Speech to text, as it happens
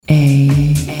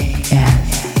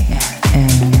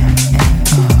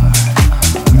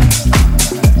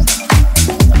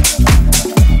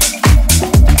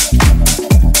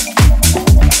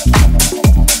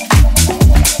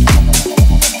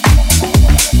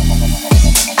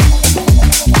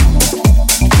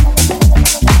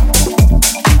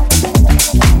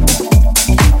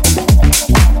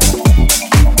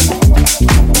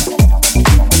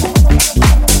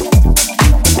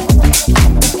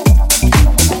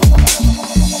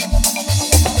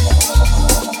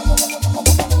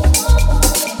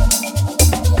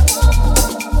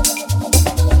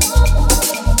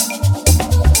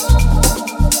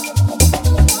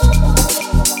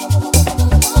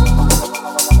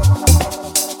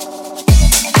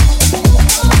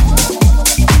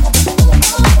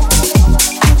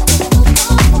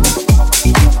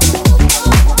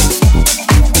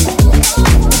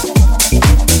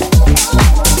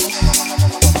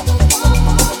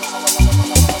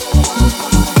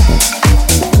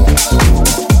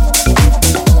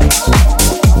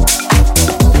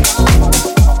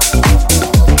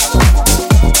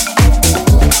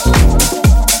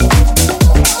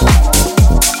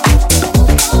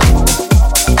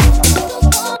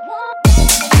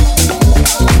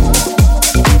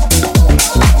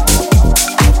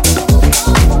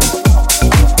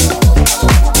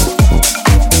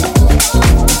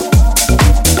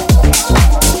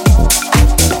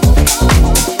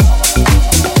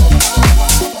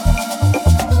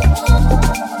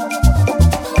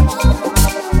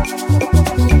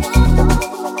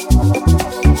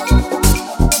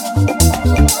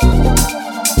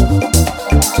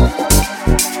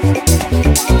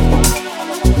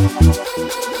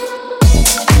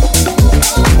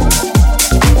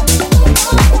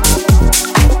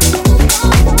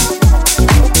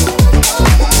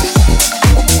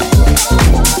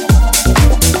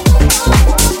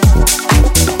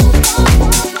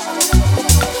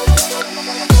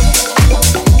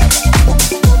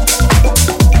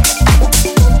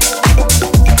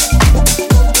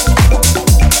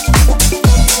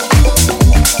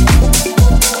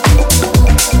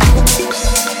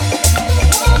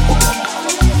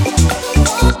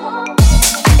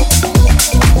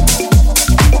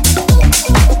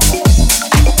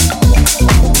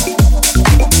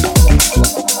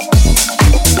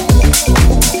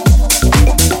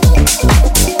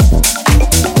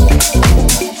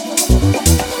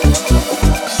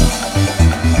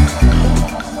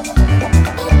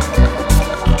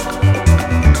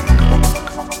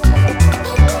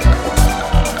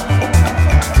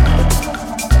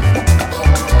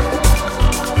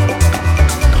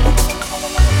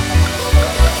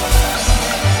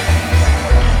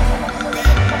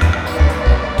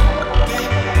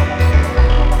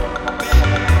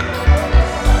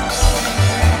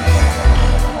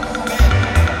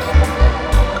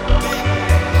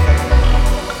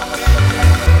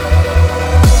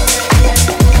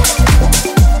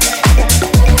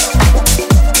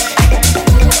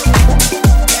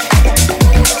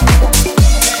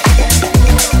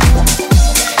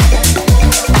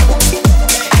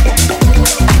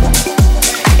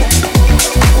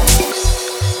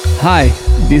Hi,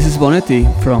 this is Bonetti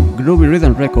from Groovy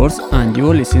Rhythm Records, and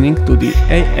you are listening to the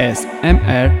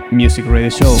ASMR Music Radio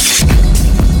Show.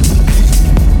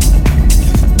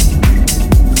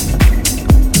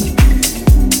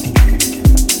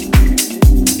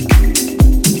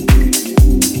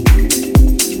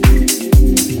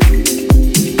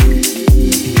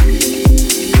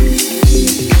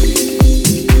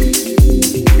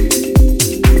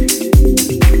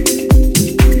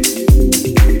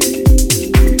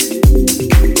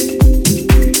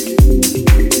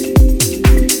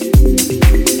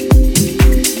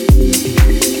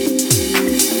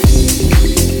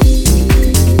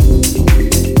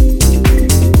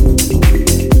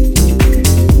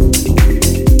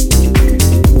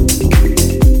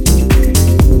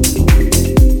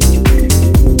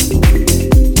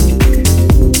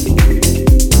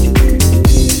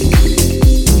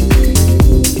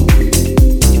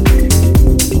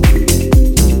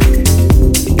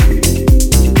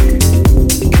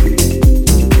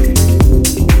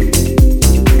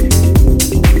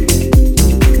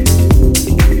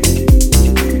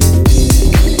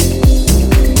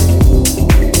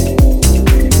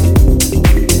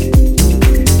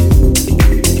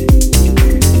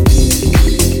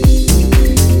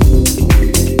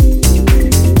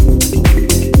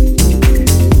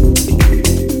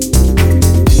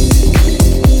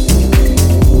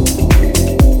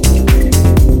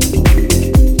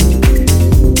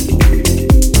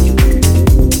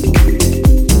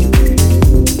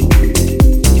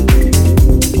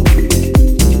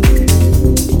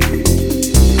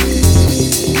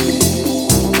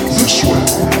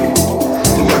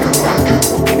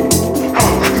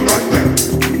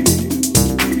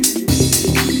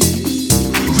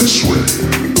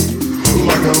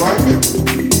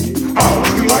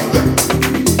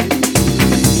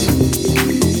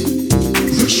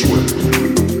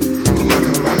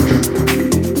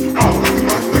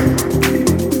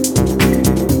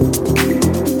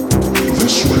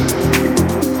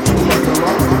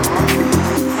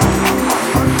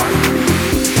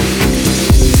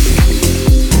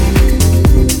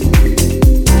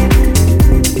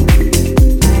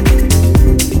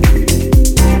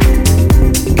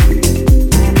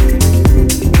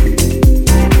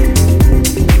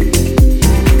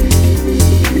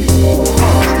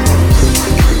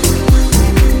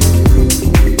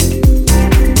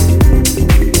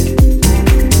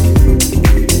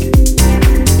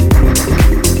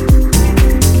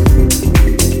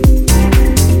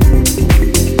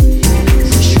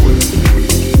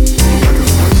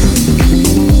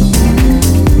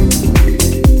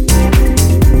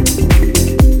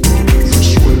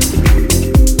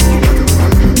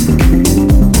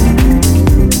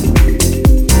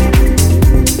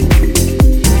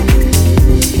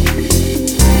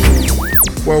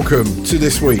 Welcome to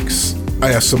this week's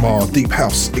ASMR Deep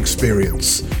House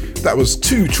Experience. That was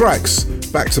 2 tracks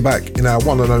back to back in our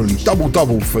one and only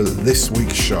double for this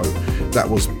week's show. That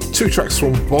was 2 tracks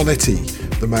from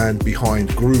Bonetti, the man behind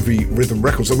Groovy Rhythm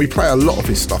Records, and we play a lot of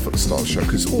his stuff at the start of the show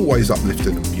because it's always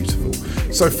uplifting and beautiful.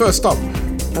 So first up,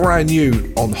 brand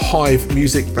new on Hive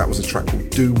Music, that was a track called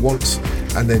Do Want,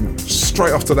 and then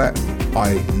straight after that,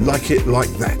 I Like It Like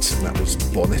That, and that was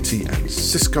Bonetti and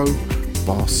Cisco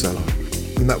Barcelo.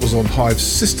 And that was on Hive's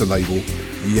sister label,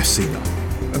 Yesina.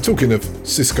 And talking of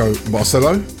Cisco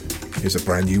Barcelo, here's a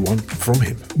brand new one from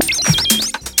him.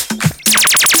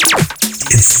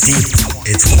 It's deep,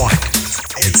 it's hot,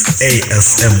 it's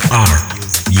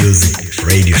ASMR Music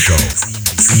Radio Show.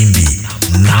 Simbi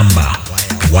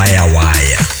Namba Waya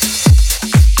Waya.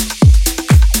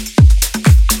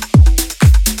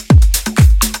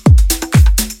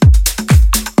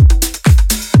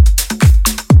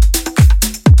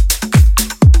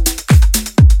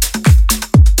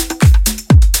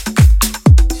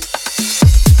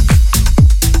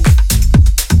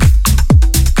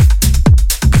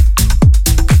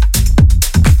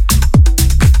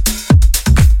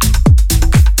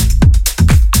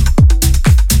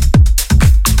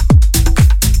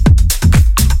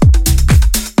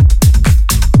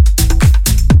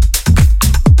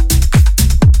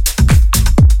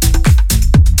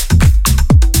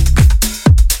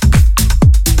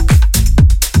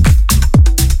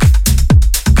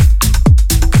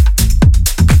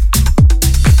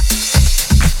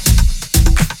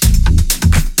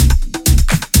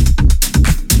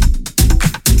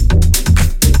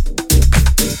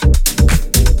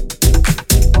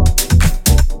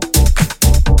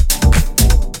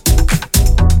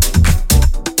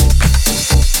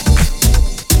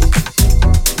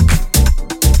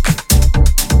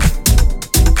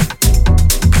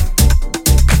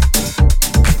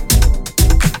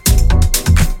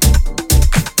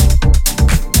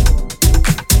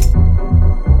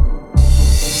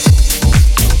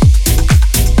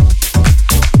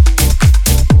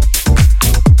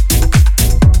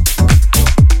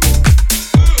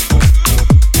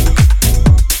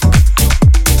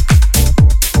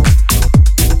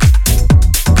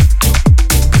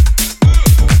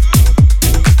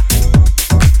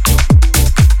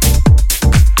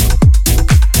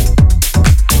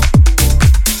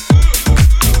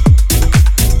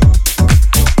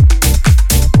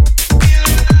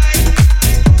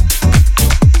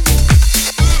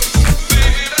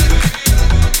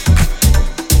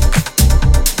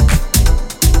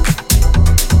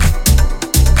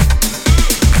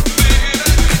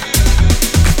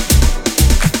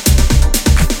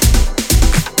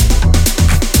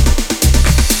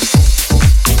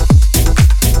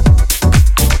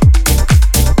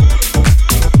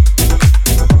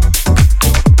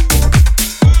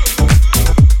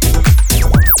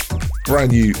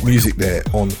 brand new music there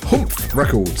on Humph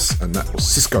Records, and that was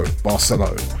Cisco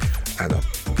Barcelo, and a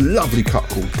lovely cut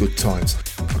called Good Times.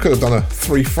 I could have done a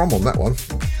 3 from on that one.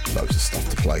 Loads of stuff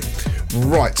to play.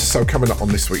 Right, so coming up on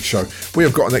this week's show, we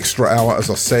have got an extra hour, as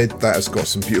I said, that has got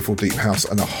some beautiful deep house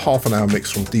and a half an hour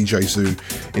mix from DJ Zoo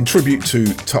in tribute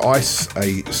to Ice,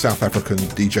 a South African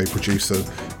DJ producer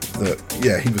that,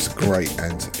 yeah, he was great,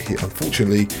 and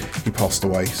unfortunately he passed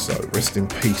away, so rest in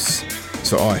peace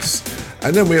to Ice.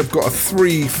 And then we have got a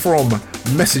 3 from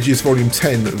Messages Volume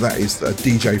 10, that is a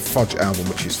DJ Fudge album,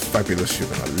 which is fabulous. You're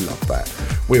going to love that.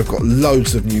 We have got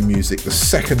loads of new music. The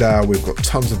second hour, we've got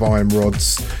tons of Iron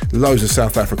Rods, loads of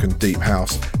South African deep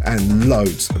house, and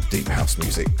loads of deep house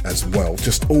music as well.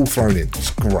 Just all thrown in.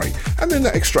 It's great. And then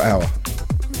that extra hour.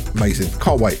 Amazing.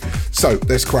 Can't wait. So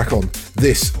let's crack on.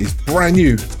 This is brand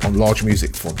new on Large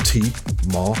Music from T.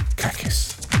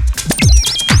 Markakis.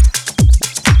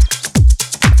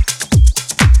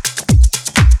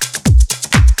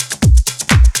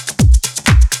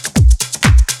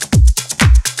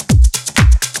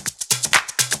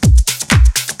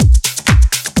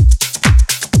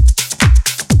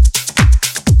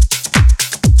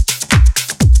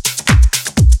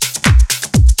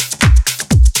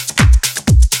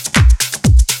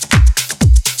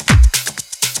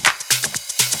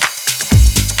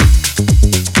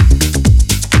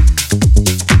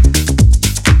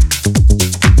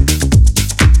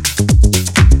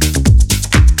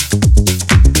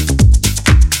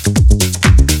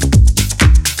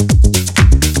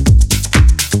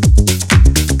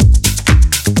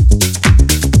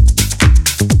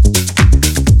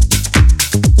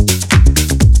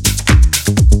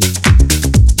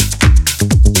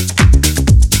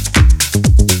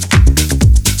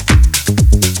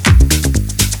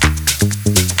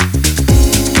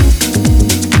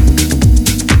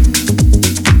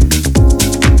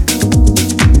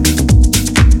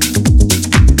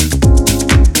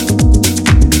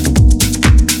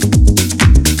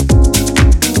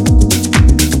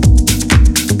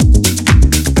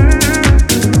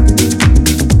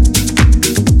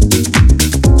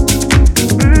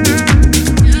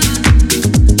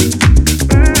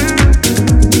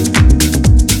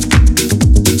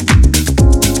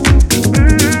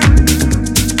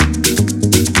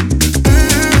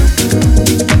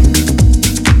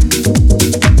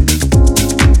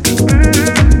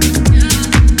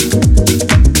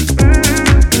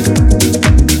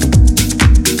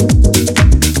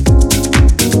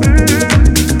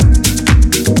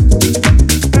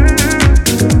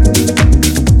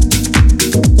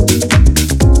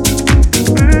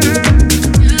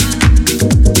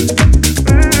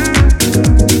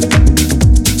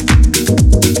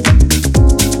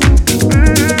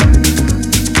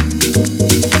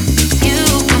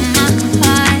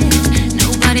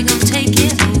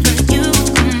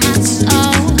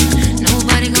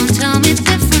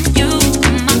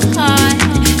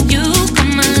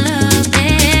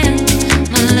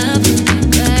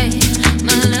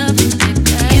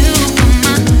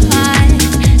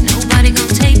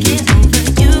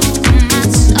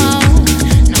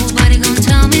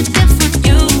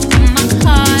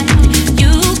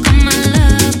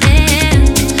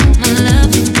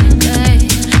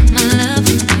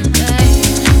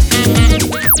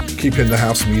 The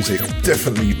house music,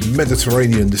 definitely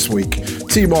Mediterranean this week.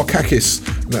 T. Markakis,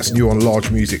 and that's new on Large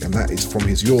Music, and that is from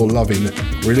his Your Lovin'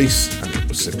 release, and it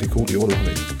was simply called Your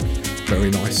Lovin'. Very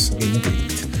nice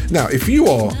indeed. Now, if you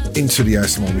are into the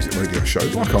ASMR Music Radio Show,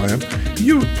 like I am,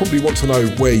 you would probably want to know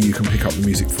where you can pick up the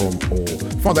music from or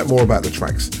find out more about the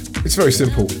tracks. It's very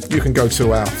simple. You can go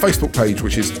to our Facebook page,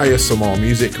 which is ASMR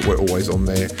Music. We're always on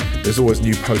there. There's always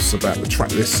new posts about the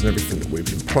track lists and everything that we've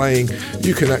been playing.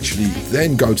 You can actually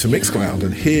then go to Mixcloud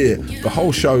and hear the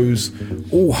whole shows,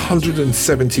 all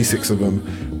 176 of them,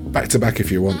 back to back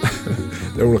if you want.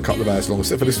 They're all a couple of hours long,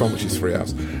 except for this one, which is 3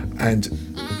 hours. And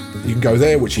you can go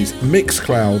there, which is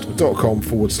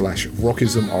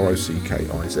mixcloud.com/rockism,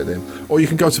 ROCKIZM. Or you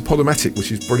can go to Podomatic,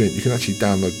 which is brilliant. You can actually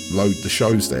download the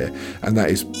shows there, and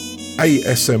that is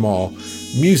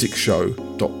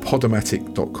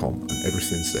asmrmusicshow.podomatic.com, and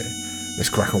everything's there. Let's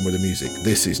crack on with the music.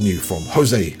 This is new from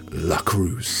Jose La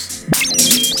Cruz.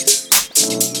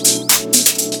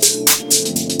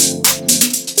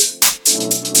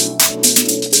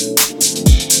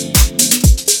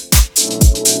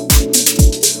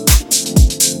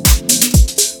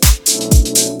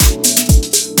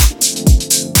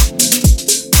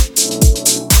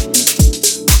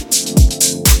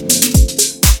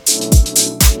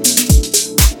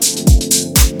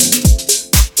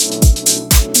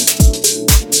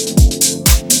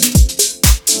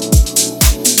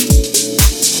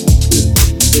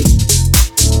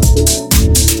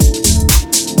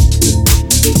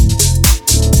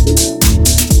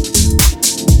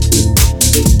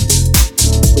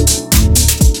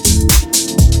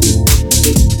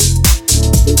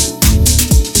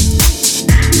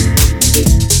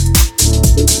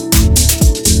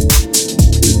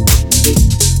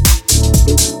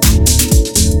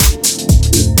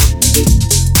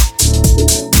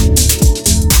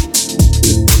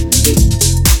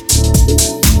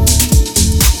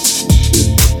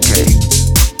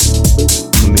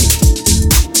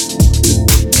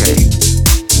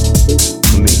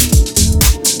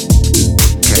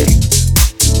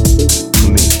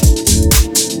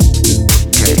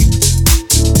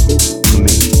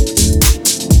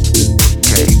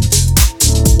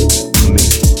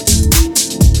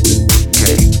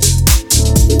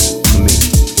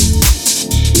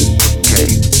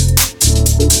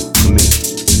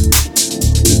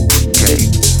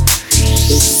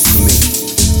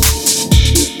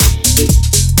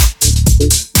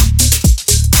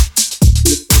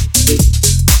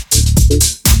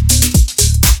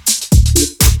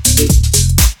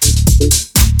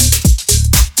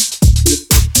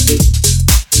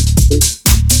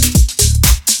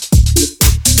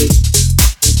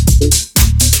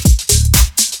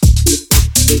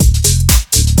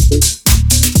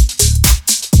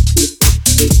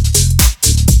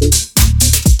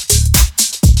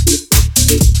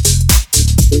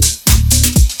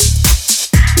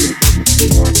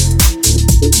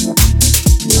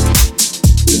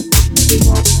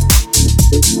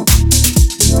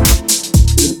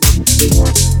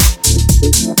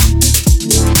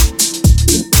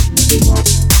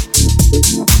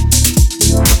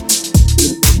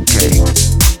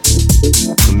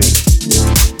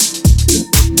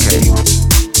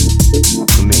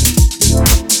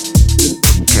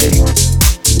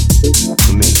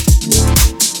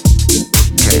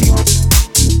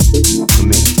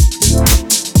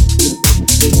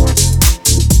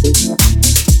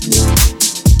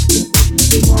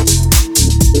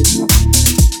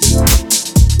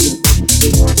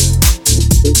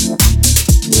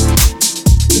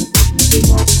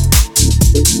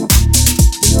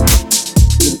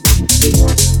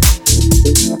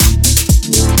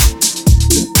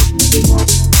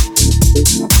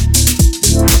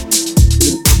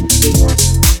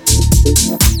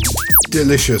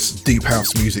 Delicious deep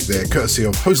house music there, courtesy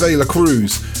of Jose La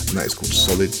Cruz, and that is called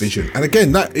Solid Vision. And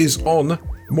again, that is on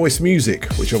Moist Music,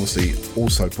 which obviously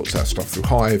also puts out stuff through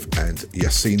Hive and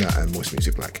Yasina and Moist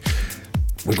Music Black.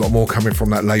 We've got more coming from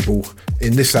that label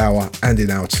in this hour and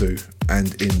in hour 2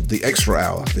 and in the extra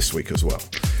hour this week as well.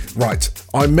 Right,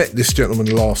 I met this gentleman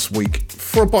last week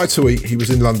for a bite to eat. He was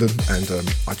in London and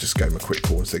I just gave him a quick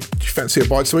call and said, do you fancy a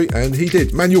bite to eat? And he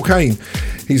did. Manuel Kane,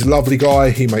 he's a lovely guy.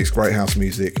 He makes great house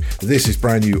music. This is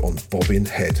brand new on Bobbin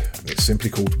Head and it's simply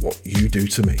called What You Do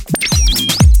To Me.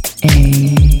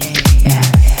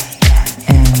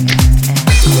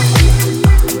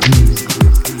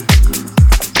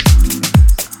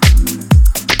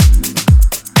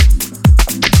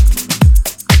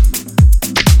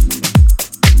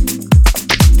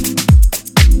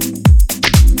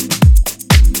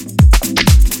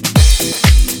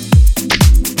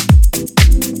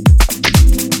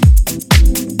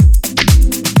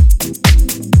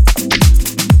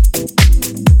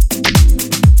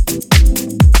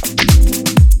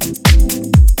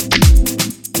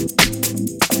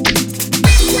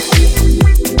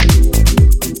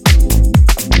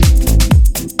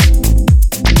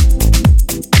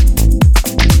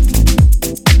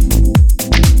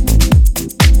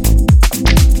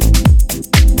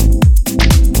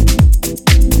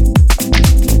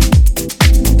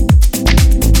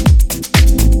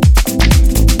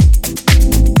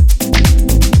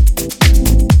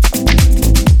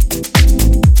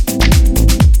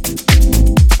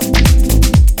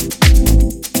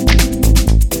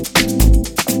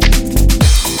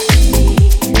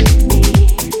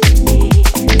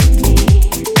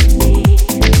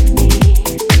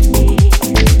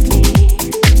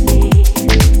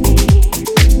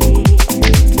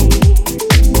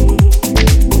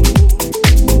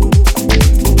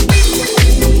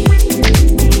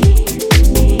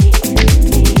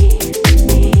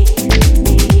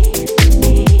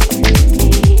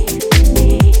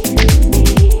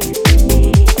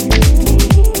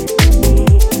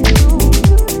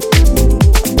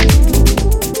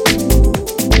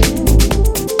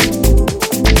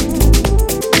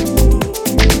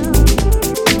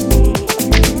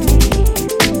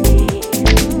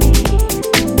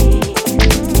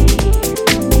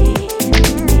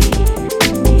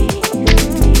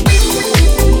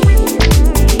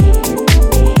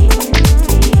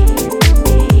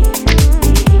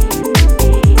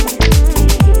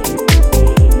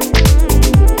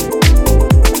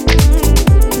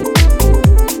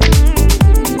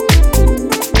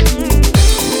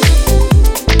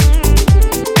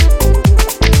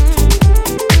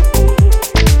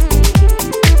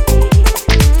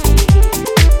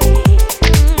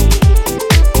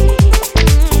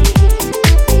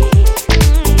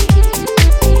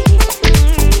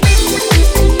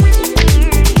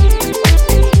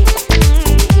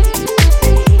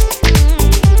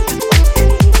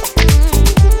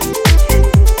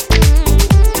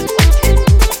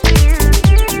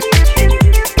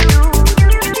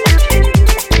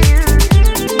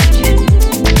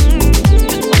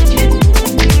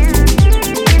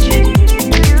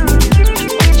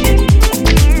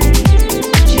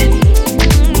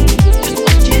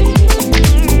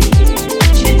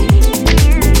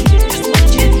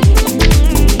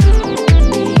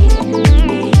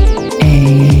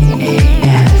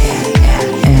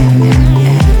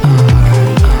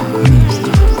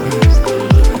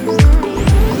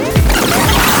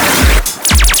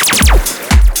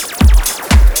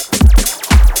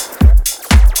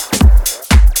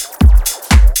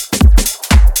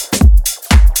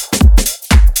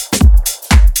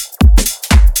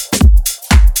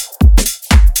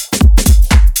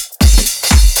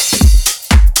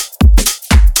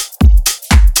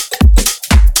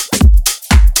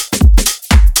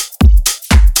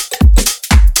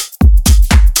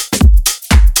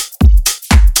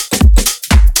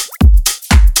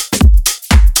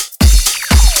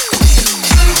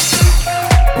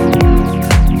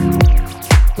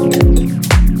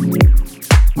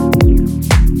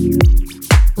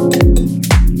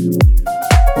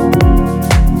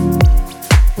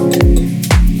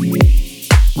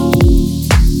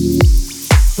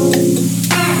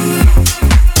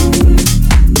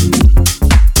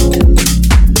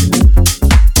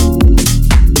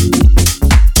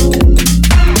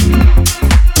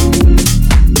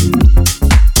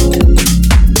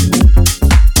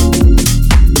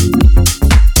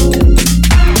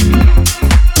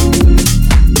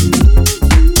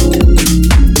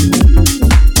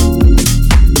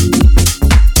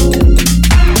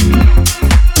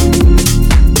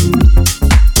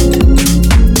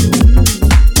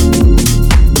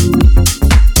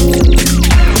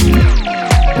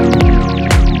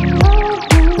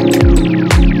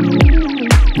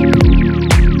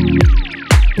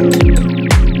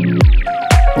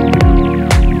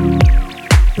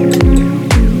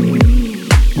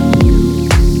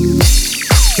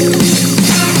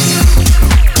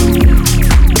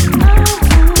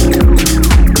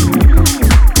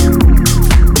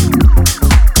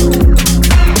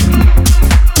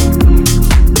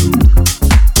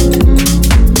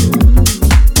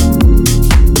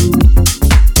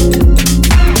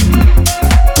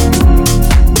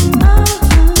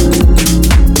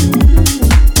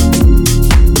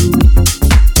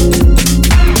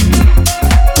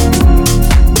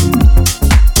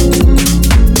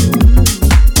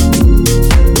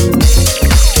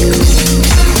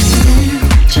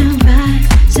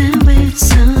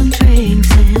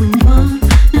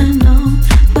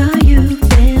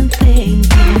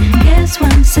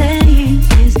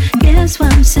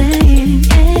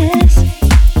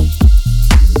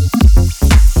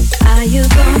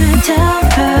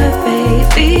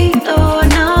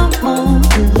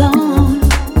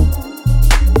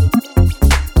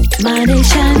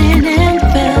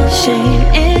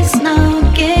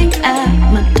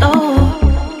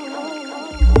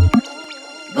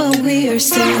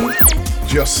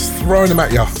 Just throwing them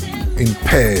at you in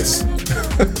pairs.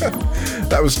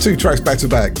 That was 2 tracks back to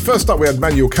back. First up we had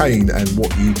Manuel Kane and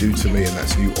What You Do To Me, and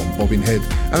that's you on Bobbin Head.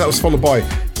 And that was followed by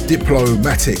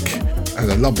Diplomatic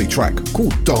and a lovely track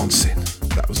called Dancing.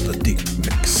 That was the deep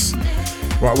mix.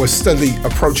 Right, we're steadily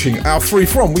approaching our free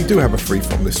from. We do have a free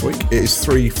from this week. It is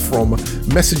 3 from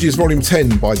Messages Volume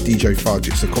 10 by DJ Fudge.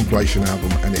 It's a compilation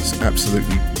album and it's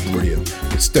absolutely brilliant.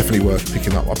 It's definitely worth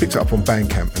picking up. I picked it up on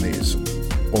Bandcamp and it is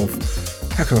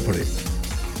of, how can I put it,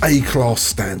 A-class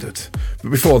standard. But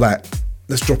before that,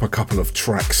 let's drop a couple of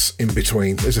tracks in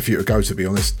between. There's a few to go, to be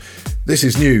honest. This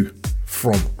is new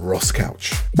from Ross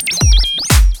Couch.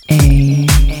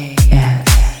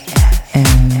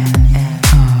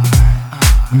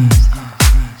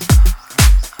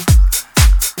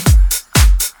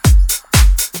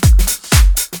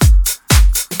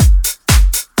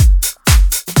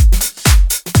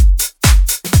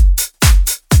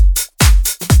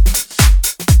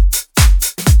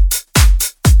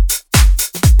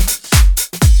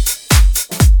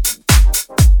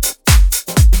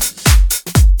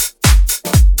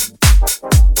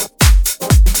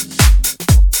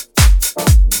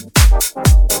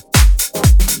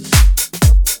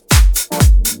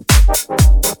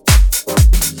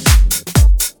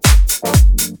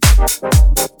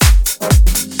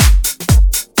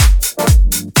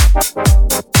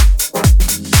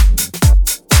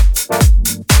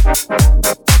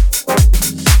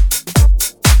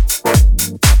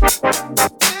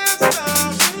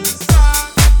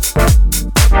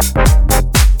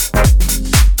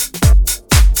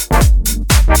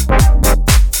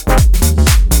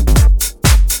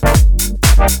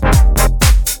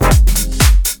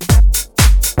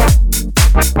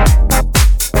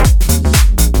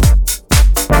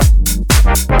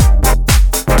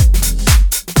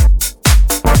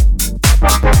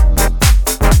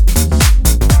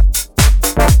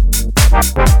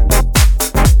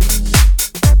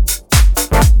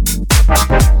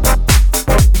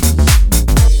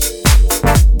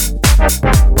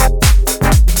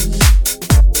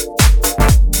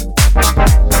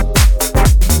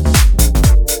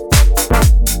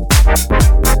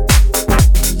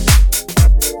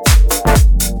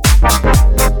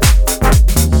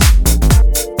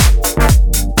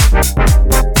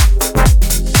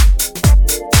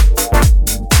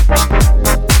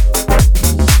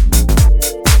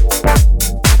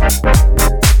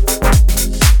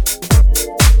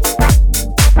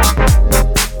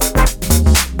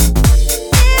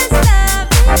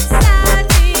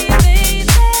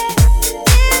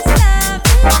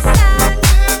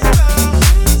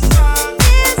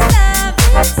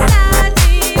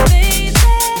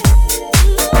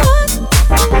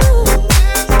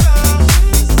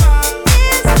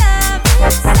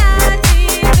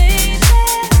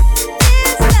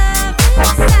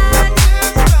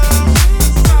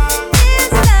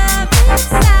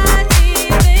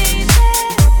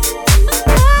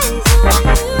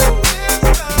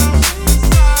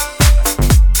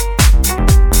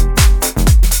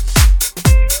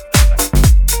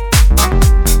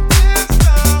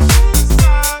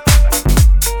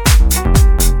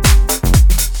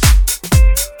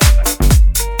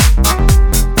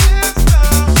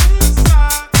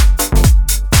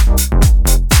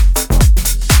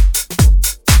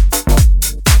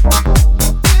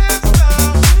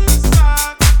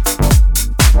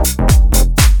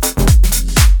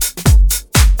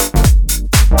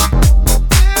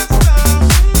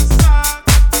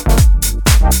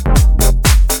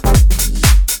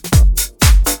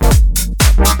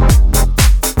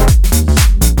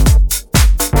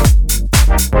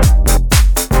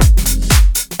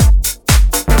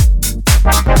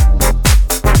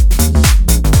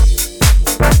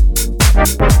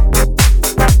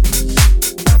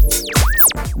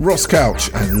 Ross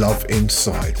Couch and Love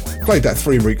Inside. Played that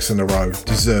 3 weeks in a row,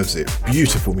 deserves it.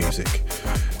 Beautiful music.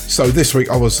 So this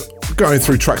week I was going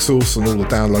through Traxsource and all the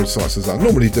download sites as I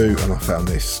normally do, and I found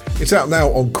this. It's out now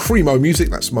on Cremo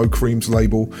Music, that's Mo Cream's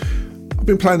label. I've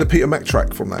been playing the Peter Mac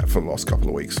track from that for the last couple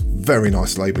of weeks. Very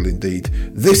nice label indeed.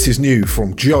 This is new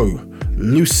from Joe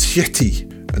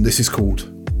Lucietti, and this is called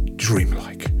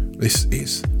Dreamlike. This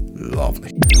is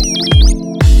lovely.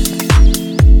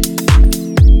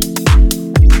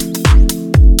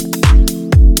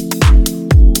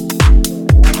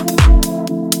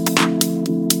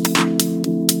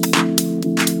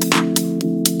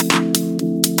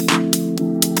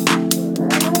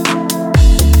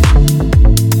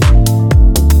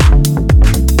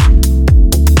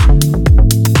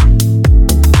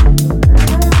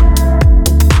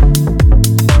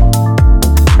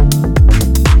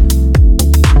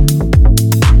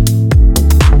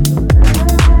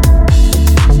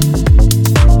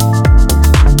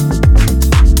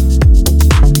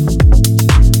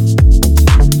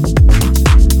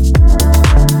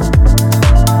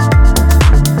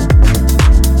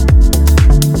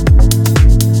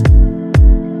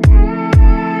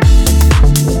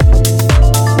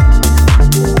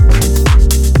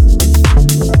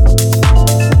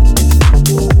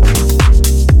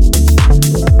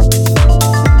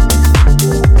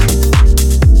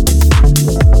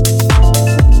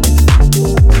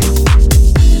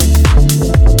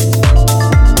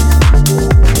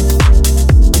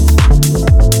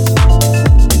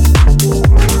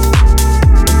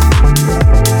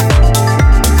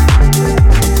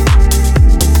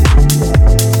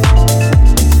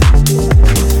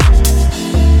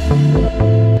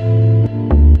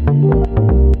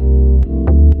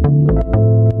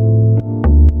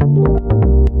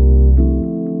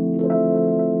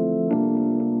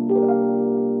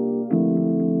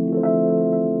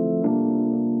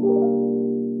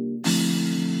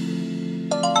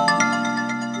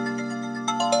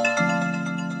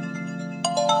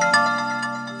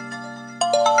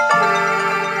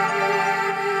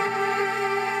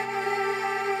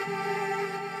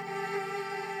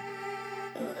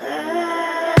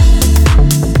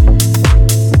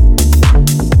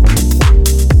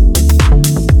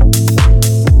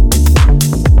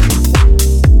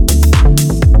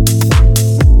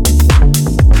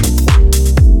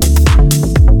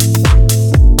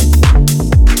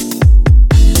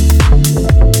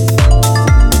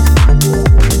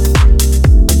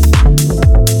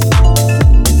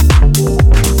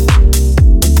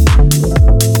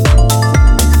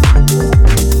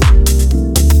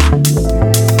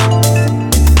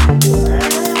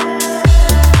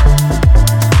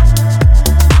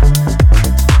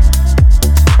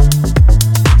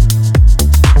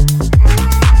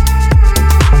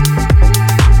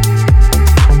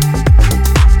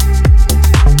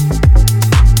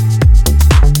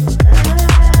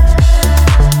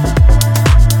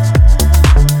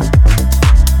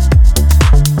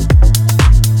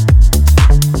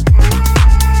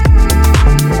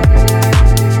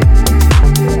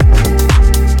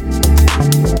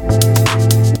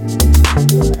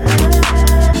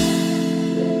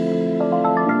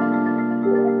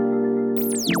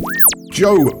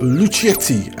 Joe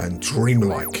Lucietti and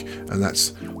Dreamlike, and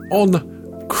that's on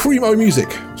Cremo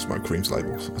Music, Smoke Cream's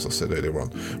label, as I said earlier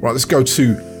on. Right, let's go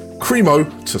to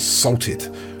Cremo to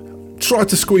Salted. Tried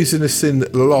to squeeze this in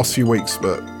the last few weeks,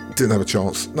 but didn't have a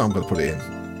chance. Now I'm going to put it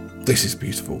in. This is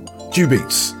beautiful. Dew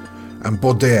Beats and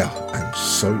Baudelaire and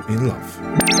So In Love.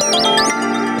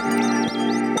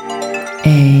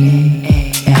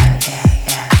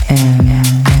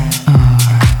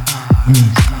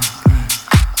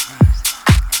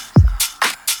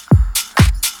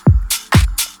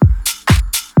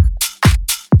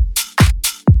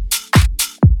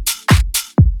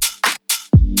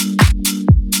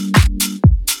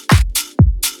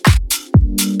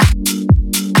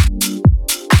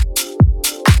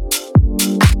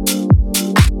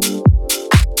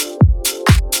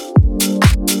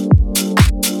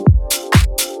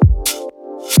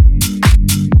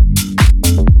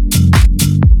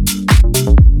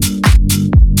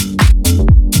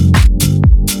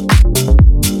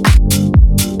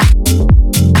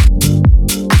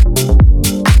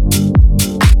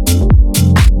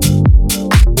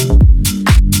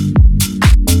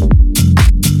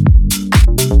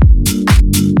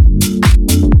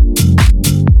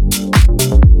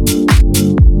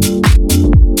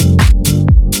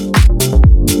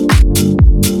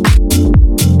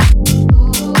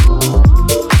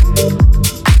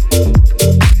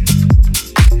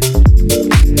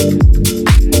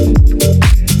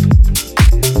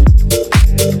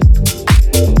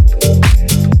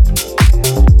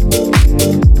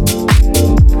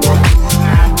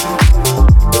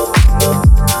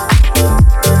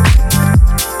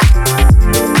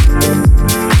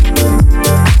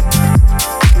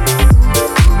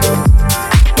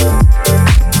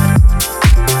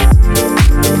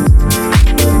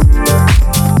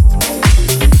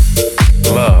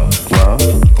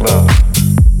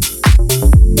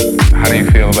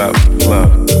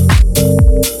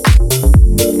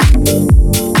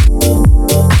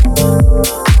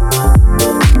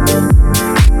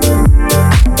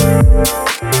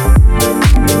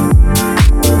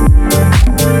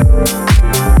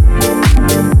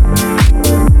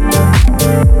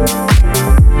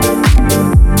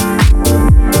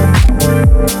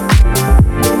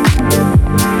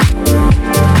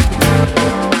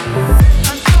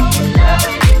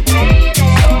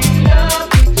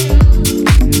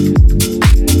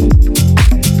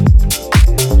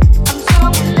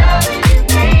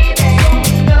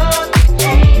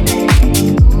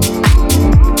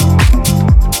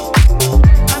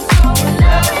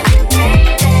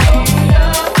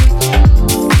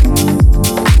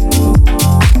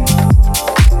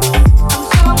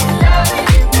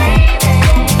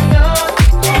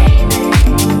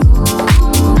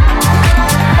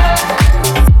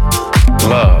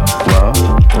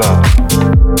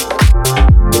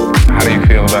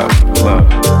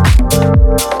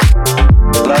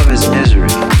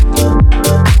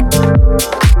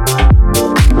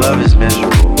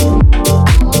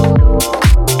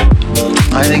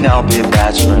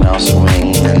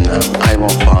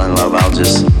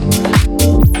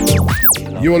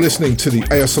 You are listening to the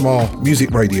ASMR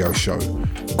Music Radio Show,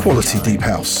 quality deep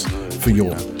house for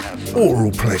your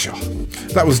oral pleasure.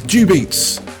 That was Dew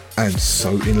Beats and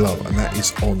So In Love, and that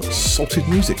is on Salted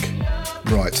Music.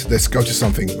 Right, let's go to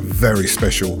something very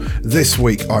special. This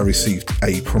week I received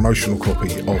a promotional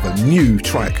copy of a new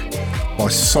track by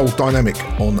Soul Dynamic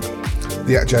on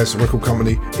the Atjazz record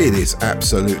company. It is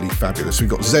absolutely fabulous. We've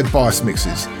got Z Bias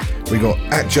mixes, we've got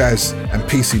Atjazz and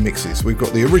PC mixes, we've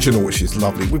got the original, which is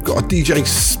lovely, we've got a DJ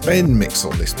Spen mix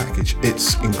on this package.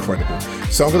 It's incredible.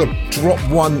 So I'm going to drop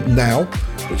one now,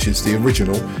 which is the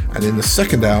original, and in the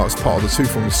second hour, as part of the Two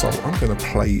from the Soul, I'm going to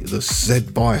play the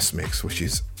Z Bias mix, which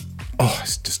is,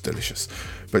 it's just delicious.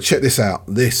 But check this out.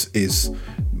 This is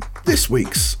this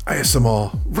week's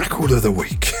ASMR Record of the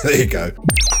Week. There you go.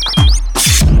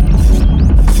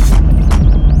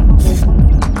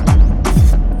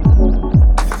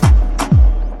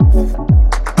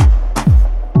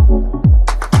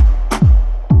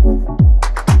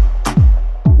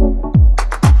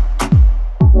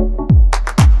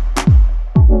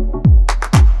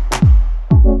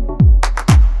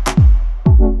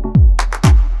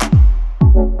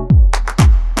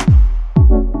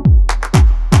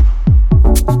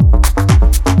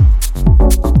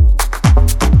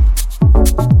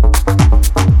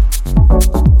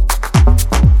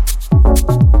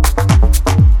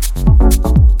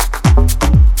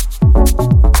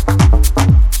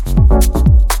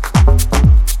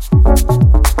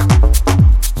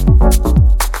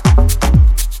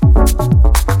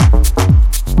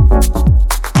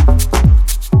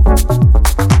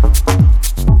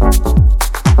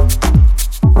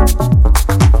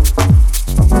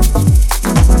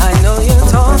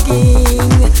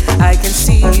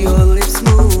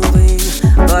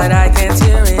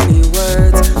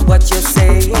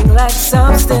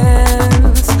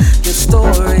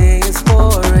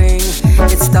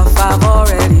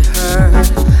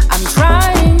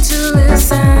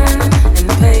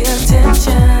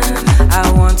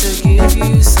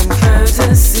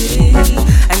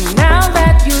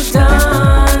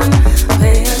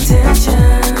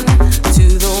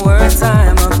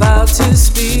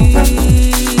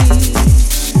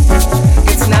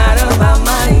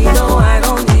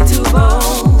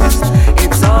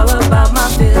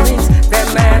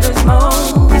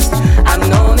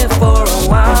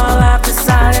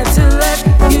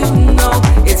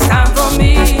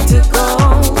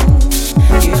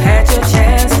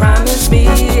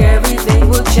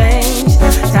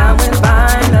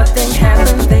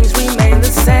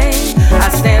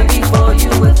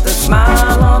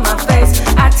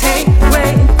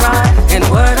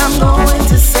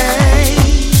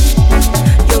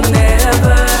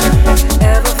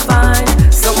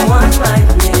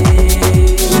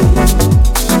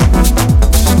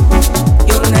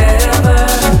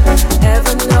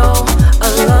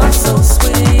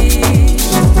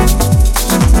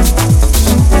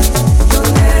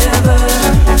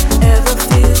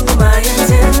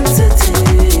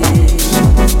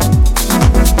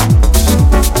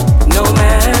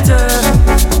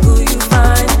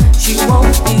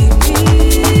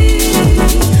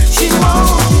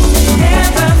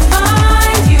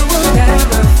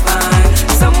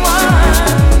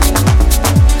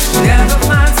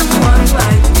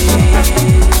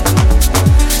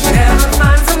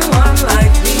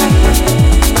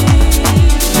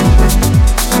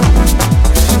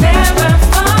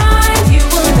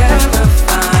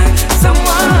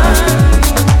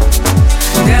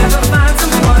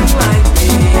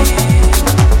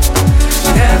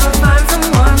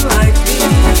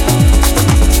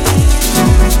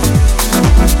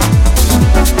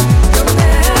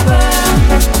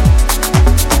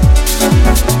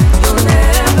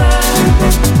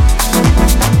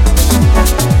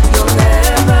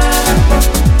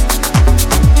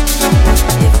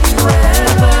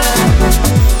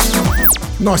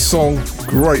 Nice song,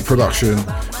 great production,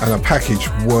 and a package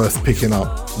worth picking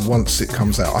up once it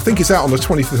comes out. I think it's out on the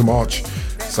 25th of March,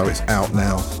 so it's out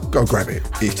now. Go grab it.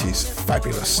 It is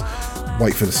fabulous.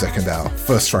 Wait for the second hour.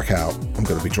 First track out, I'm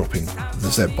going to be dropping the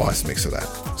Z Bias mix of that.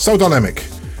 Soul Dynamic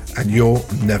and You're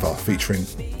Never, featuring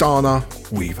Dana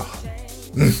Weaver.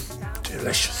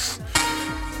 Delicious.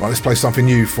 Right, let's play something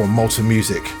new from Malta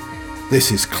Music.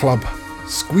 This is Club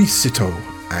Squeezito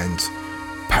and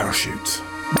Parachute.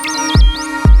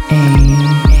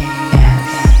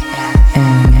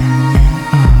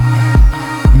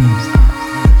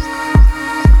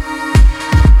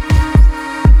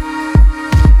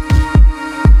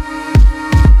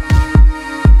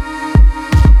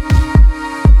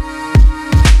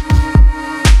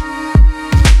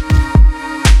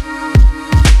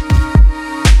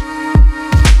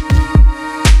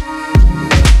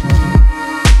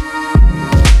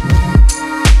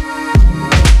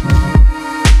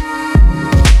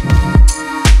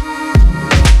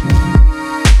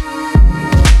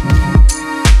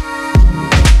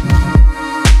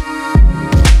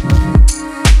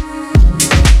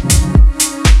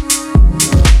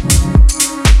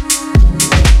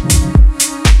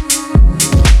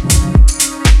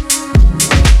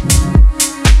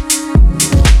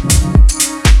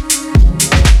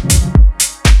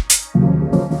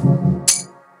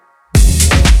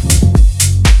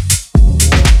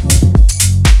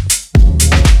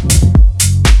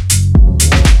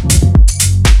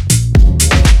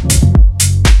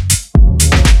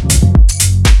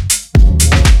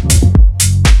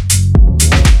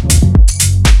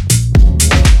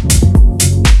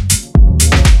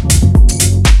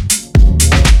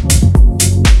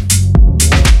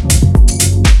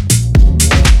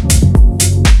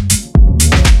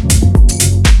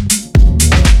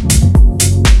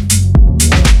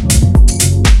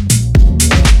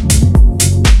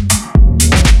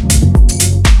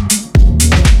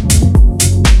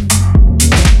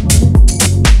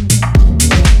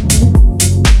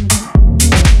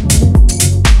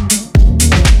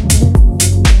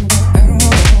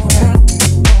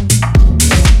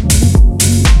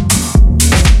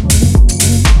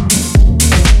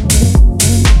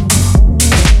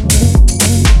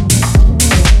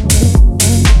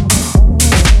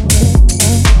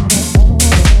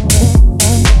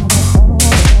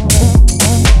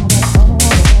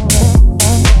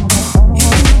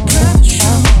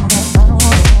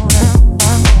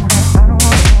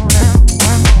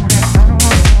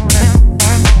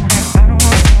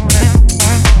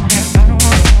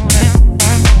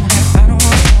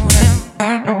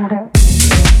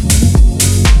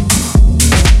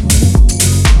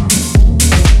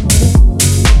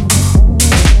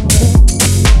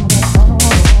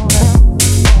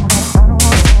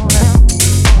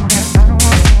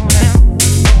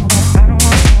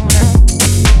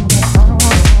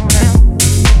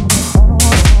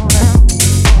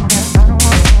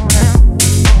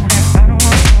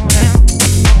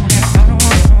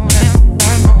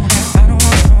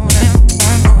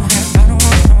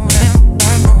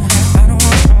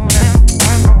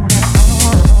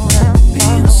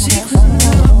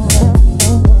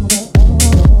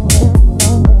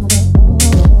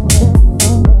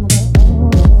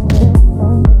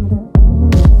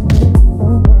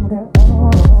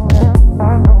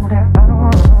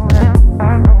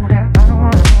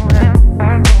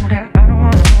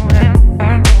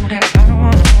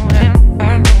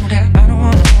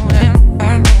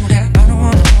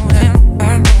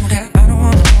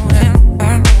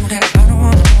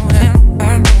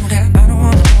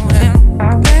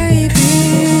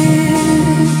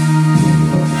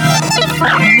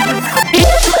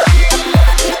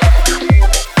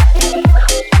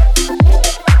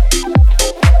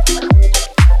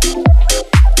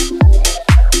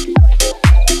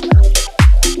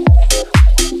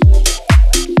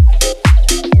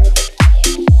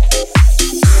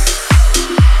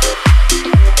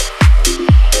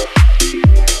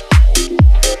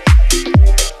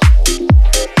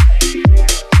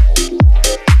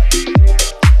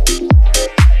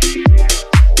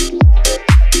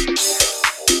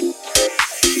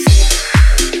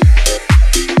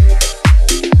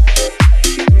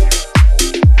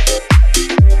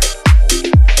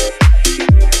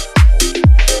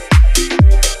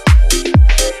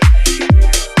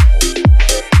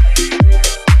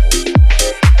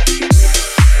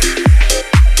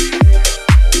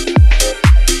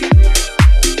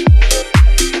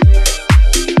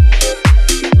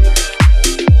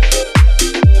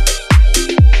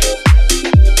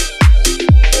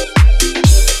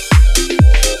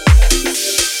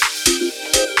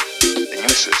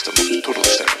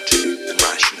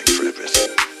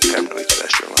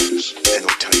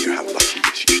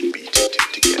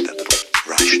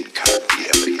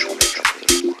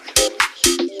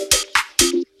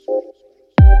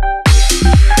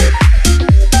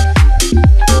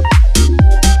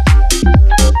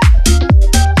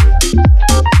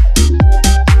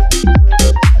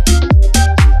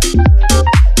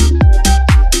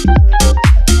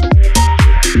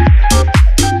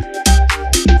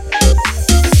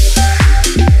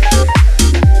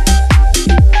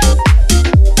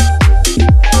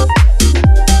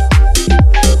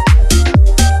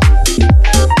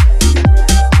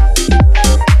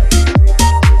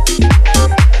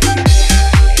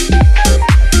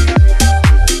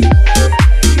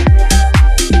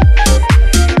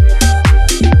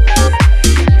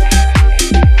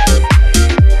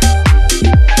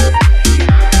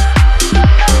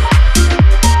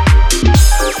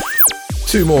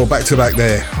 Two more back to back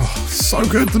there. Oh, so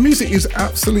good. The music is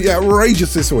absolutely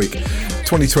outrageous this week.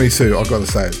 2022, I've got to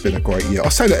say, it's been a great year. I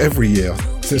say that every year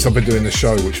since I've been doing the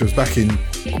show, which was back in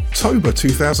October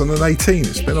 2018.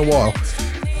 It's been a while.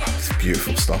 Oh, it's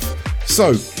beautiful stuff.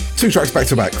 So, two tracks back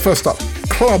to back. First up,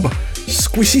 Club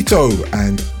Squisito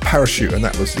and Parachute, and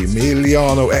that was the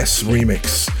Emiliano S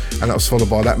remix. And that was followed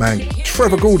by that man,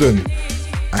 Trevor Gordon,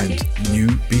 and New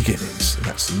Beginnings. And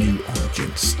that's new on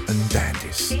Gents and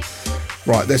Dandies.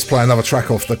 Right, let's play another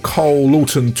track off the Cole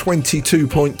Lawton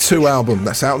 22.2 album.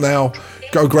 That's out now.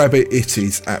 Go grab it. It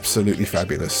is absolutely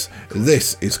fabulous.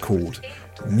 This is called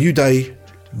New Day,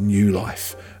 New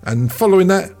Life. And following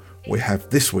that, we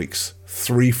have this week's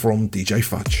 3 from DJ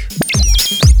Fudge.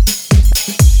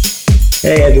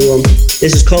 Hey everyone, this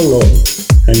is Cole Lawton,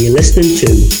 and you're listening to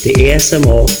the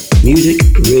ASMR Music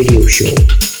Radio Show.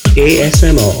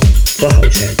 ASMR for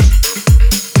Househeads.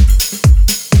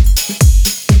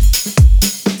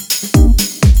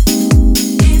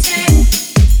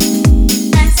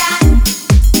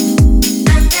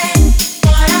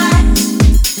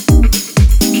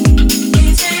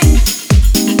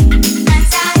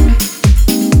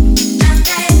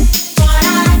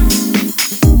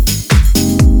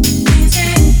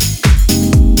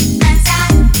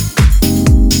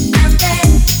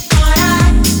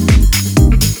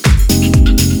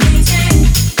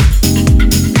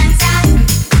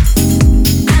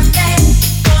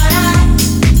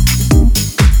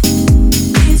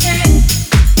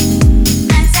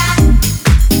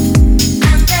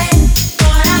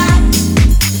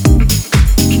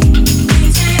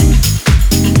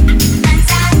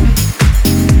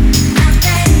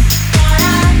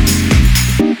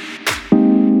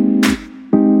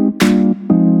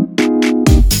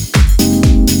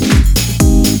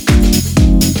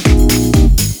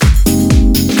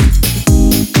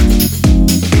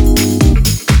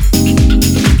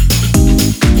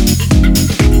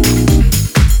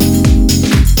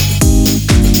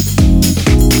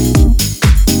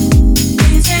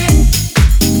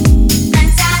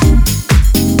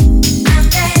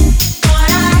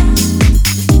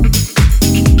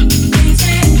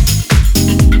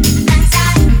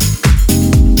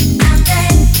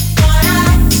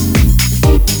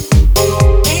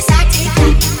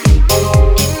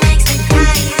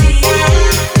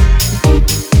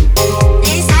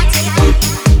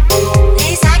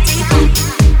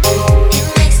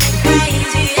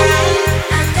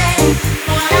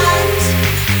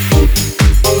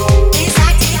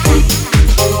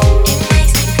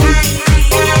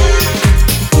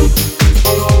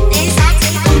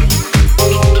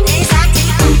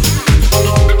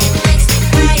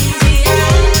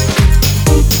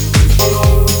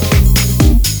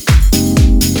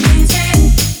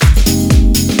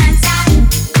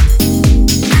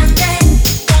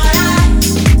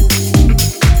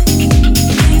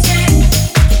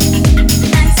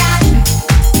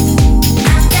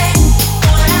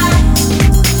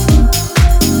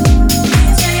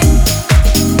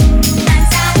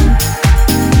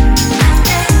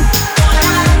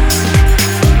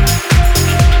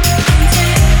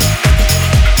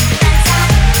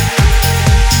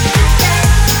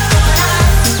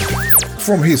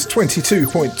 From his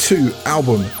 22.2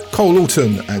 album, Cole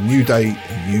Lawton and New Day,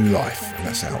 New Life. And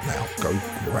that's out now. Go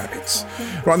grab it.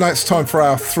 Right now it's time for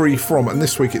our 3 from, and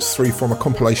this week it's 3 from a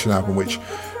compilation album which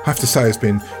I have to say has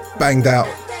been banged out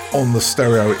on the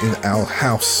stereo in our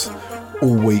house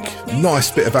all week. Nice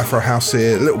bit of Afro house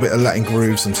here, a little bit of Latin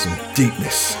grooves and some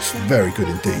deepness. It's very good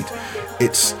indeed.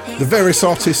 It's The Various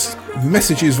Artists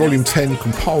Messages Volume 10,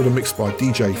 compiled and mixed by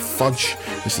DJ Fudge.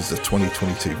 This is the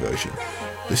 2022 version.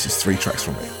 This is 3 tracks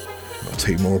from it. I'll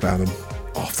tell you more about them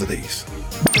after these.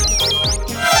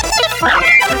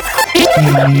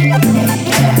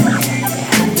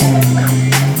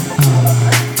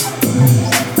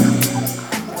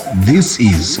 This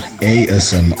is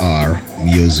ASMR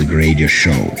Music Radio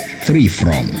Show 3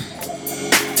 from.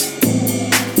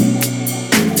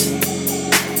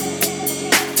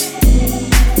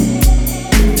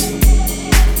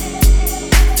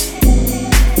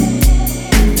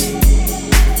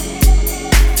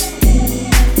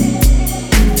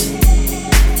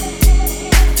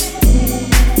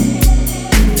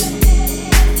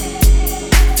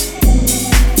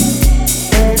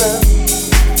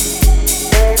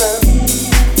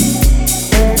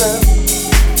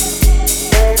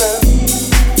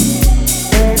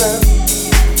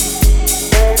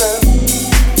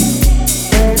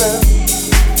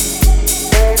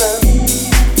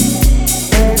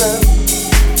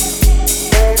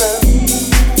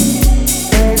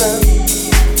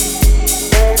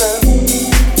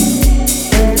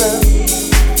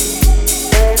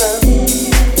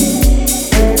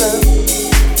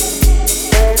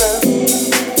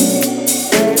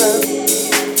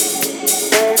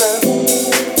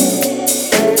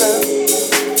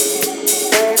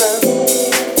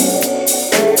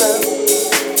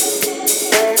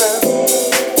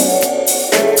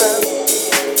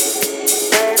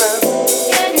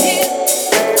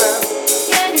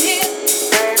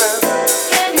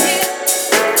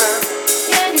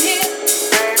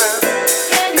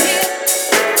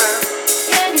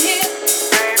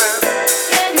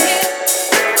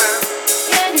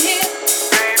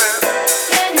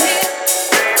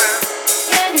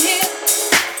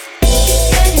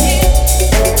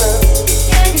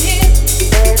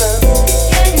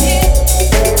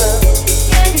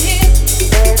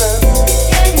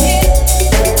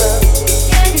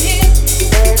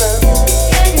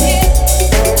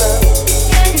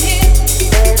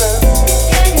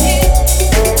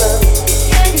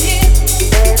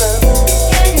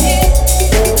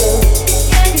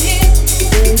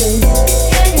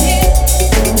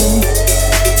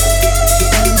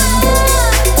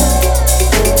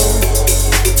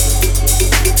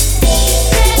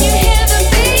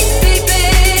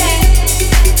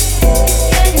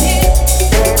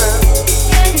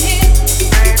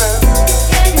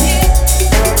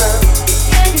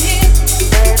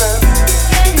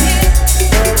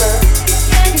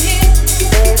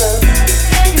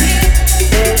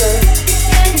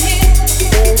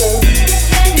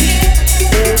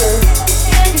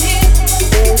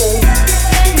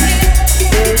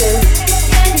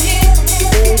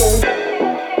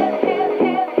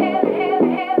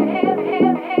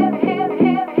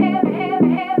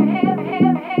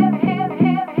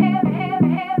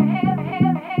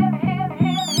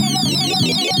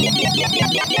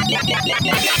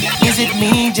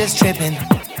 me just tripping,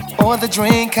 or the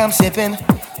drink I'm sipping.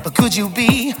 But could you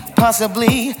be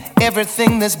possibly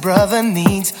everything this brother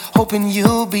needs? Hoping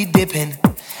you'll be dipping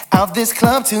out this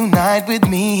club tonight with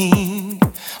me.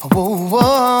 Whoa,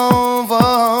 whoa,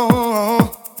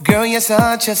 whoa. Girl, you're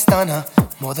such a stunner.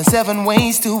 More than 7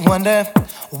 ways to wonder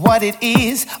what it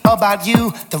is about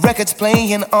you. The record's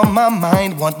playing on my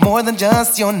mind. Want more than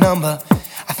just your number.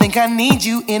 I think I need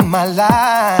you in my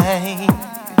life.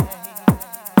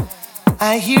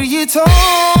 I hear you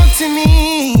talk to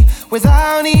me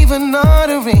without even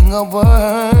uttering a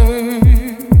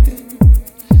word.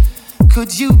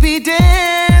 Could you be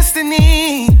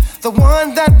destiny? The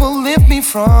one that will lift me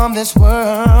from this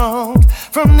world,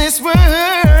 from this world.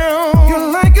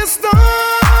 You're like a star,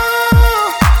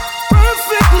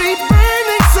 perfectly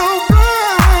burning so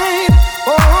bright.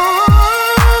 Oh,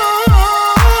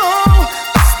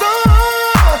 a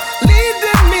star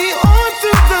leading me on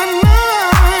through the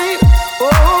night.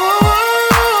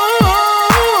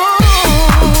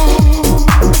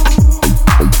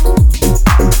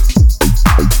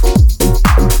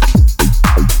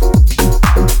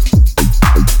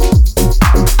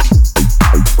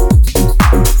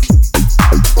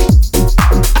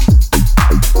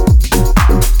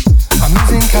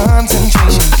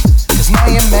 Concentration, cause my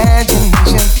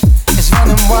imagination is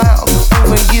running wild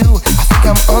over you. I think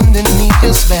I'm underneath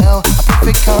your spell, a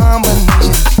perfect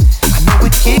combination. I know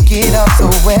we'd kick it off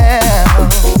so well.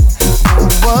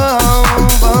 Whoa,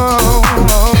 whoa,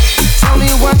 whoa. Tell me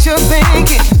what you're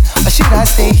thinking, or should I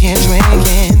stay here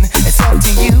drinking? It's up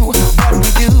to you, what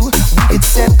we do. We could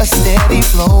set a steady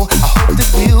flow. I hope that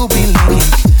we'll be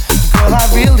linking. Girl, I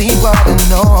really wanna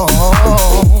know.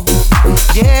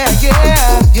 Yeah,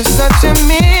 yeah, you're such a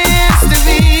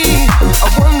mystery. I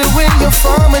wonder where you're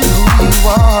from and who you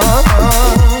are.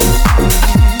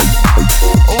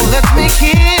 Oh, let's make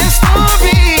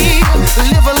history.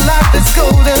 Live a life that's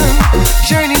golden.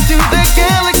 Journey through the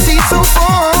galaxy so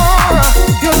far.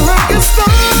 You're like a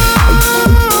star,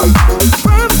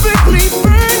 perfectly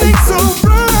burning so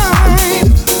bright.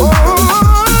 Oh,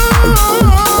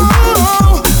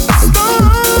 a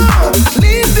star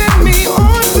leading me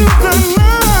on through the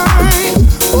night.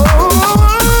 Oh,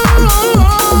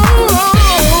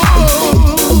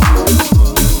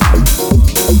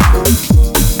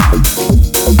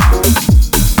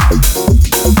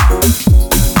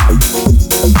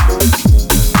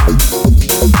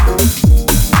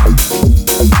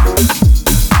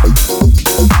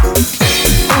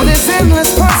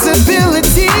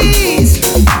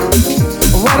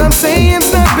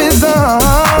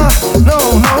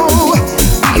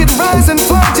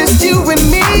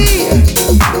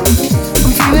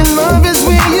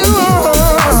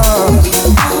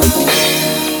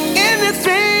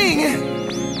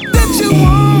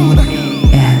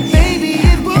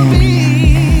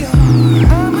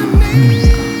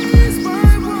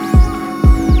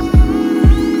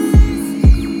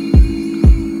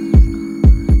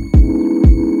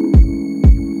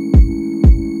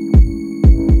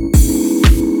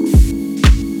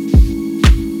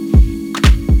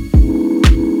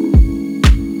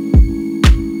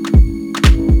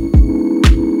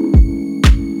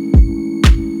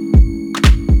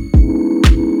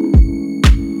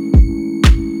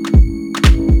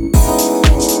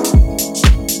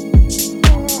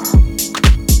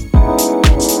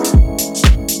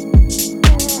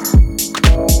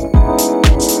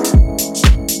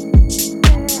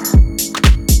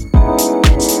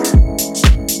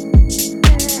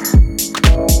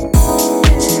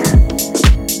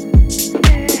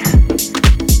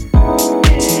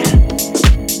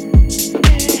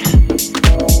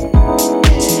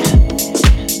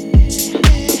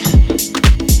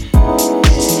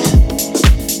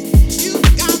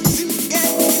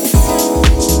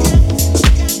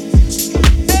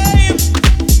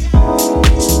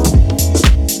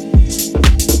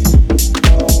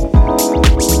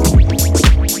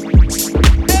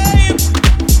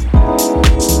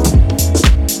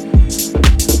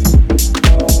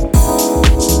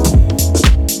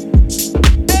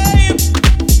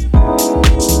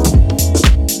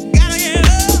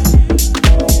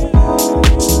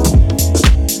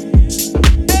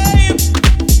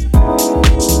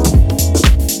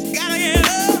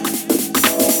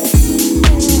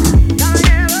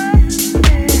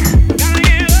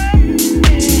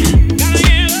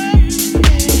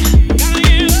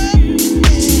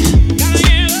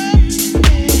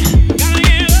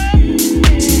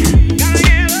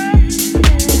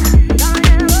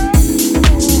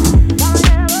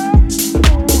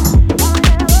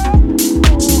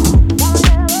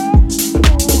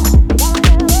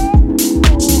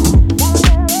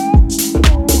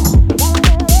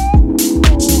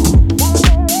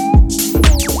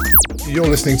 You're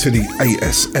listening to the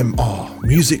ASMR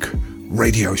Music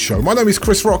Radio Show. My name is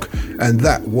Chris Rock, and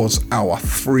that was our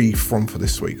 3 from for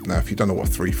this week. Now, if you don't know what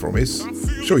 3 from is,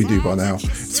 I'm sure you do by now.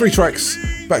 3 tracks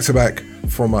back to back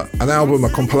from an album, a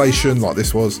compilation like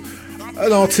this was,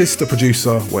 an artist, a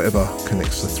producer, whatever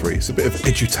connects the 3. It's a bit of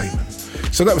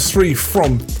edutainment. So that was 3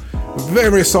 from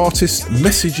various artists,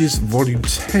 Messages Volume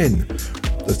 10,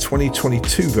 the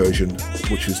 2022 version,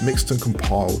 which was mixed and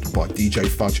compiled by DJ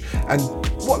Fudge. And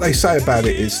what they say about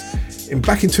it is,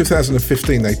 back in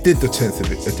 2015 they did the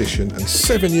 10th edition, and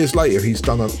 7 years later he's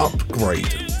done an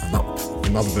upgrade,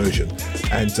 another version,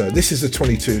 and this is the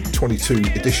 2022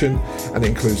 edition, and it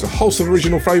includes a host of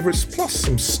original favourites plus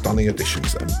some stunning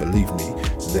additions, and believe me,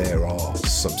 there are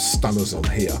some stunners on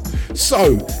here.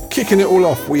 So kicking it all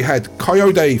off, we had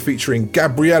Coyote featuring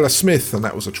Gabriella Smith, and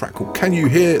that was a track called Can You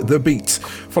Hear the Beat,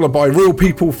 followed by Real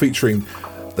People featuring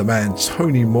the man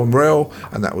Tony Monreal,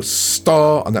 and that was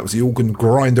Star, and that was the Organ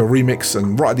Grinder remix.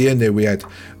 And right at the end there we had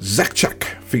Zakchak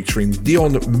featuring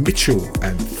Dion Mitchell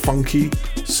and Funky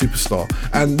Superstar,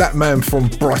 and that man from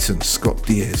Brighton, Scott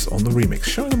Diaz, on the remix,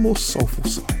 showing a more soulful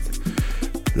side.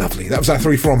 Lovely. That was our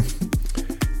 3 from.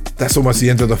 That's almost the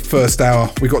end of the first hour.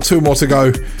 We've got 2 more to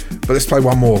go, but let's play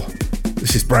one more.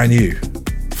 This is brand new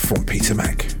from Peter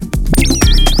Mac.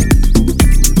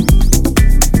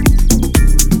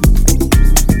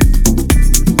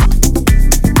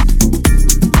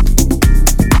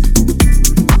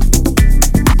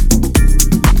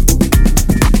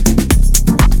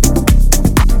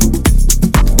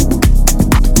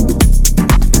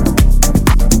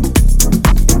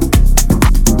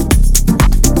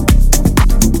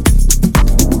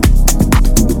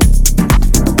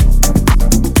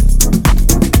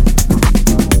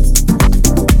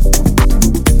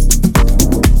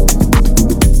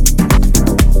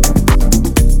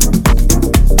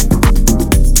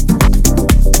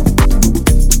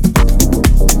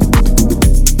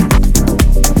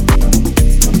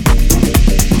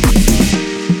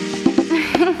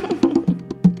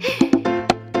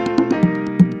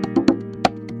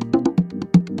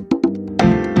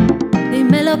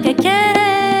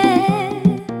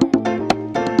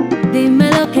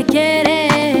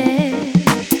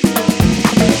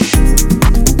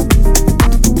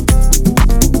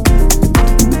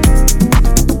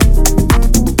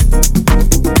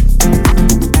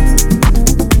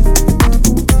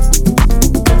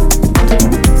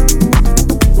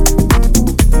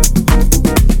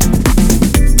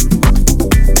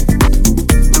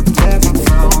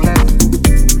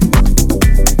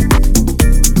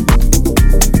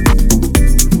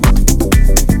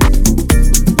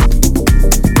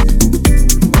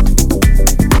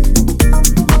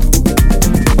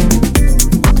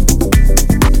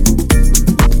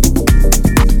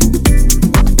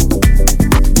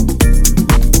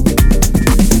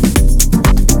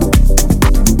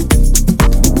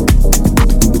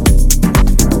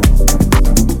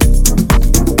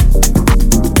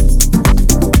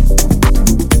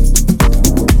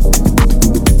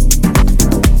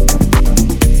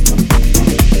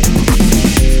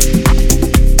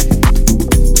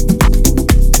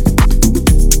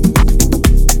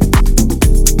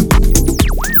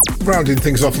 Rounding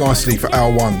things off nicely for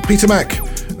hour 1, Peter Mac.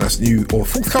 That's new or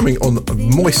forthcoming on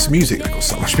Moist Music. They've got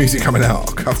so much music coming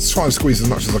out. I'll try and squeeze as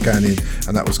much as I can in,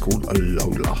 and that was called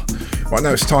Lola. Right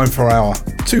now it's time for our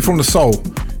 2 from the soul.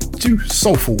 2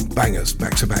 soulful bangers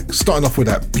back to back. Starting off with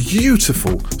that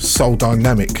beautiful Soul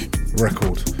Dynamic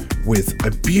record with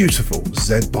a beautiful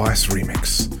Zed Bias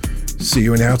remix. See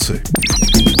you in hour 2.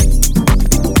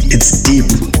 It's deep,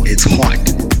 it's hot,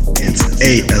 it's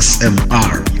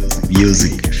ASMR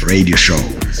Music Radio Show.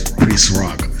 Chris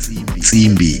Rock,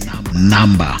 Zimbi,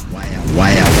 Number,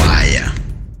 Wire Wire.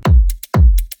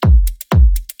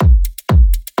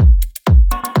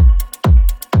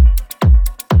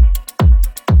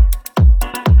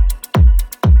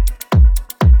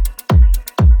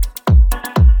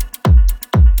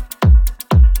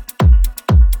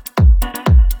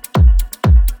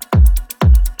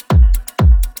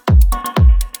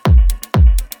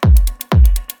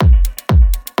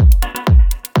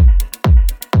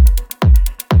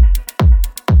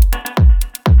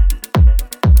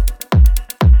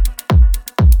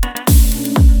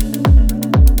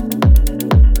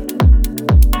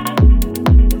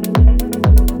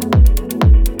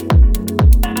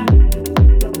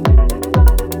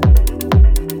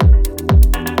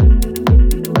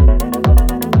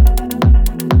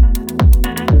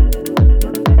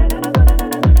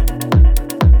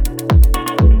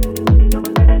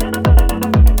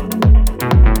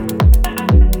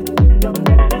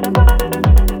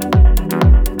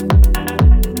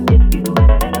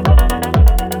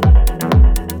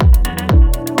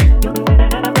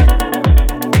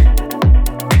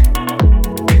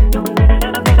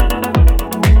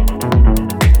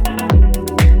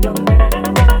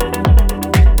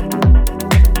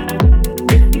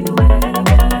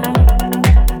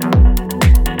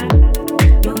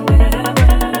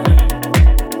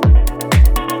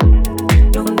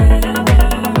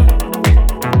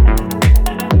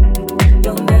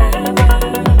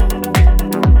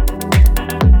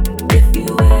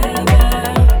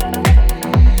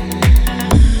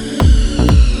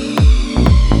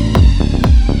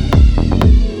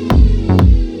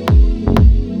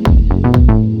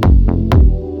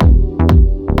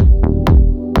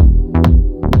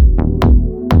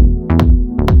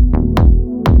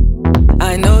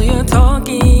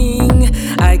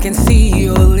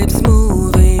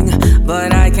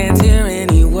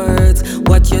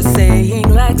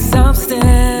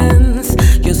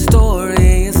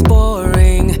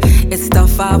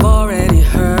 I've already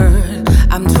heard.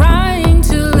 I'm trying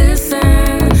to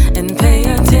listen and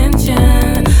pay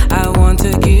attention. I want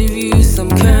to give you some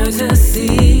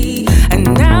courtesy.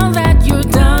 And now that you're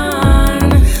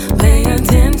done, pay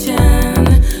attention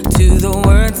to the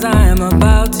words I am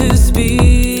about to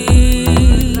speak.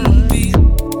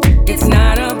 It's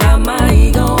not about my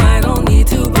ego, I don't need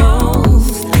to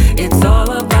boast. It's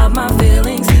all about my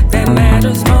feelings that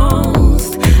matters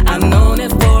most. I've known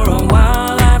it for a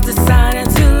while, I've decided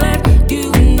to let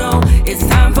you know it's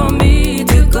time for me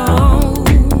to go.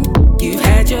 You've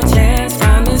had your chance,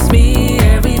 promise me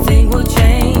everything will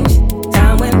change.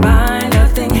 Time went by,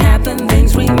 nothing happened,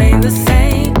 things remain the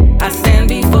same. I stand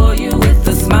before you with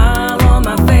a smile on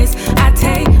my face. I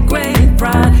take great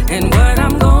pride in what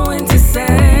I'm going to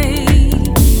say.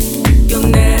 You'll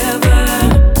never,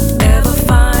 ever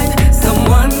find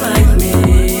someone like me.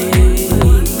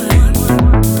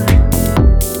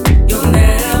 You'll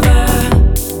never,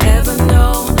 ever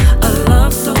know a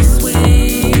love so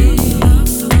sweet.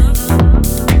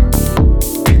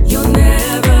 You'll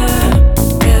never,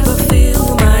 ever feel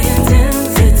my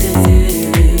intensity.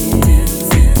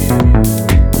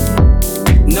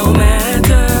 No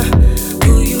matter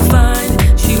who you find,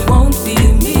 she won't be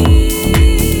me.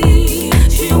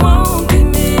 She won't be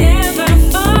me. Ever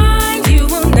find, you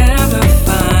will never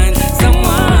find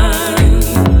someone.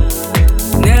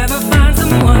 Never find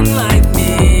someone like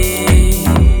me.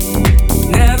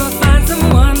 Never find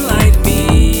someone like me.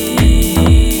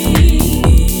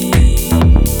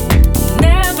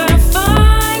 Never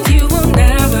find, you will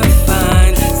never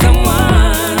find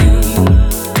someone.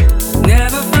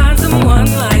 Never find someone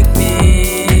like me.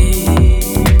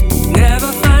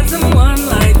 Never find someone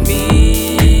like me.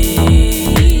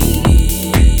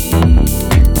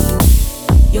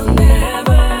 You'll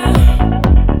never,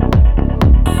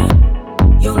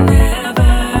 you'll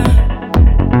never,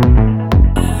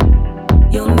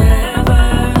 you'll never,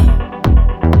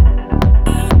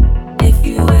 if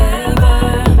you ever.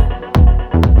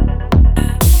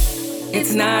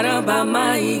 It's not about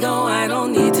my ego, I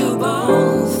don't need to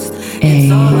boast.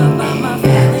 It's all about my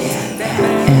feelings that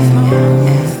matters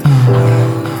most.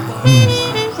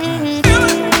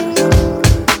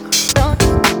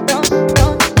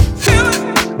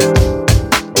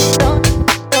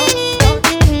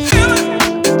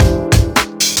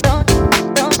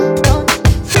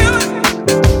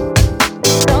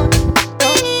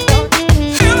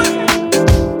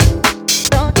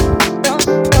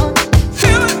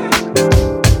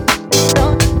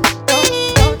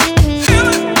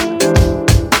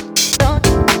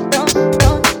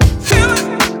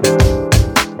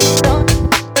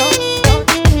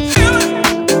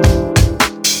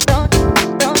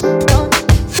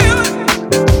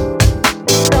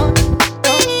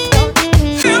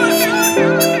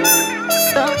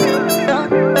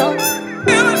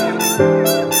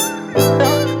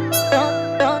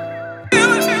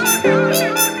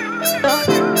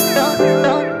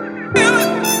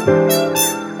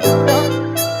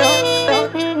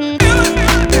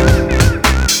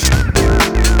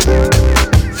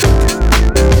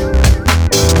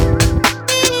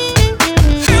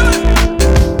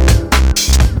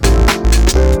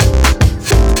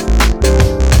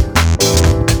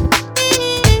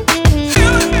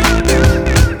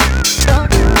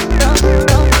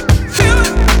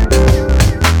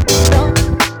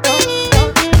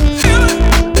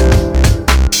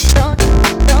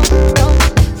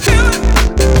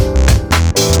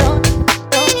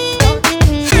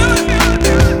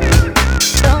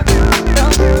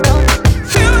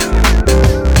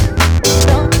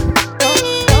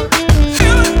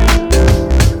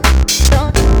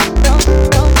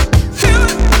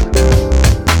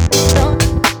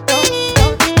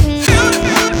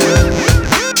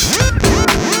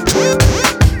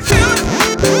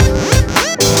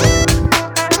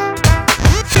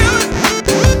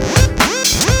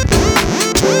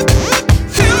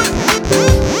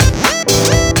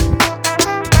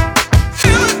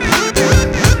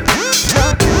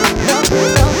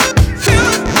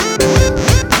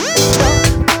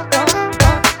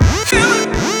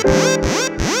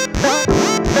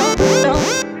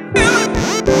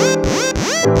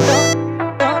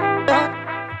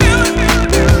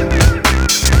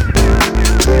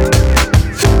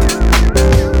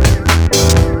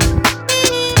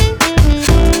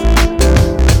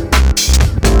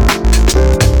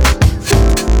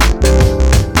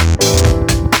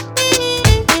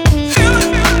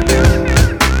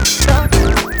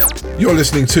 You're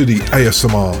listening to the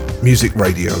ASMR Music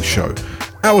Radio Show.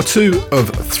 Hour 2 of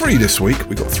 3 this week.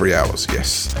 We got 3 hours,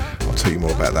 yes. I'll tell you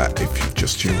more about that if you've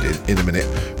just tuned in a minute.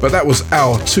 But that was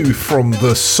hour 2 from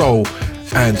The Soul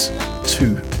and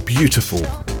two beautiful,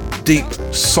 deep,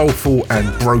 soulful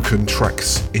and broken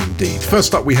tracks indeed.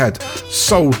 First up we had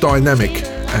Soul Dynamic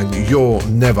and You're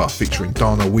Never featuring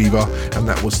Dana Weaver, and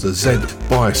that was the Z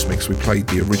Bias mix. We played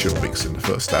the original mix in the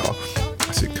first hour,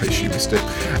 that's in case you missed it.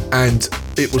 And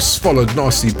it was followed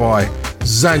nicely by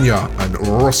Zanya and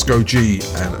Roscoe G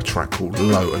and a track called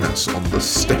Low, and that's on the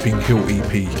Stepping Hill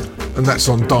EP, and that's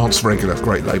on Dance Regular,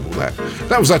 great label that.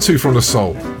 That was our two from the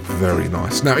soul, very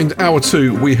nice. Now in hour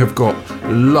two we have got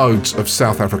loads of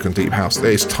South African deep house.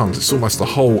 There's tons, it's almost the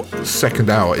whole second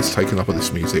hour is taken up with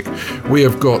this music. We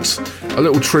have got a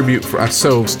little tribute for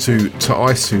ourselves to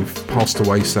Ice, who passed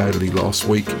away sadly last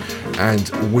week, and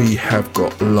we have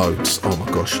got loads, oh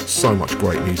my gosh, so much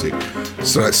great music.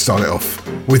 So let's start it off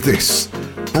with this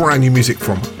brand new music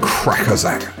from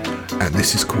Crackazat, and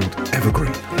this is called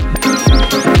Evergreen.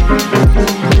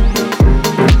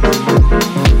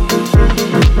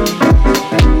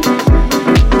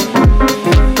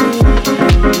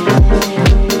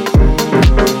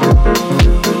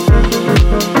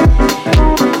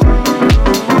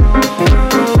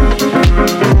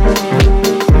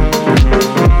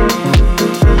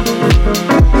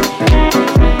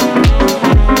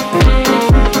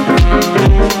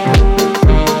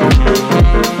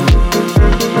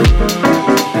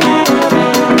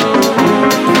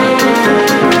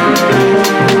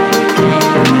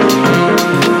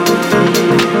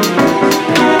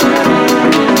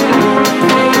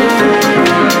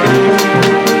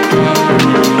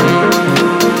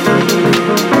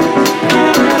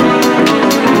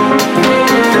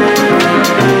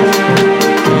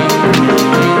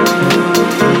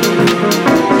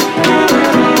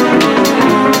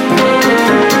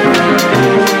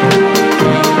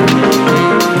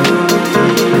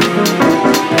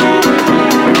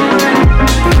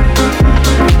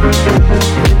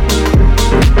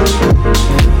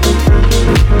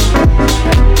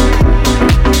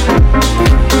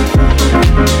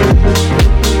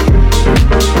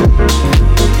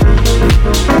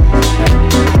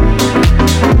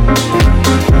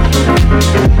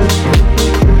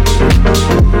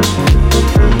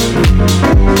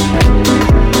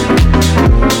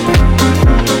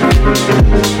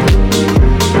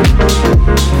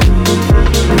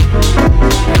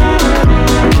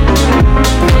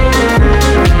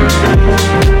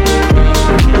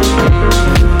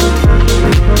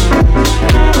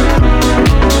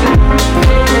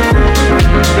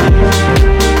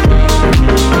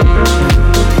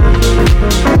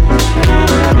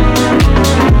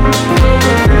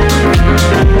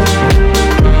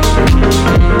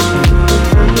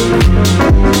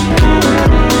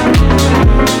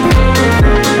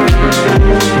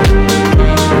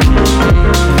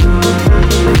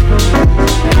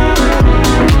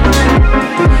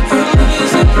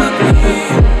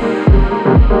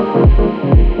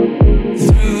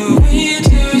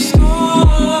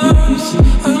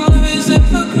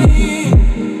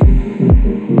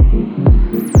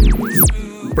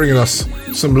 Bringing us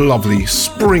some lovely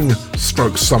spring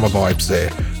stroke summer vibes there.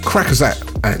 Crackazat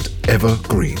and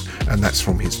Evergreen, and that's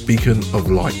from his Beacon of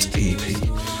Light EP.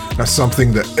 That's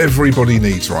something that everybody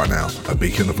needs right now, a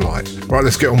beacon of light. Right,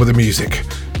 let's get on with the music.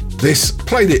 This,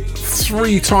 played it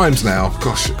 3 times now.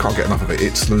 Gosh, I can't get enough of it.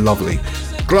 It's lovely.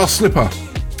 Glass Slipper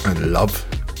and Love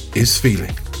is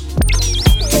Feeling.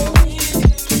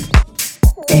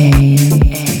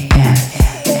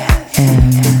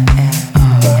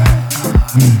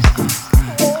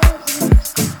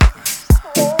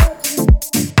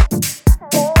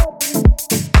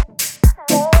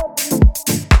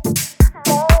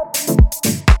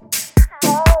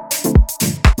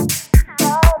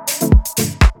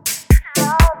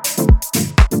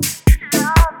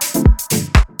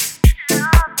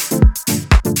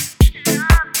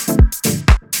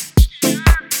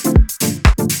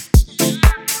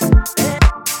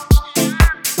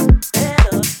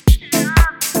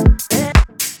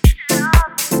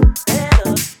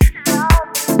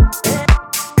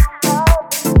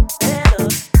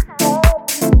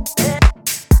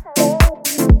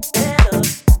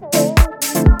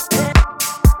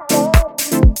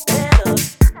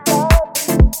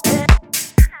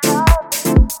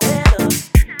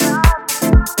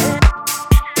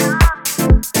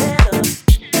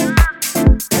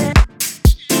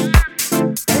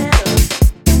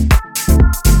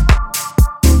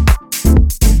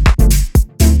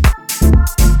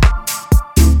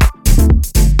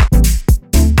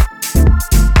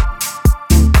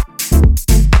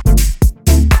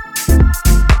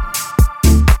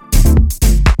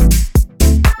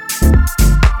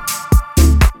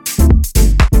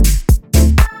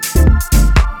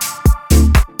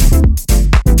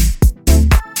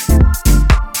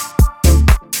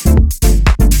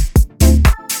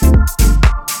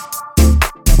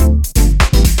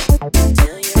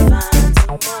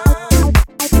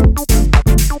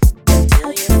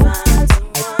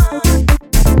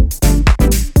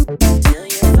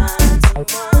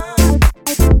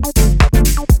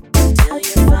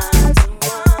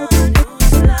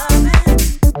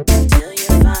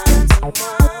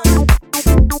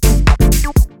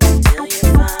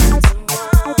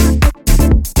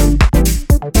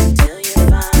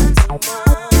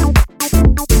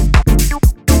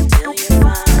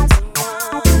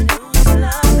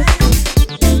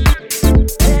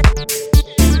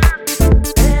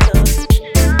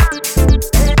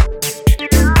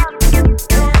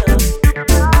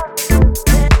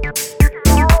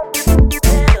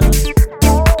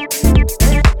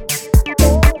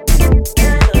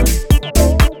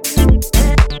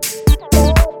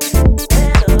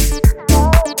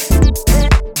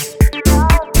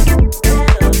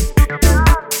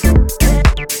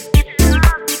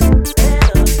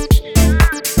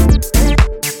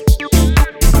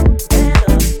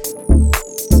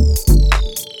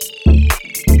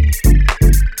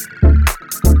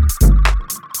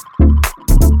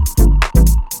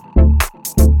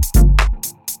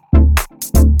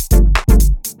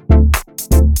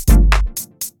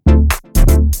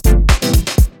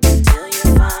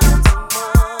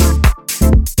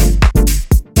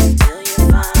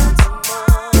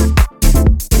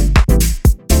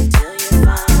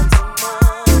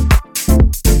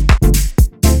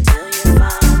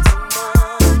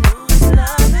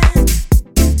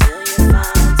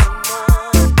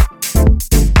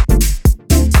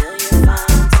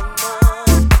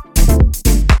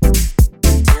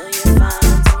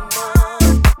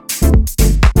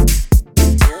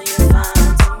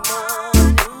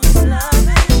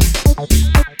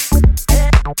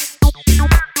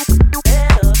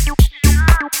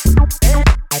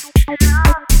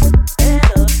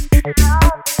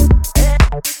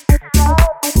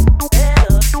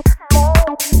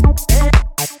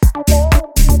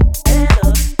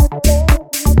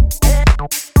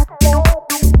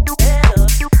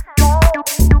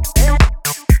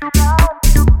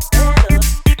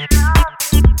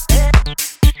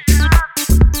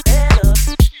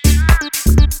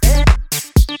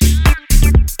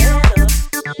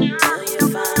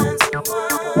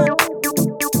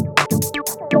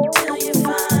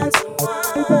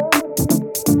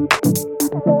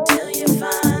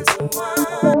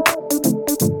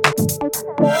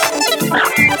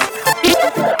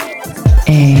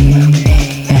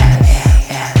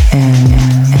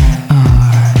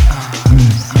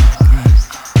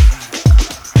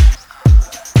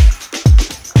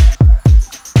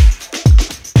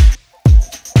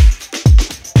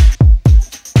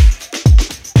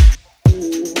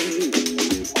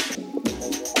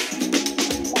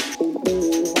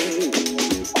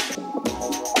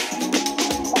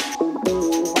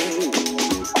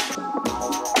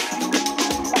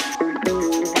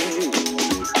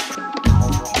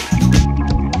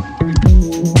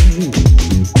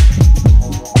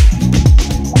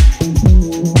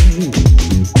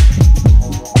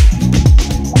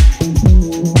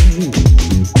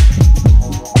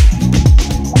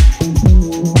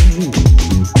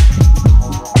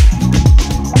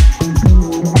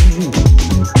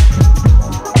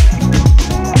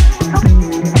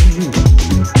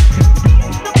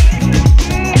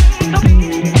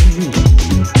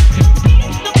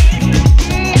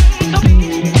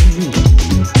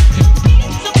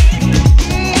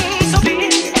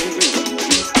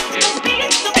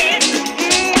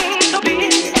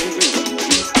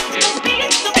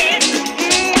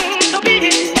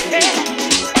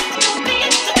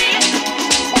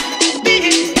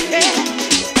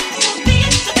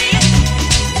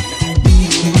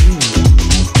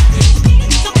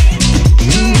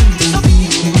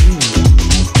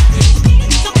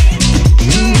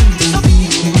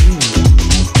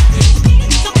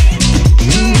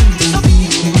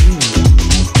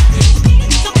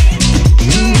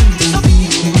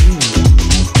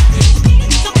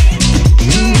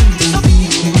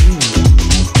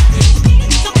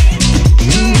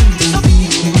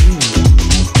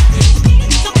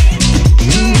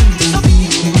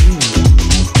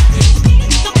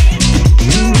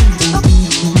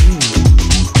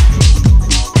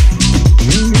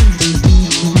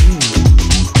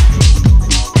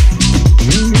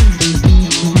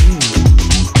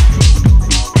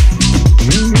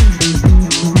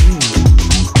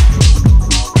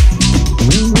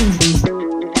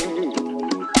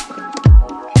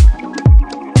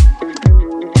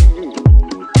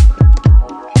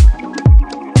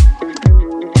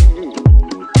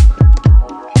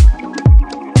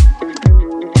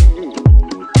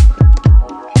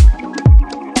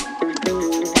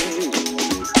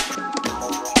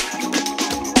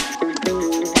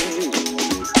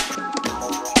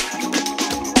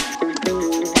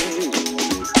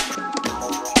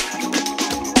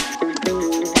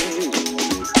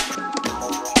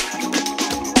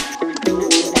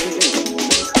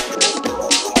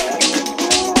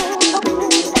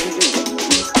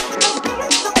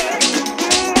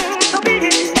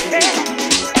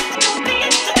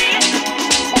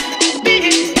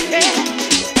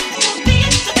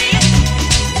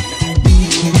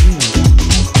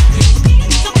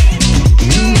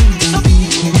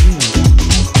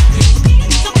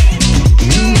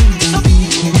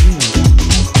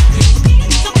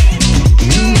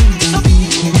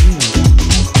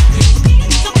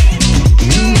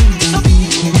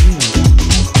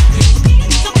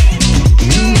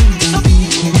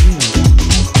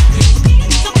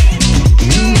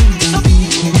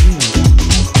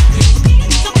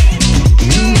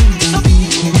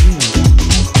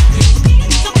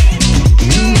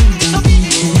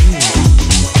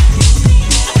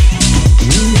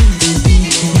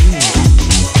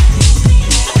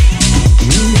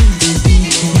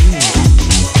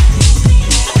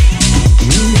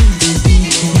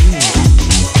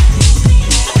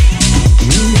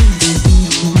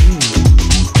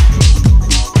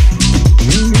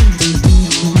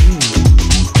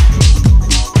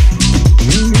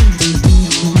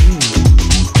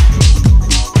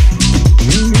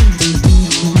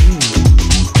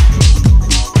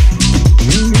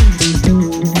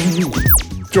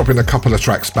 dropping a couple of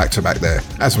tracks back to back there,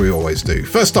 as we always do.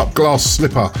 First up, Glass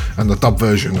Slipper and the dub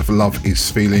version of Love Is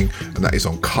Feeling, and that is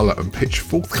on Colour and Pitch,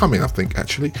 forthcoming I think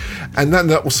actually. And then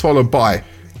that was followed by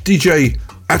DJ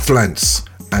Atlance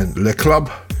and Le Club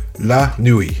La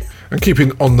Nuit. And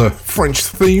keeping on the French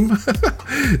theme,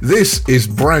 this is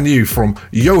brand new from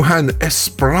Johan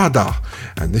Esprada,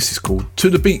 and this is called To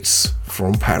The Beats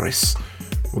from Paris.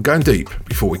 We're going deep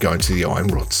before we go into the Iron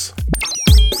Rods.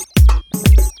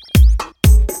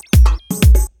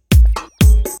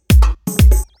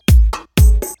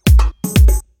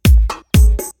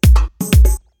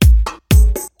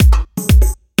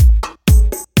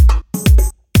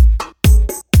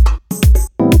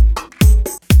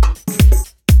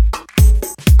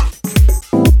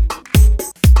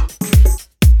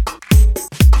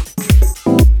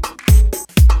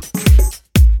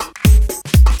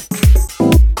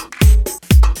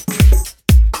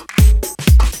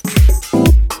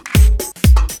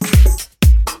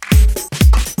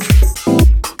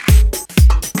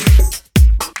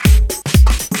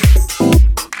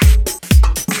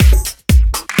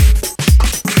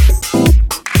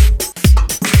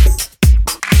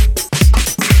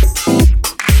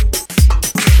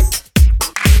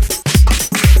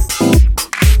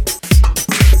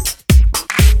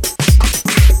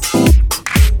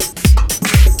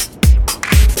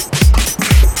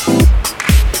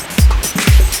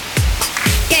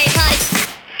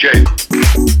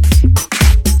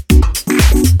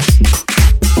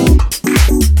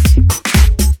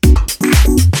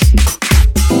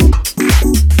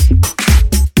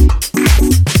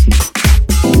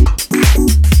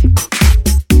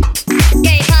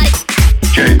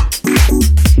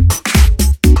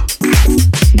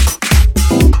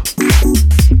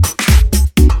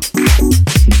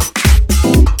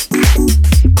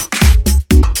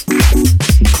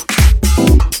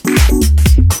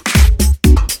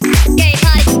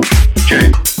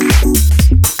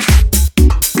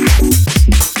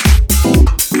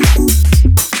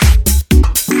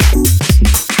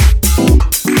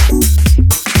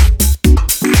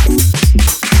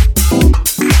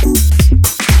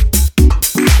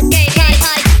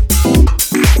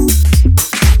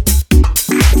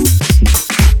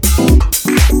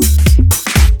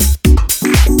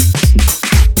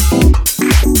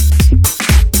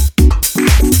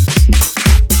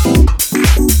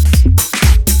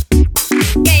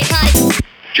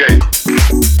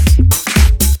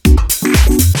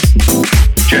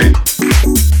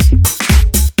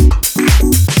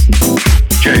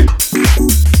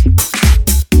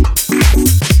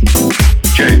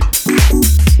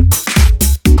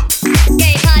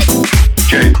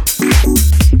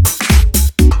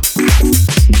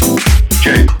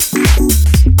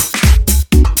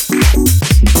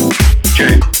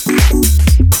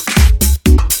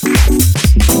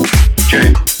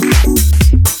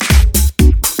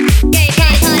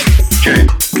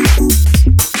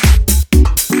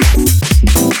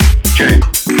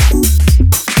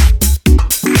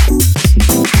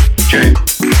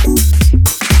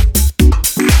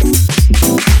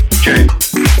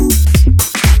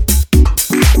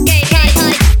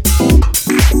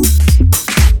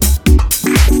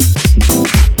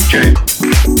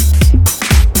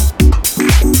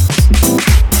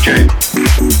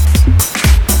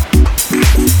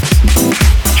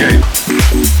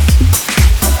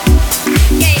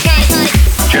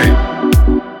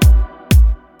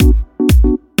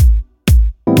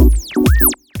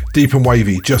 Deep and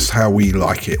wavy, just how we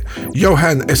like it.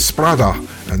 Johan Esprada,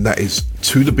 and that is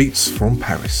To The Beats from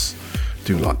Paris.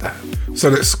 Do like that. So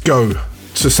let's go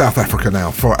to South Africa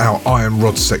now for our Iron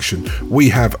Rods section. We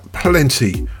have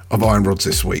plenty of Iron Rods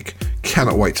this week.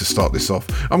 Cannot wait to start this off.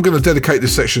 I'm going to dedicate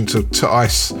this section to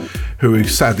Ice, who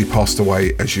sadly passed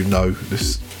away. As you know,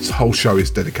 this whole show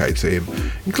is dedicated to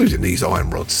him, including these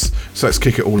Iron Rods. So let's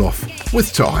kick it all off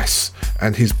with To Ice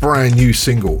and his brand new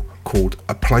single called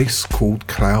A Place Called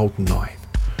Cloud 9.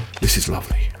 This is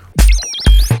lovely.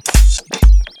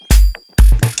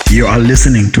 You are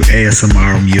listening to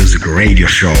ASMR Music Radio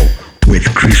Show with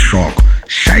Chris Rock.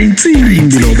 Shine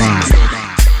below bar.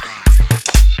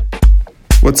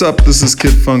 What's up? This is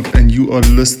Kid Funk, and you are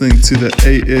listening to the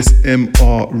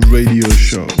ASMR Radio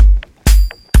Show.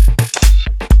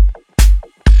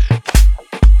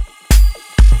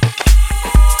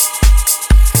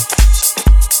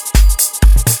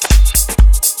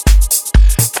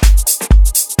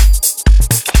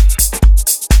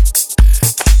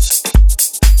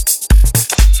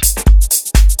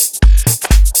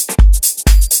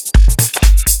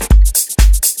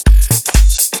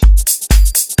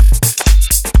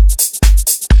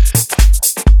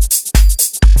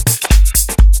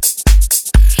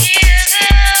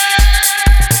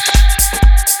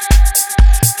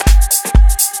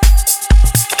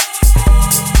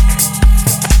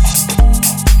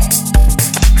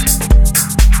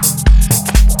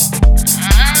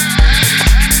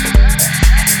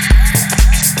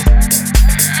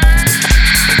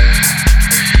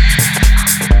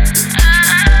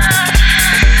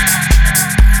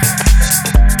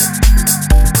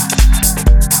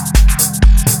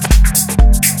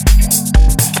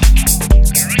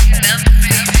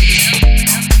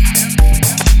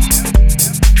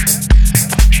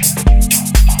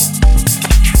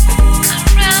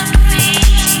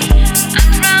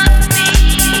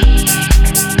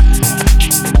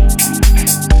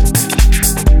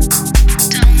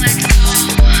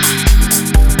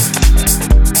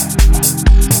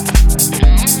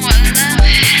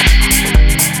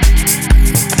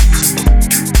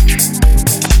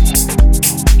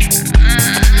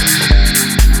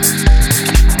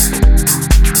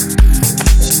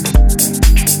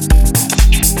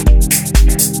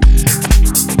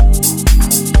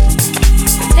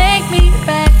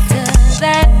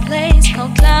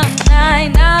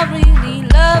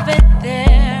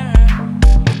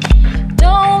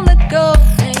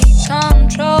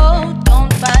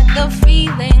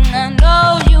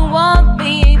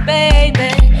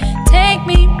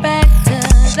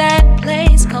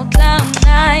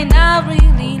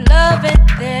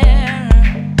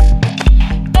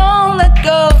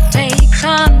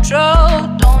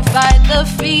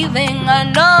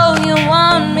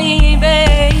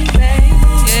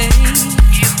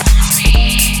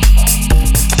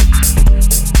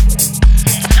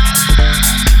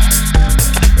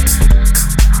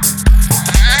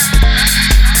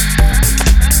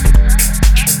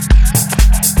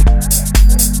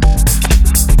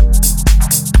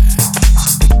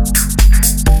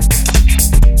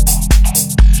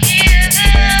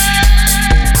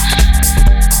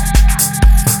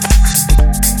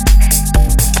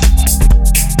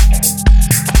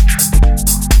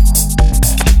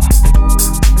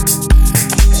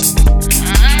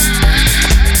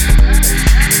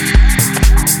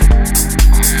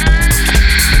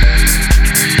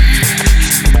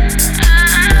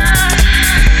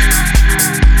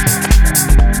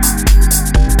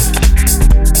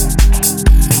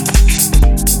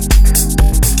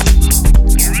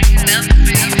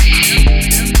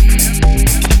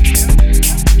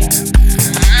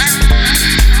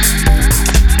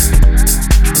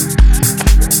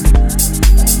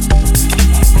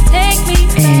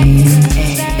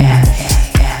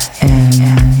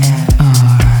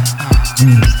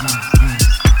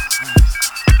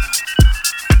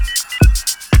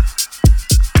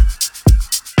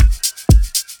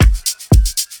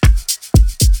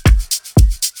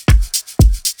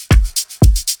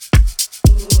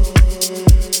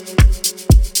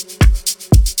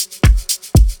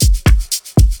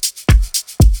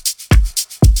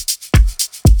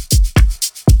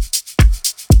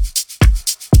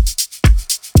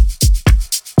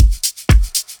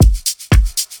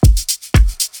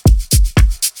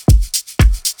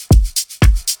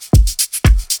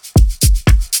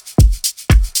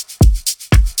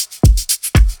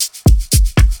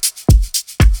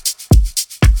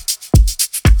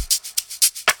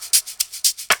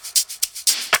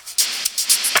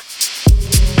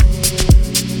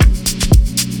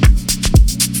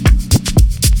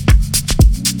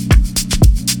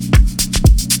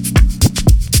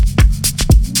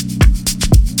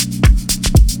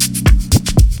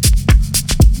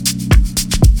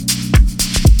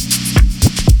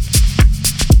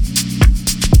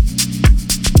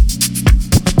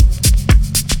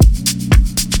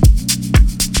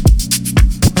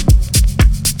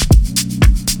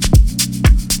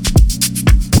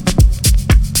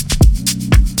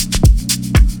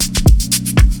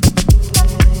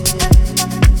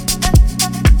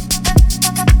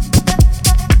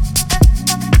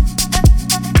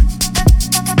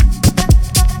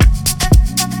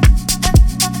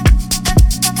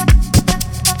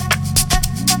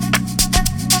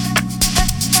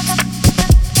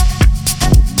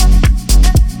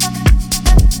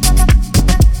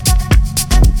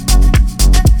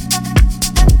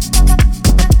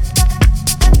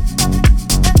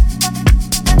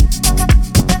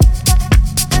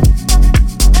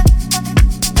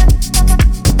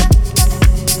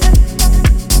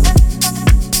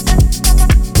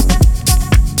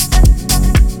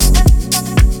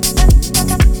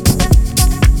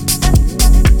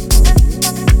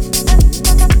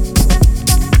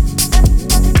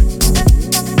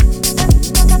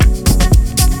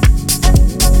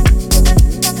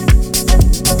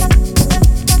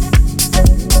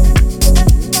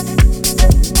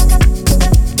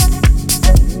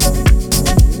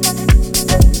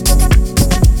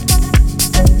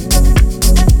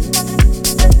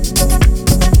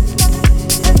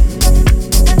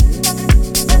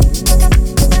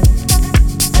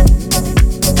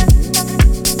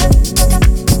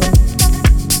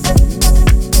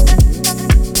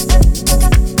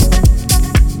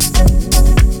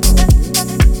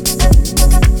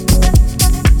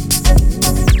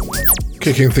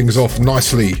 Kicking things off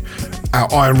nicely,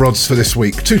 our Iron Rods for this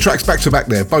week. 2 tracks back to back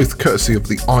there, both courtesy of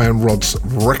the Iron Rods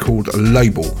record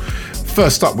label.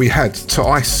 First up we had To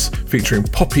Ice featuring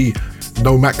Poppy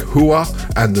Nomak Hua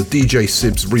and the DJ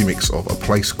Sibs remix of A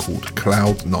Place Called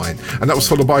Cloud9. And that was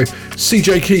followed by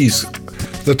CJ Keys,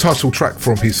 the title track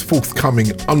from his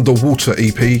forthcoming Underwater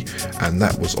EP, and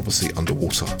that was obviously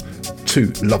Underwater.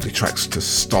 2 lovely tracks to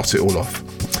start it all off.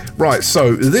 Right,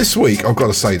 so this week, I've got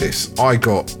to say this, I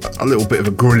got a little bit of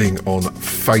a grilling on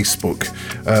Facebook.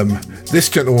 This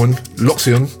gentleman,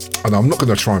 Loxion, and I'm not going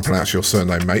to try and pronounce your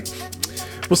surname, mate,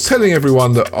 was telling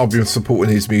everyone that I've been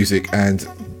supporting his music and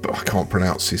I can't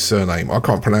pronounce his surname. I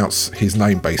can't pronounce his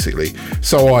name, basically.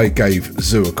 So I gave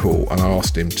Zoo a call and I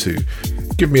asked him to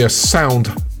give me a sound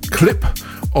clip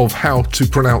of how to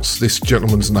pronounce this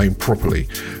gentleman's name properly.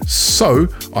 So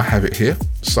I have it here.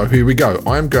 So here we go.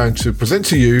 I am going to present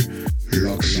to you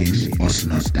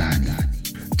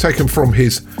taken from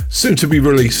his soon to be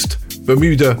released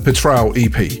Bermuda Petrol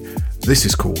EP. This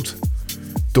is called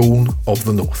Dawn of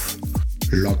the North.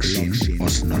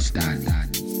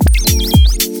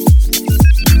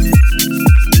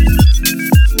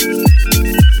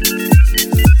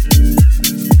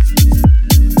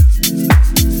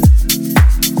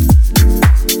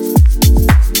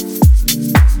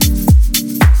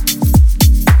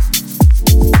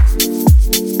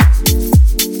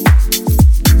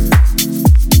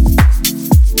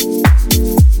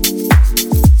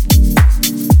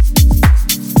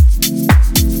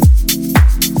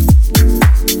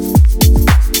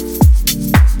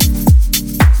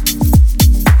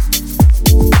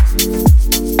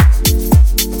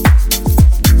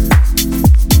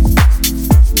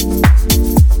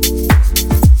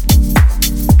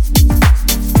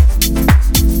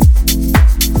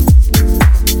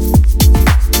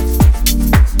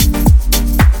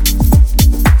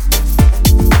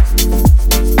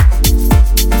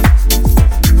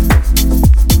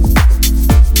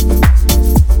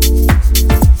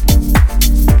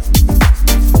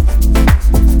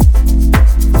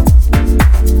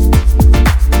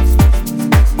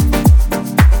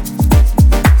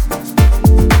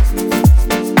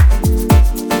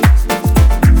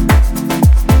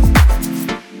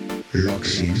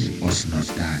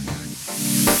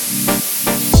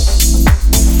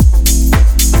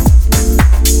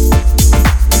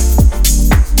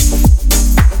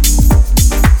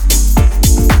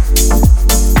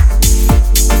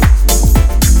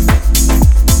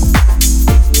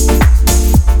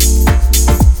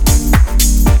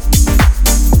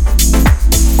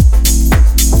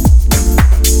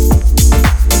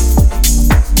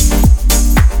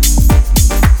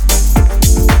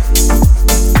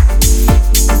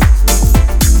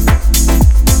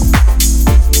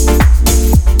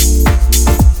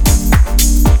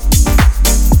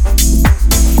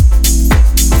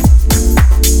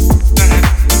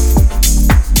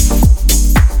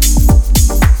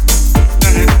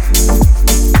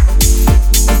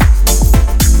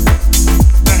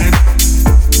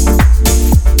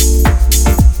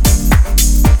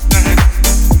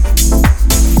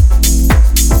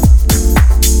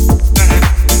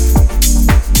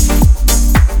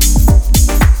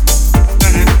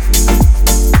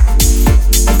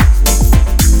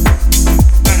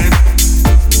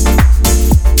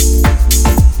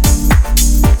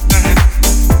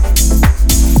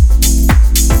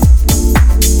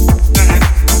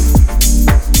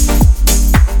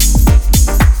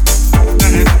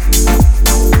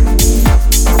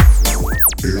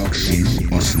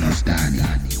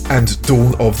 And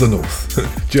Dawn of the North.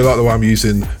 Do you like the way I'm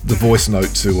using the voice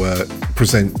note to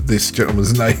present this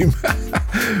gentleman's name?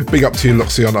 Big up to you,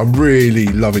 Loxion. I'm really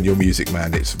loving your music,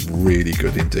 man. It's really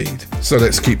good indeed. So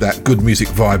let's keep that good music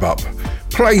vibe up.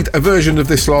 Played a version of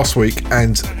this last week,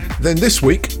 and then this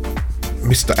week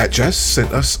Mr. Atjazz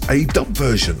sent us a dub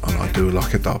version, and I do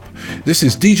like a dub. This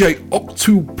is DJ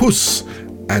Octopus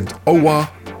and Owa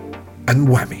and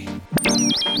Whammy.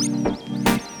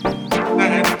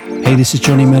 Hey, this is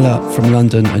Johnny Miller from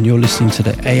London, and you're listening to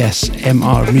the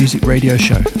ASMR Music Radio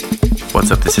Show.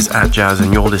 What's up, this is Atjazz,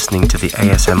 and you're listening to the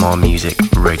ASMR Music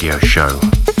Radio Show.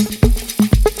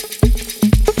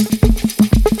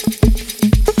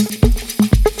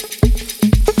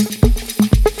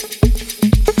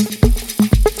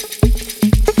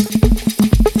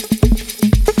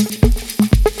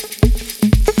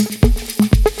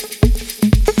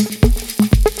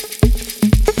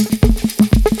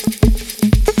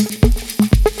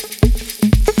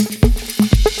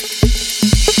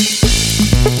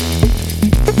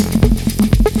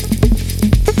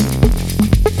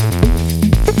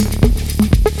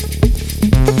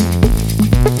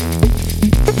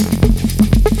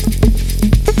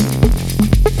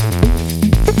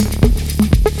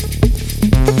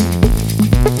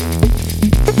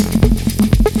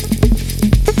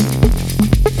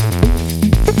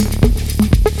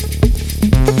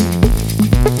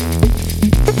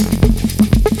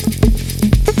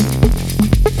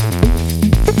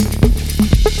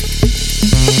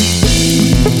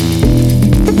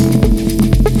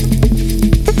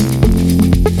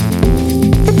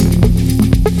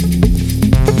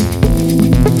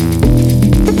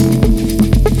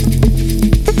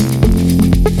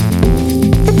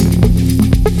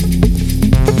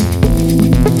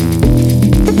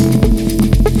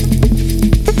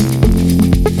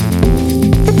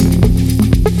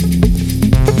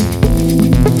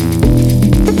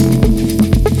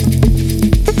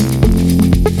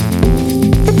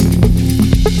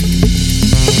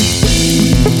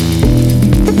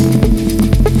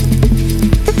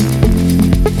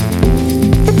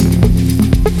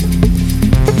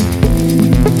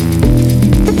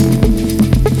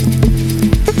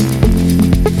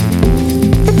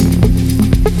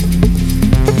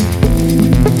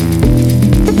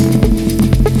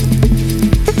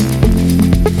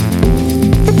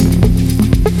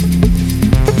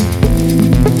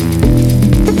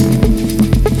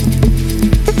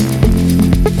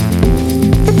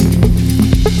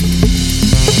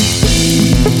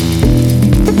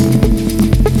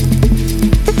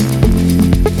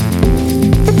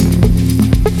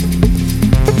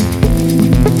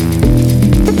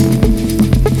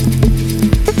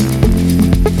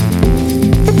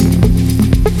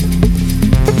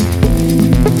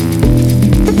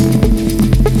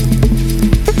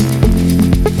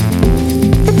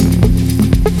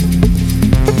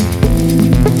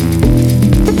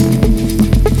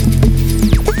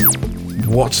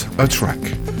 a track.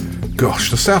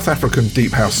 Gosh, the South African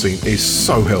deep house scene is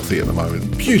so healthy at the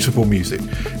moment. Beautiful music.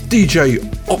 DJ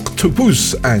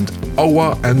Octopus and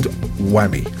Owa and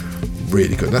Whammy.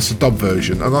 Really good. That's a dub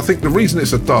version. And I think the reason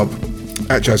it's a dub,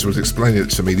 Atjazz was explaining it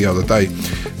to me the other day,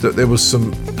 that there was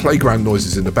some playground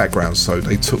noises in the background, so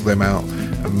they took them out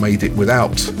and made it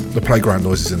without the playground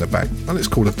noises in the back. And it's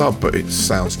called a dub, but it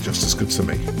sounds just as good to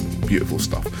me. Beautiful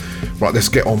stuff. Right, let's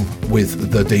get on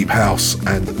with the deep house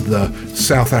and the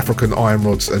South African iron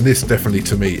rods, and this definitely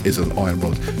to me is an iron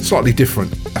rod. Slightly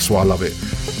different, that's why I love it.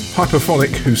 Hyperphonic,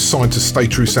 who's signed to Stay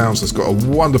True Sounds, has got a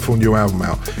wonderful new album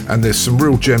out, and there's some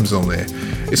real gems on there.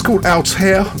 It's called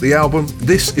Altair, the album.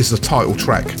 This is the title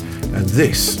track, and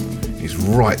this is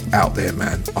right out there,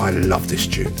 man. I love this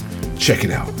tune. Check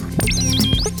it out.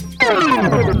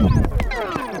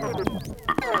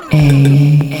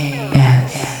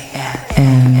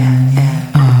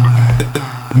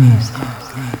 ASMR Music.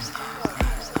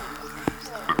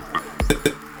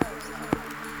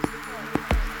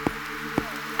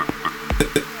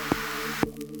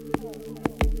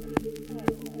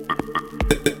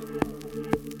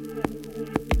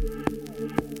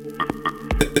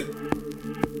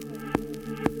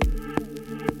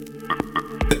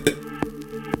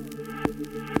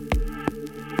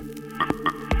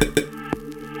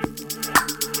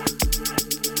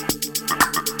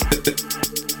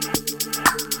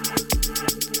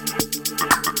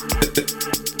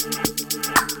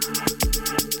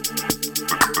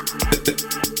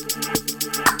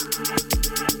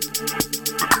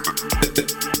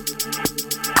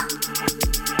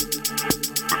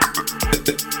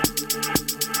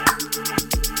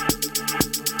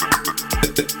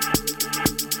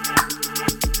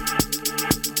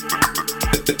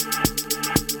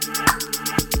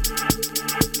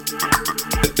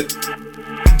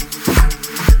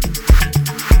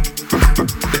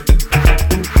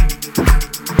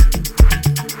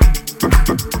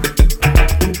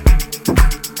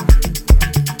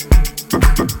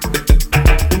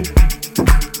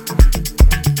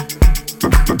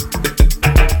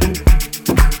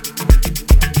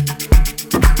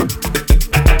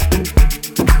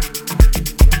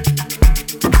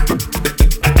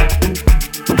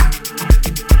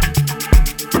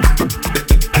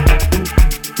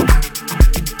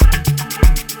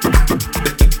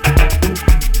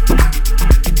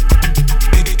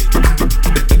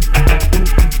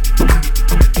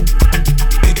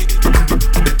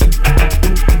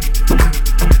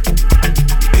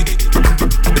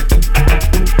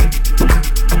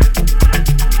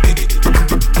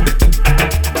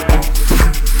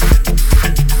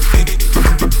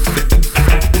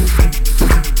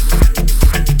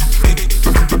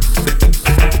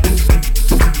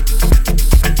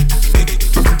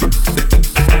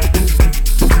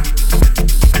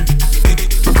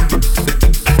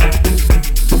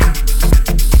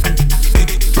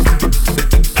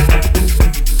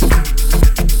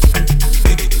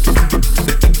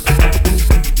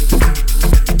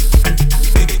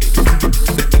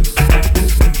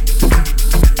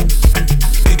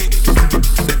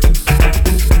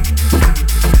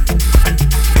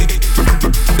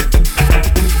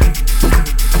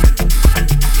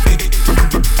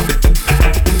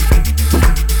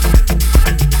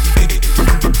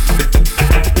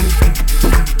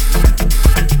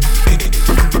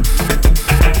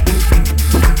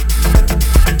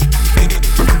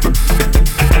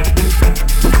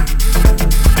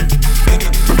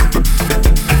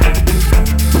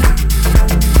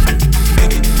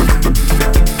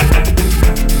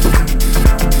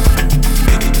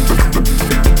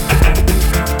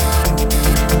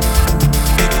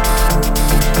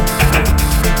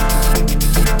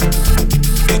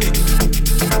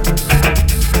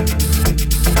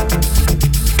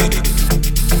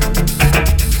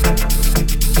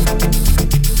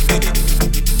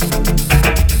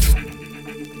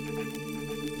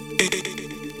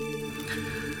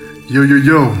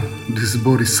 Yo, this is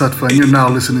Bodhisattva and you're now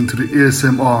listening to the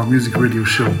ASMR Music Radio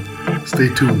Show.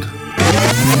 Stay tuned.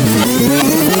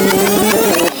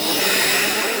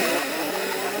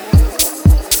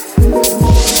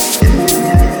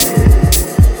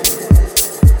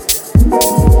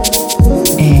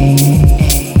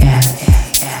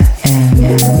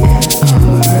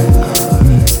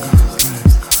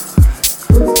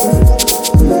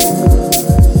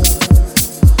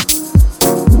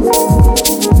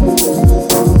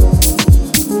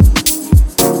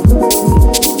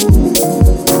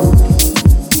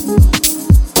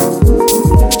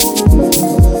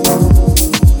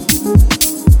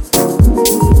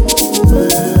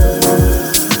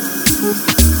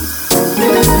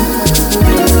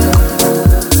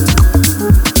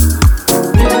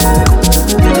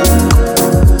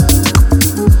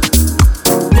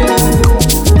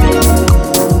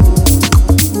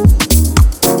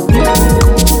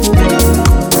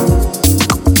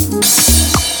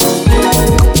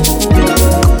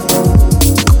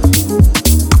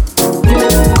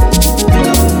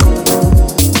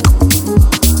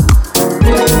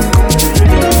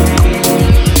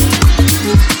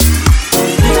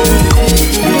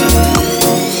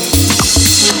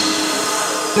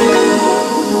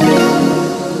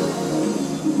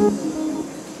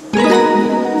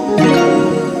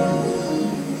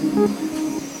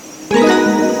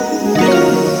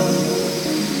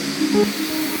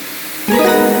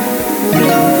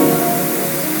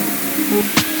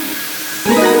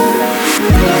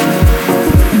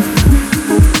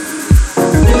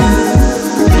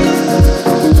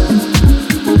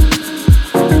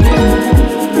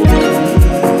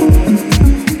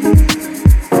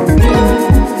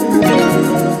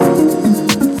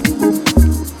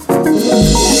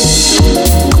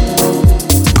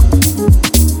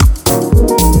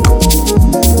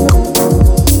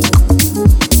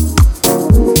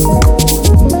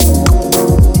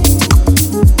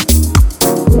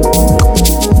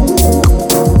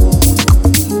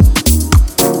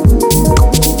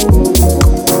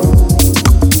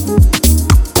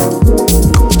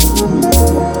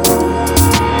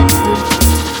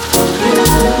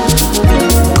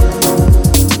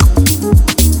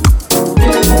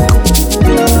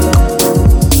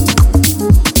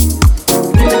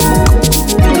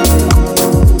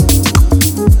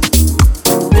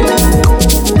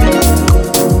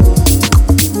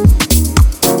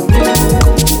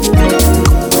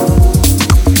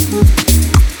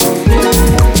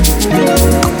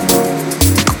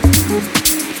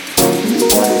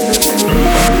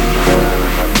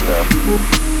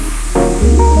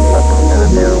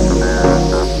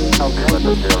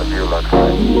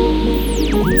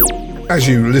 as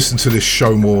you listen to this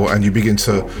show more and you begin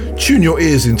to tune your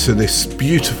ears into this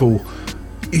beautiful,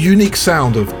 unique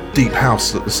sound of deep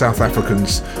house that the South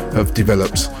Africans have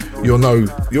developed,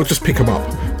 you'll just pick them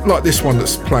up. Like this one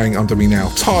that's playing under me now,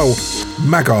 Tile,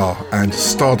 Magar and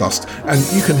Stardust. And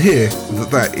you can hear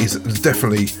that is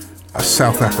definitely a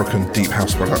South African deep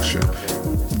house production.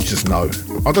 You just know.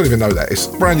 I don't even know that. It's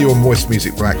brand new on Moist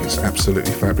Music Black. It's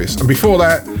absolutely fabulous. And before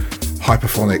that,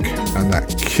 Hyperphonic and that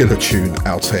killer tune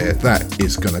Altair. That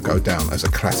is going to go down as a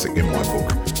classic in my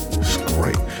book. It's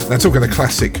great. Now, talking to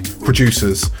classic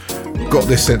producers, got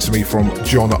this sent to me from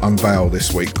John Unveil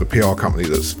this week, the PR company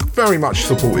that's very much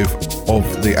supportive of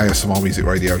the ASMR Music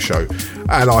Radio Show,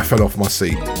 and I fell off my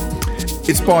seat.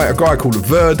 It's by a guy called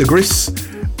Ver de Gris,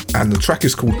 and the track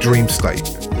is called Dream State,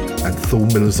 and Thor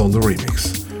Miller's on the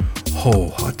remix.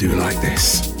 Oh, I do like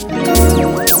this.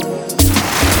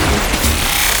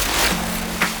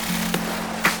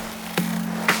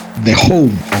 The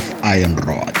home of Iron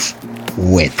Rods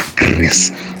with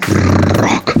Chris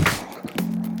Rock.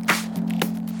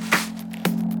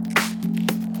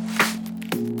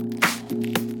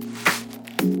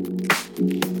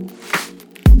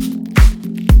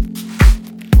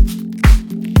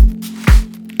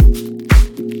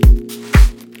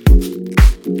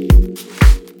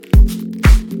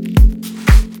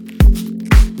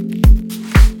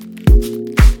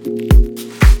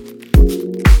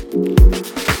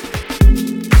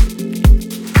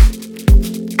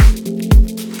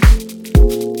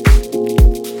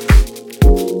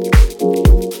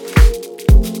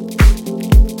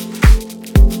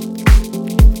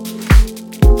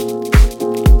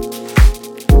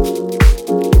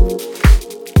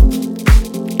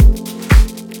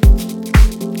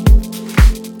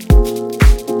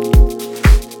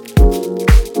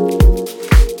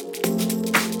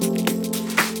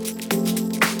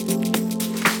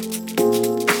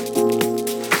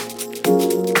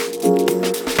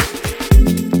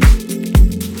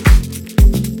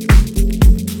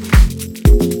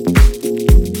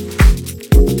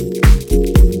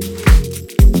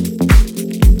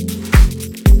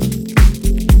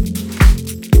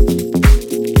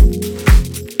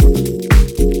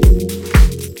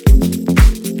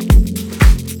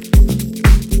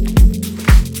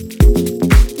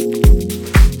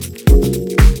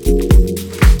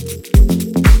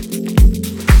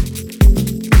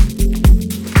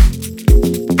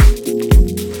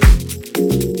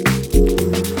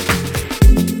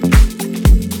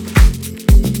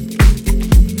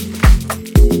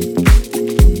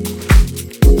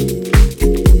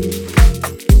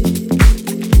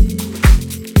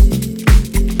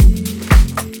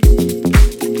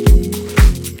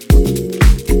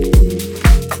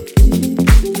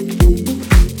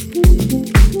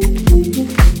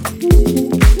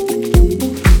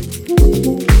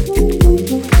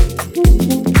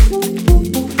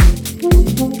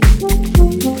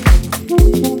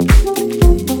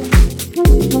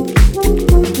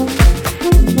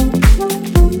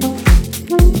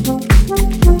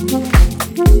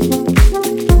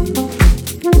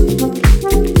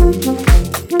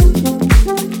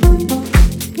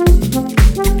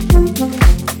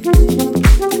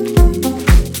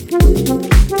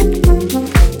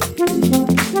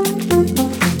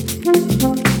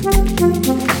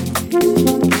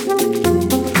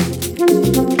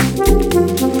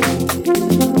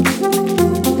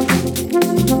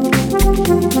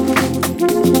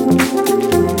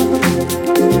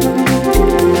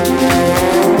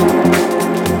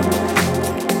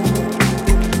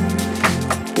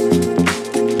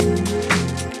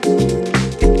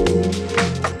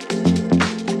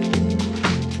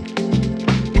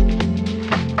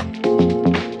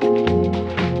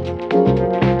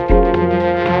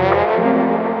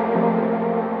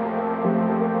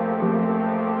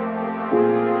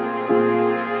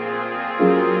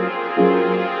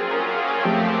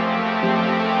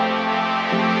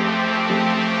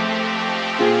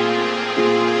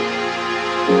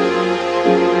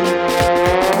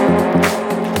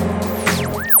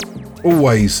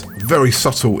 Always very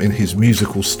subtle in his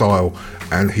musical style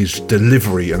and his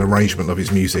delivery and arrangement of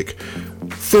his music.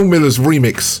 Phil Miller's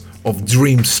remix of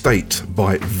Dream State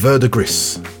by Ver de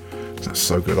Gris. That's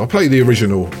so good. I'll play the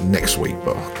original next week,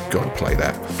 but I've got to play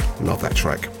that. Love that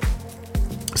track.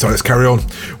 So let's carry on.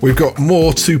 We've got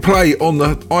more to play on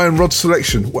the Iron Rod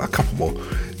selection. Well, a couple more.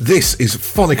 This is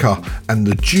Phonica and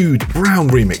the Jude Brown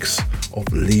remix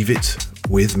of Leave It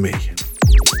With Me.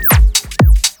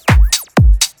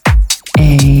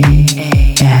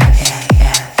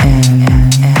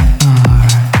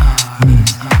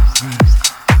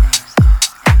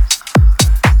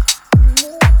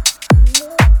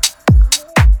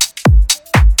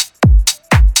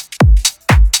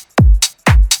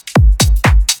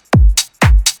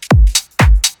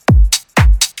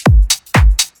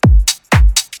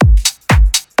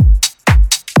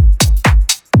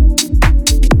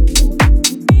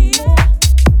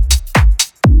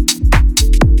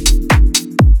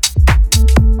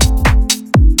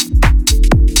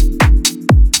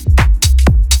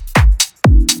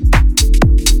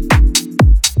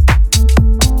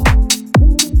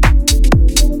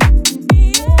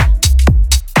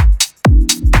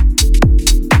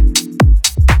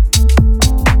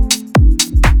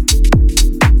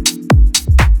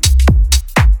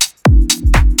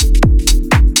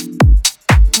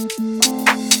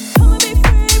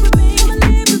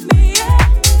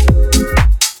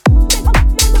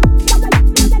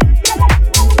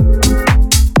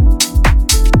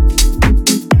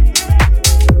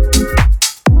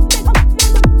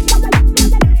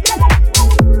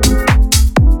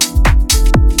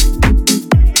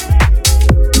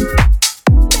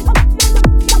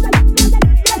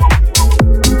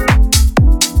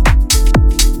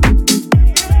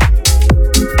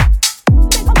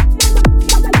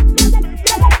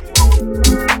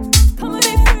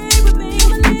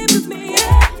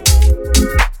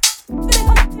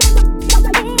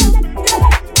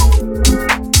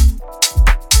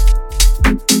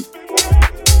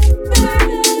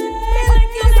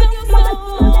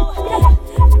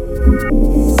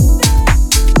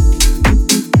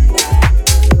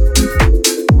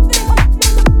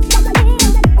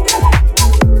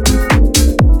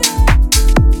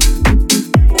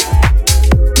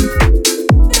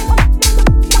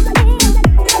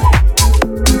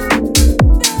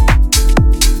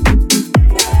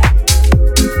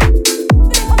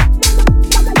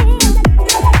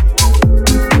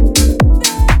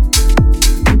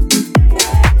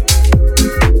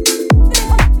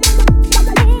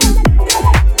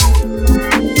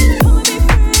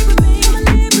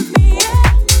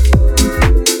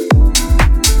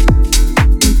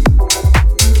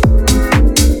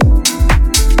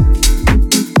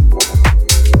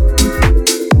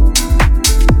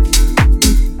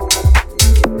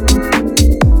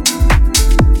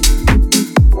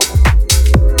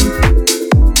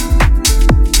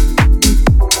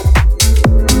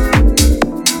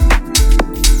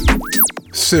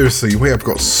 seriously, we have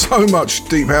got so much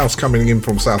deep house coming in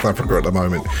from South Africa at the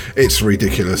moment. It's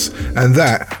ridiculous. And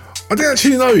that, I didn't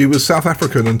actually know he was South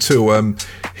African until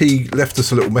he left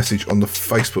us a little message on the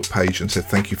Facebook page and said,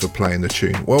 thank you for playing the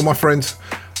tune. Well, my friend,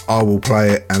 I will play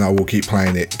it and I will keep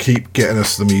playing it. Keep getting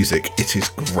us the music. It is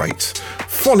great.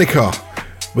 Phonica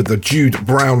with the Jude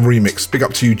Brown remix. Big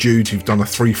up to you, Jude. You've done a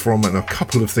 3 from and a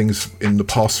couple of things in the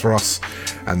past for us.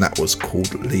 And that was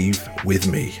called Leave With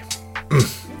Me.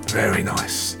 Very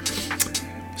nice.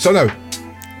 So now,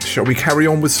 shall we carry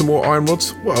on with some more Iron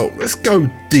Rods? Well, let's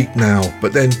go deep now,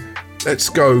 but then let's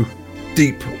go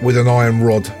deep with an Iron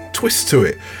Rod twist to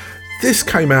it. This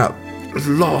came out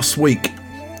last week.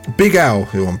 Big Al,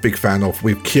 who I'm a big fan of,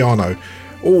 with Keanu,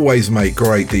 always make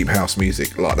great deep house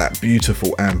music, like that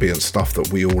beautiful ambient stuff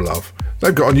that we all love.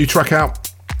 They've got a new track out,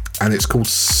 and it's called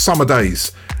Summer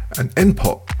Days, and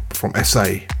Npop from SA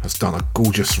has done a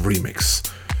gorgeous remix.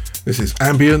 This is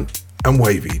ambient and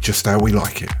wavy, just how we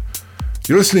like it.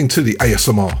 You're listening to the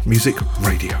ASMR Music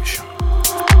Radio Show.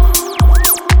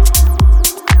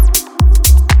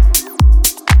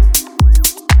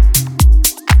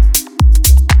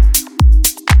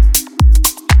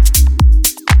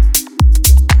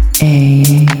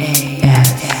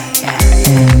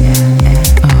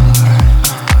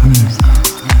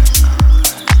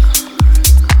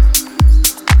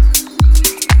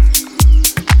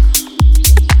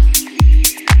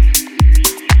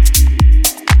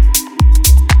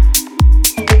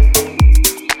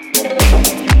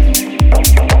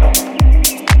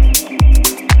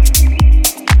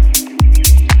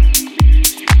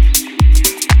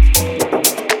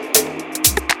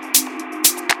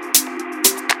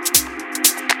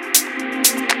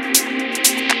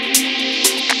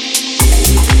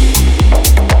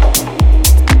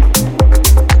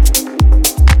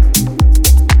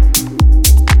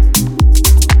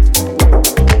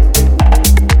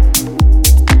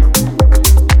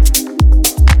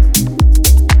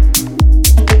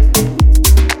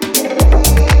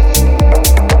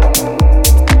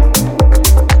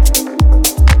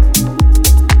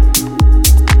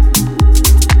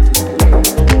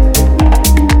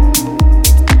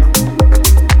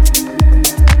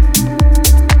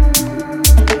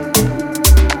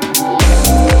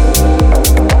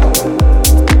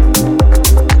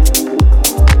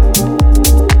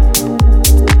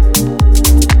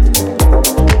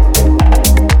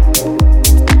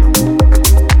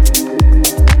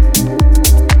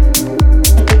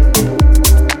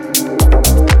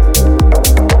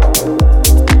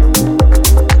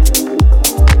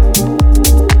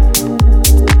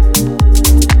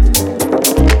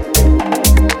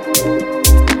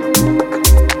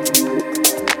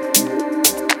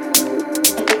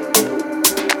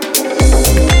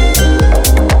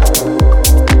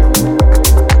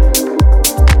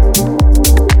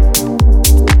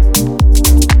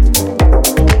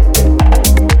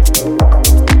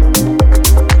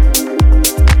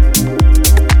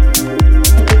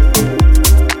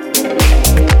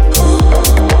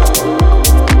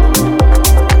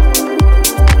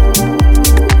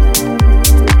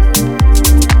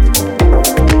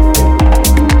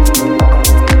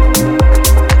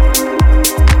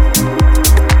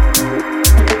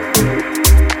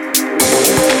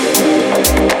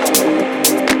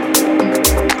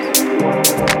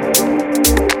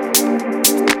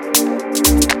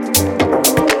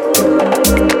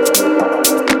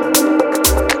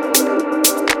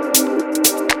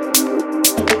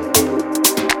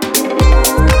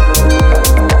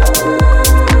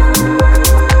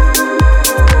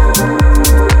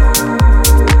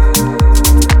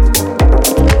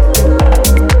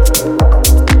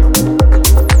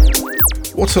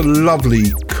 What a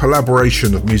lovely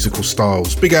collaboration of musical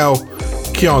styles. Big Al,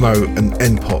 Keanu and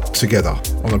Npop together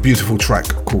on a beautiful track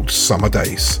called Summer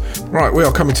Days. Right, we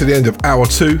are coming to the end of hour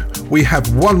 2. We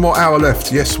have one more hour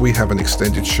left. Yes, we have an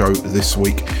extended show this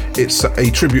week. It's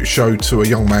a tribute show to a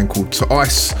young man called To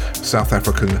Ice, South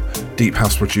African deep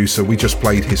house producer. We just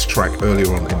played his track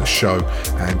earlier on in the show,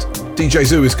 and DJ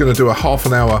Zoo is going to do a half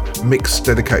an hour mix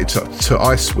dedicated to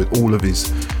Ice with all of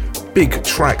his big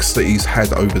tracks that he's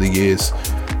had over the years.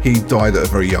 He died at a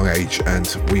very young age and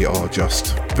we are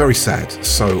just very sad,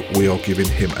 so we are giving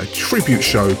him a tribute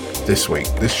show this week.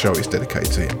 This show is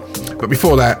dedicated to him. But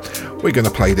before that, we're going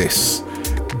to play this.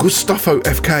 Gustavo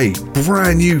FK,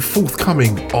 brand new,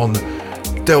 forthcoming on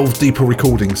Delve Deeper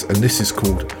Recordings, and this is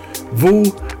called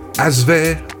Vous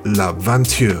avez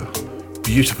l'aventure.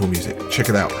 Beautiful music, check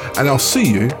it out, and I'll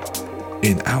see you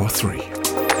in hour 3.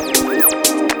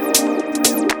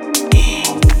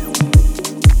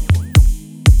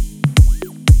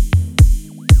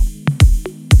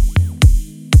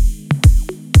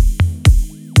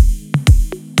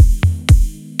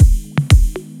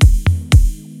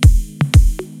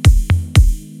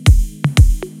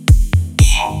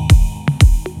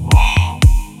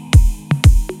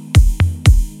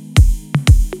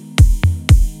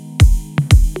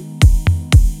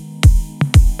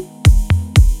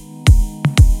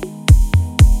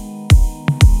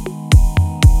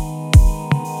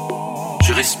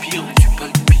 respires ou tu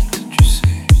palpites, tu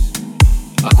sais.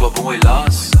 À quoi bon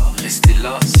hélas, rester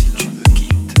là si tu me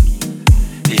quittes,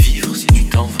 et vivre si tu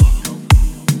t'en vas.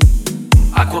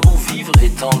 À quoi bon vivre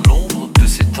étant l'ombre de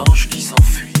cet ange qui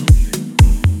s'enfuit?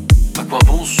 À quoi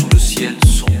bon sous le ciel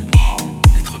sombre,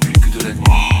 n'être plus que de la nuit?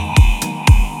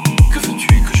 Que veux-tu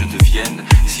que je devienne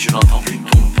si je n'entends plus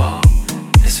ton pas?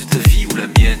 Est-ce ta vie ou la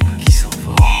mienne qui s'en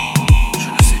va? Je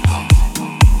ne sais pas.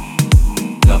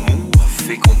 L'amour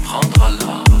fait comprendre à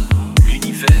l'âme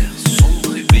l'univers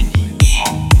sombre et béni,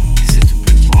 et cette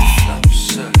petite flamme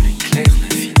seule éclaire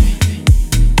l'infini.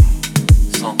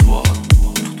 Sans toi,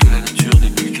 toute la nature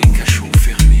n'est plus qu'un cachot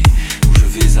fermé où je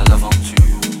vais à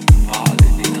l'aventure, pâle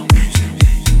et n'étant plus aimé.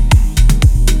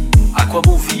 À quoi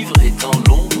bon vivre étant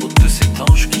l'ombre de cet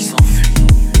ange qui s'enfuit?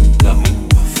 L'amour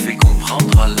fait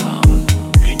comprendre à l'âme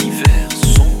l'univers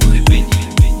sombre et béni,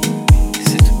 et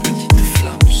cette petite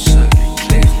flamme seule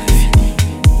éclaire l'infini.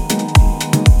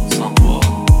 Sans toi,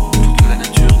 toute la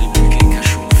nature n'est plus qu'un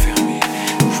cachot fermé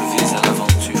où je vais à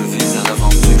l'aventure, je vais à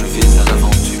l'aventure, je vais à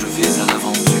l'aventure, je vais à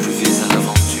l'aventure, je vais à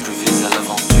l'aventure, je vais à l'aventure, je vais à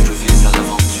l'aventure, je vais à l'aventure, je vais à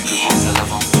l'aventure, je vais à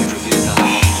l'aventure, je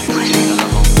vais à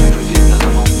l'aventure, je vais à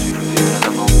l'aventure, je vais à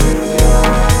l'aventure.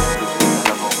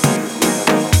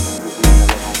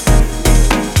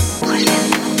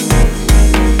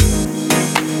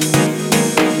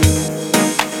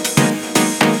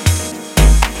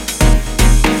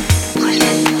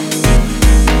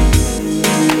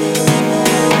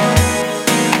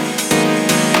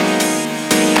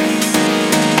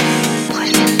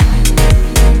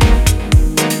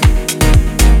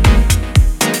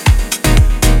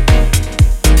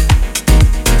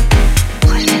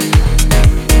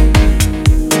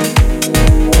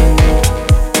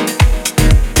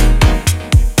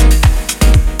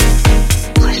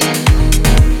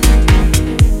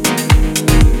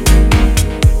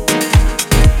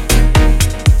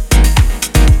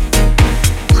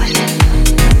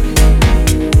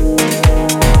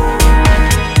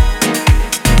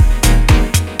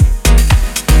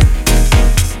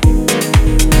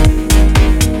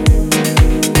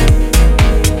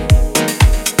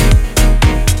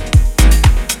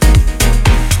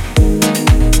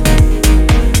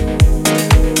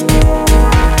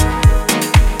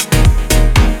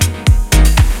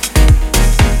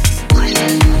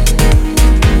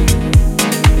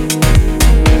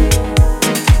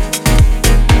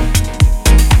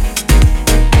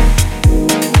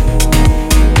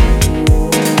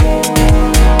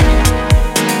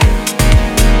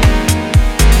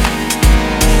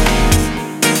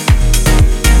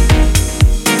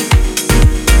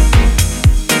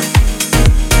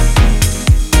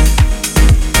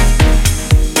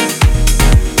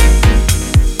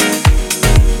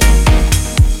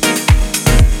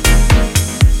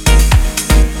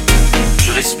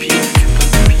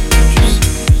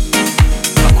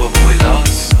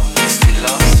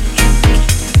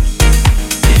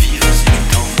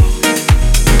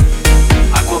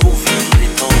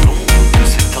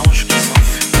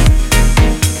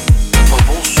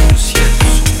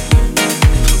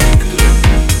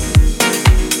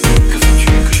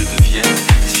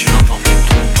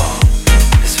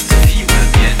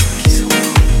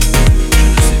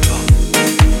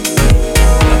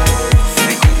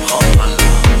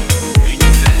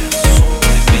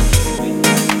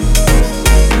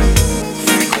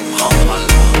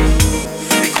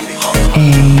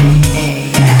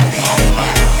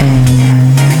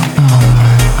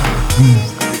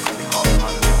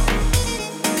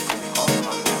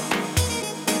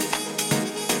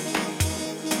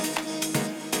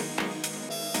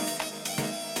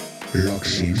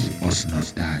 Lockship was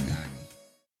not done.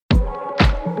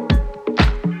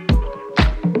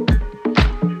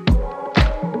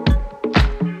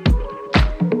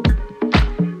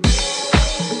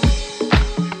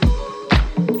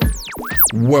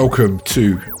 Welcome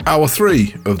to hour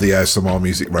 3 of the ASMR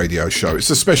Music Radio Show. It's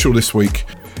a special this week,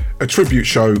 a tribute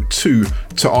show to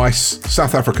Ice,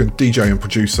 South African DJ and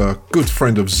producer, good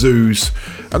friend of Zoo's,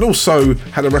 and also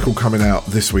had a record coming out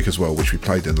this week as well, which we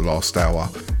played in the last hour.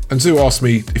 And Zoo asked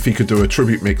me if he could do a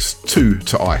tribute mix to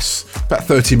Ice. About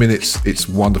 30 minutes, it's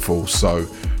wonderful, so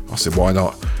I said why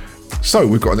not. So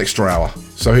we've got an extra hour,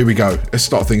 so here we go. Let's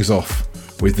start things off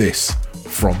with this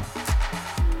from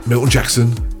Milton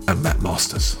Jackson and Matt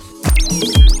Masters.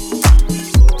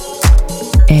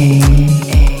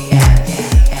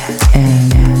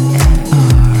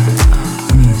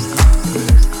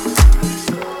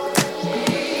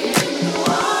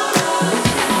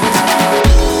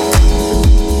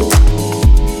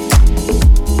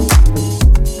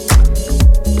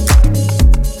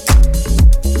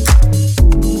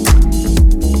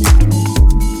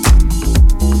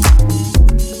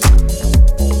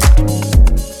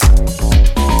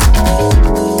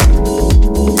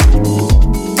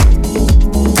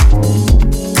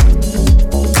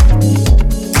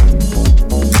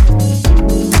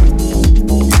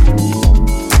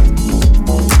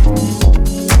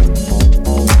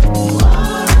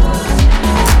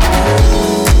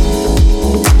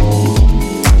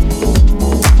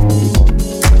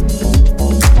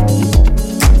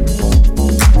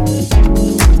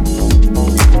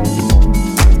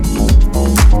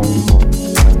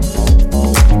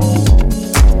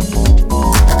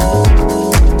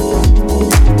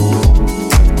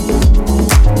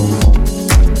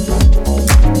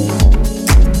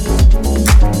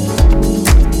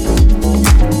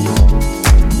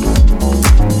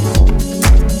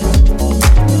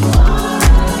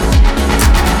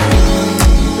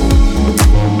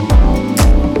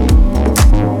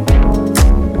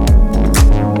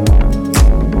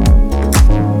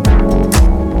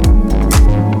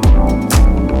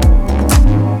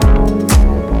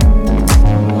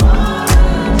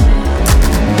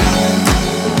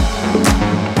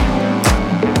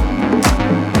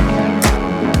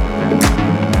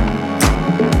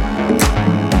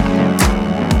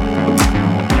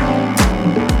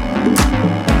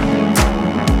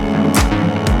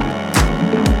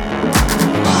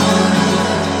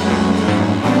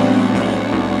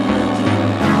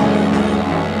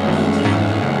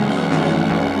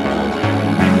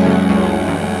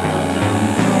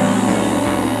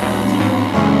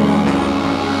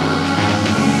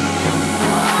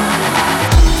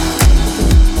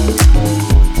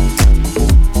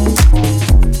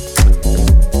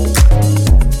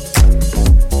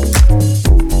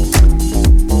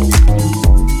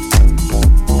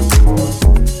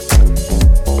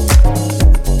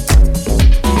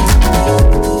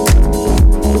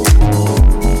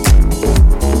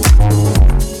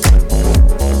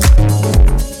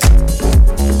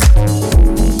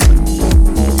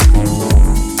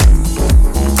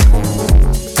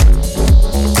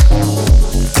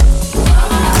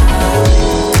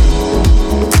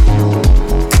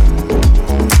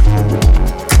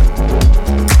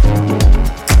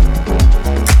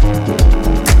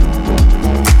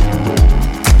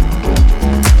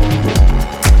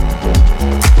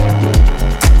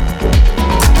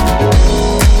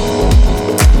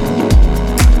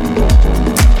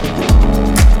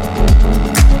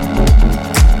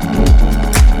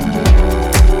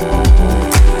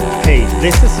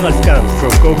 This is Wolfgang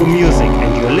from Gogo Music,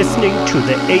 and you're listening to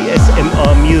the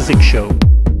ASMR Music Show.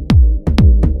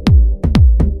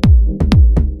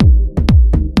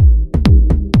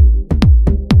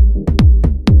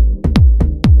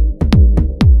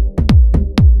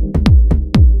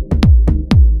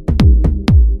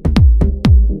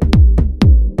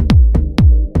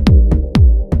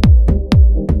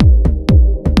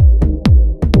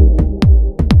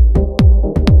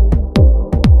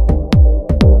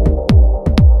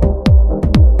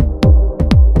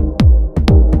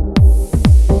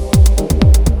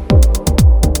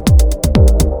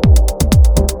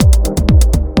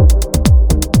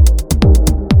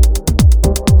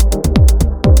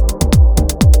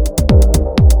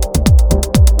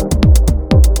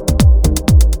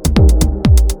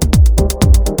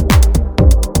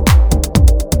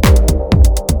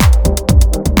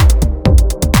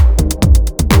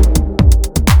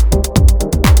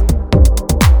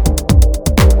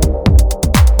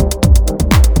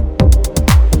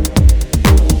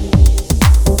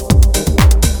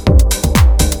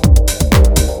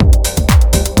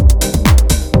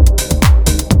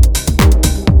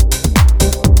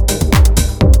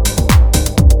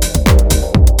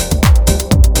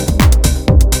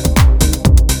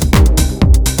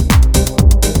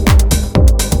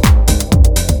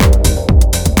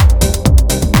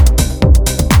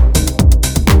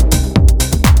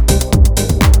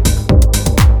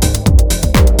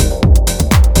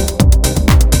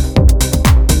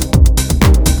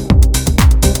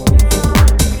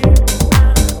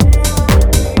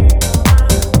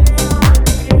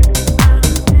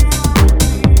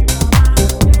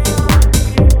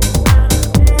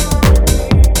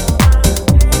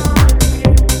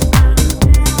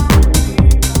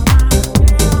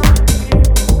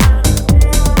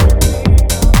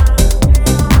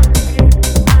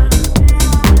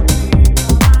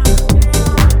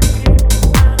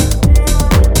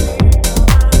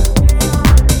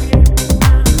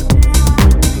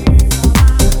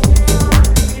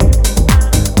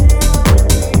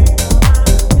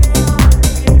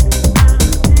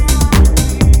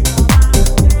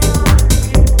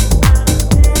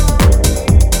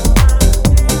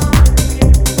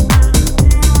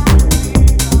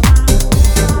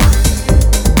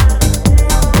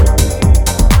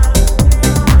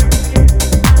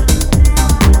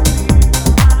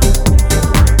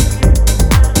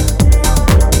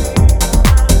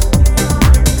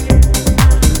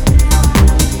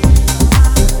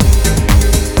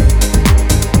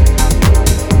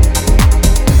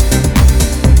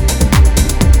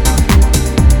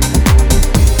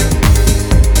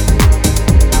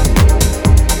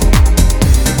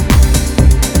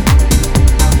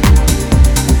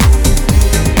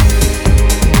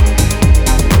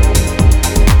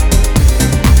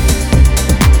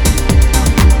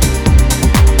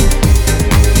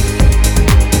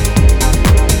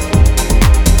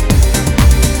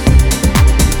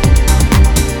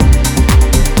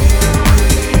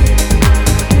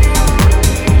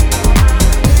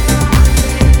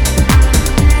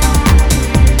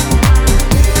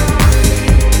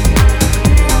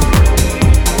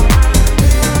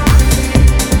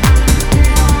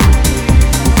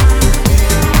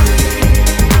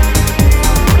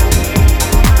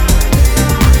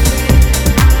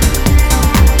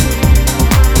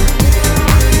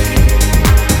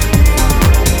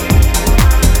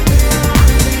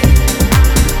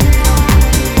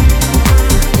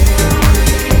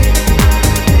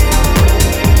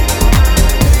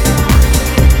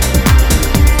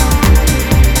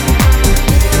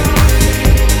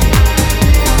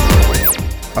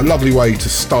 a lovely way to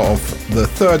start off the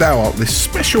third hour, this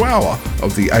special hour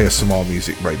of the ASMR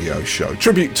Music Radio Show.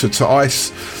 Tribute to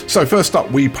Ice. So first up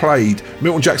we played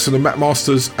Milton Jackson and Matt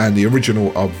Masters and the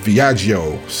original of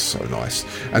Viaggio. So nice.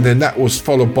 And then that was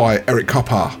followed by Eric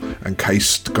Kupper and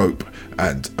K-Scope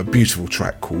and a beautiful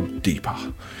track called Deeper.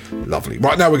 Lovely.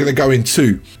 Right now we're going to go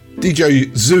into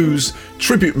DJ Zoo's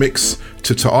tribute mix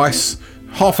to Ice.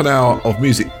 Half an hour of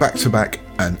music back to back,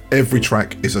 and every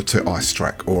track is a To Ice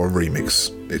track or a remix.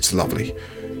 It's lovely.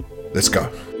 Let's go.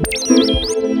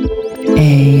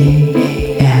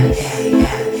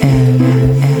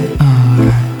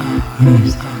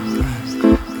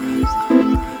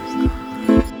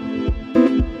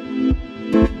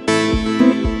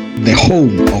 The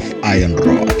home of Iron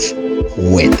Rods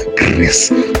with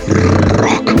Chris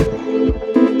Rock.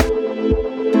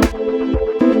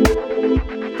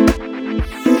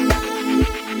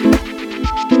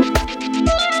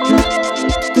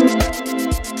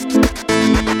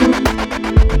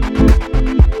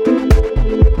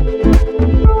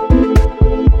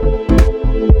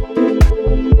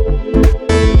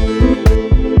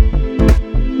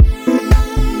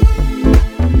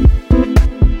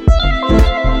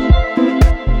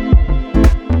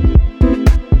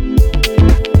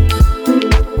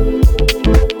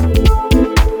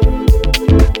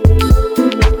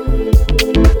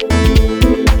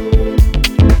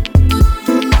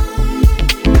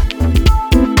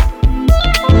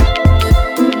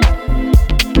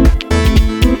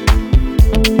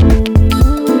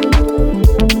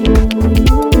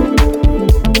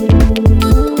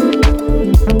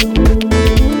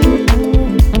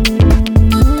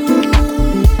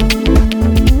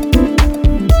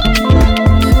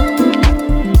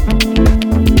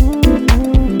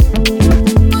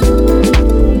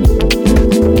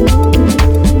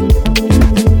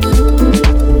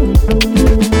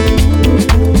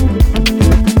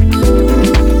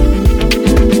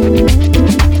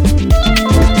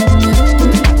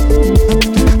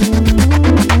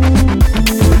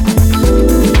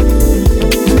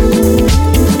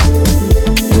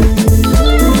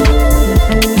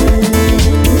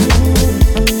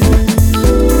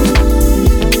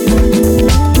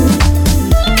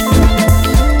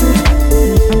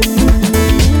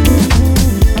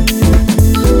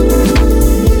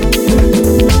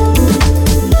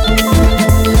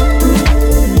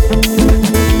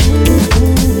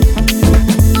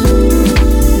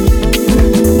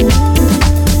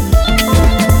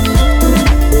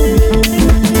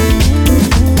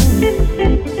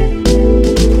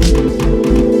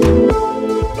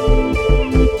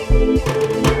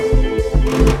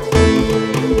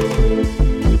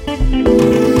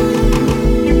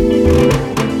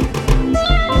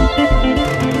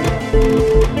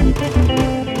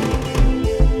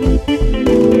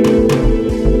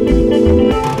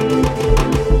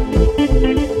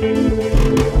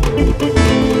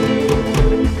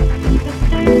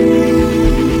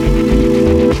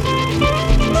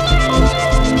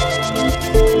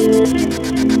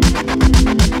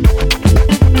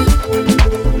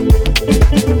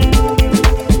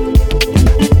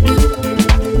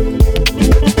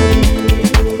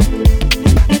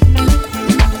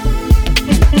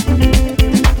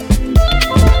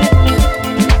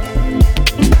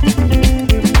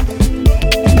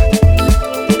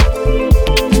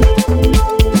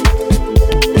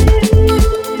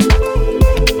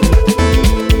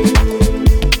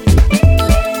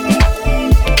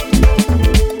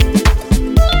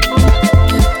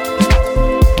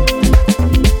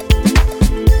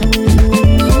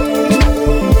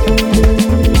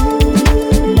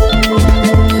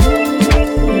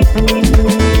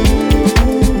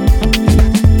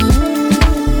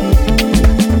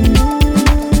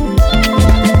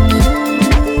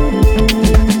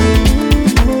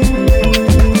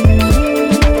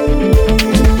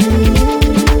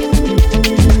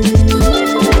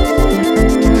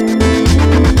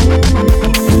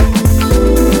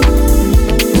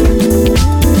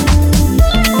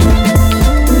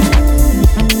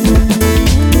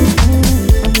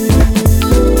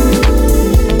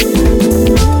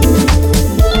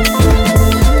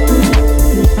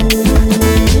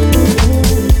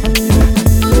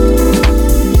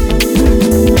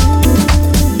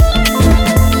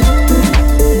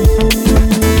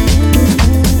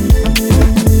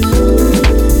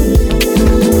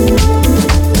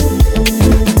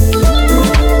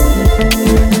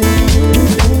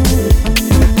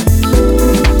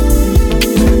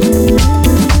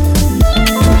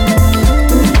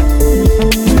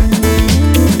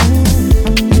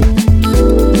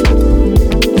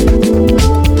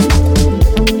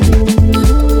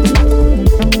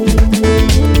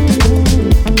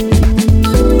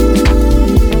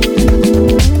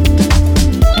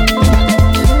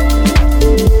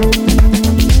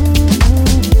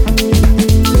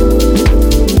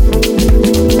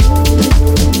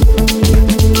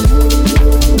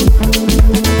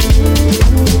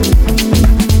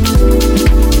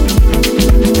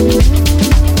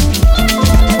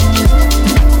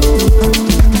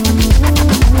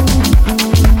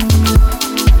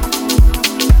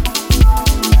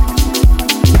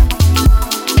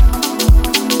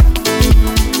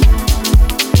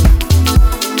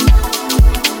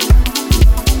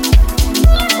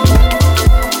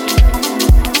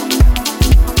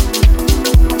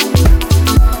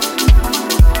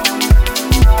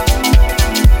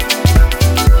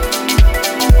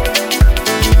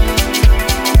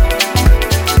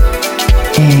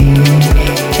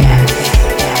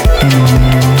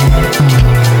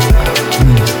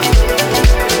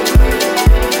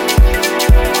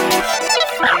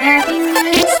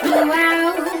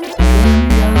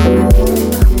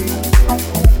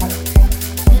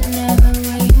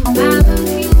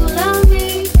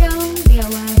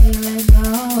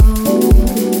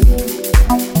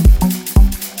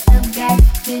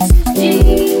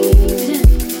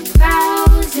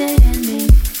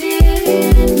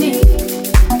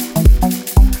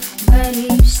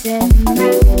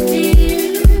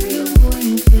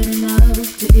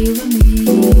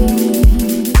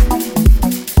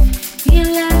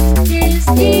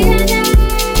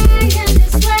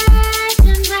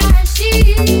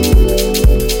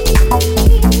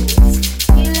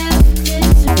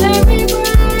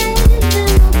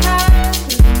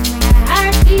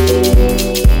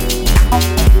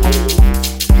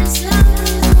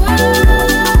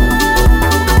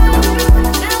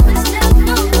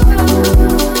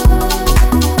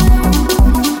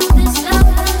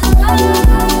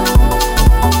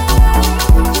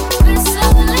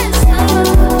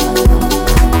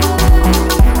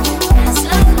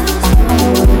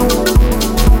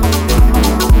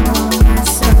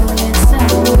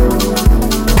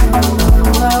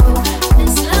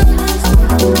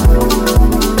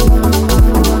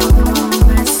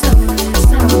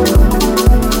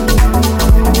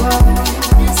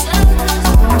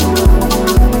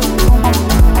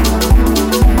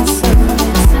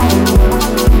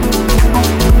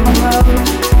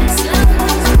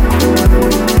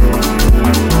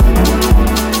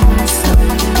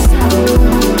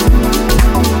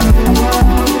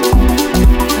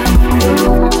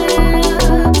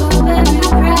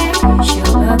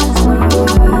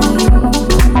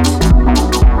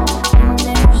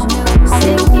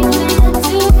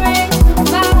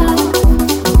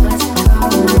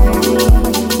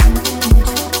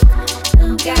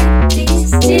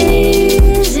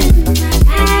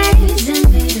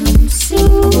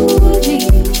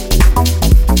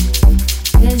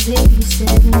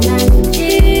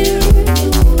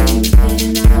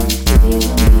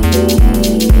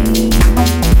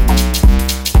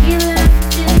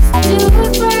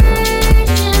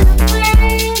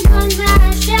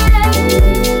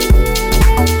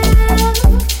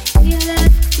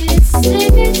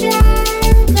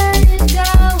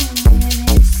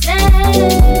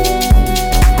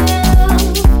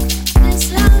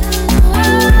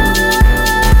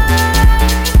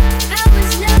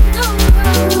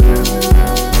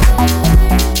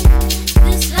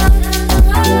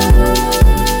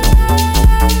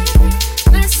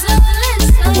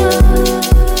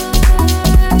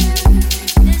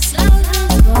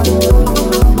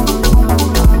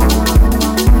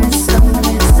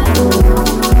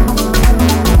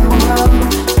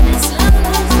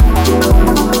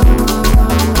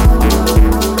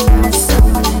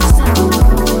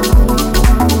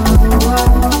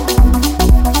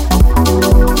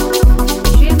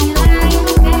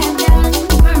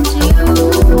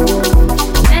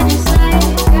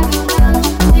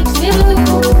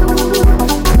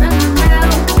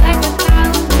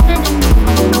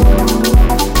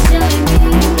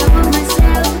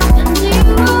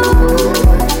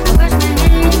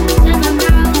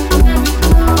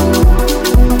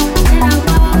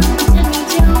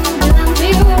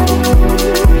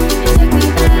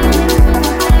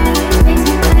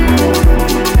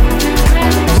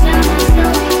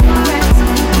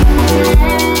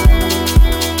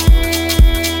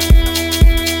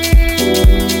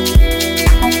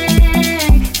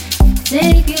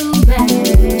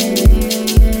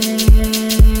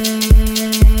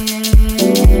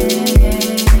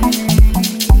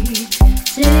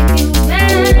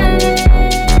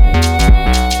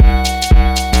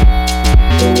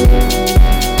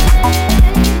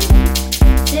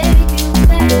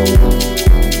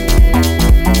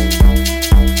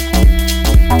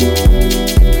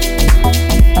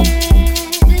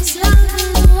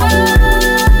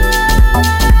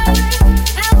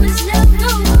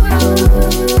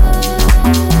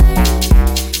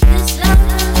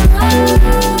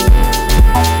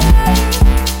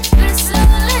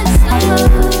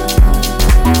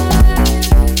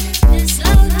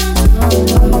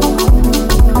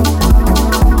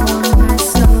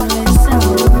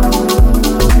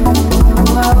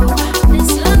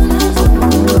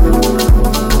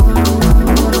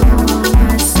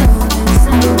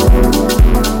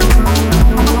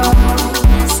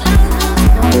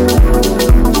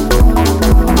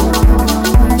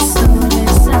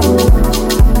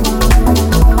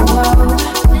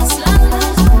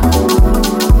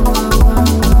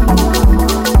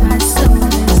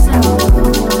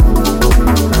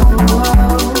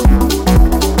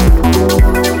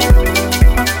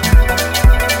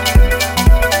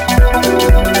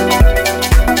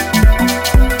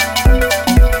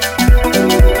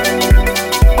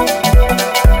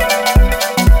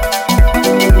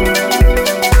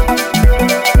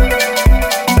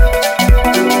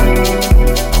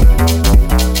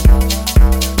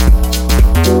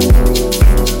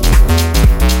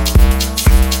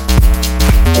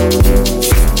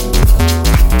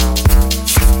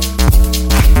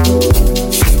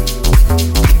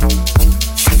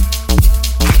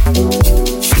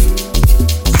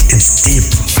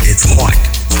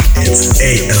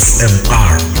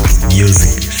 ASMR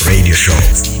Music Radio Show.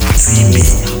 Simbi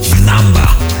Namba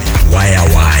Waya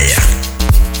Waya.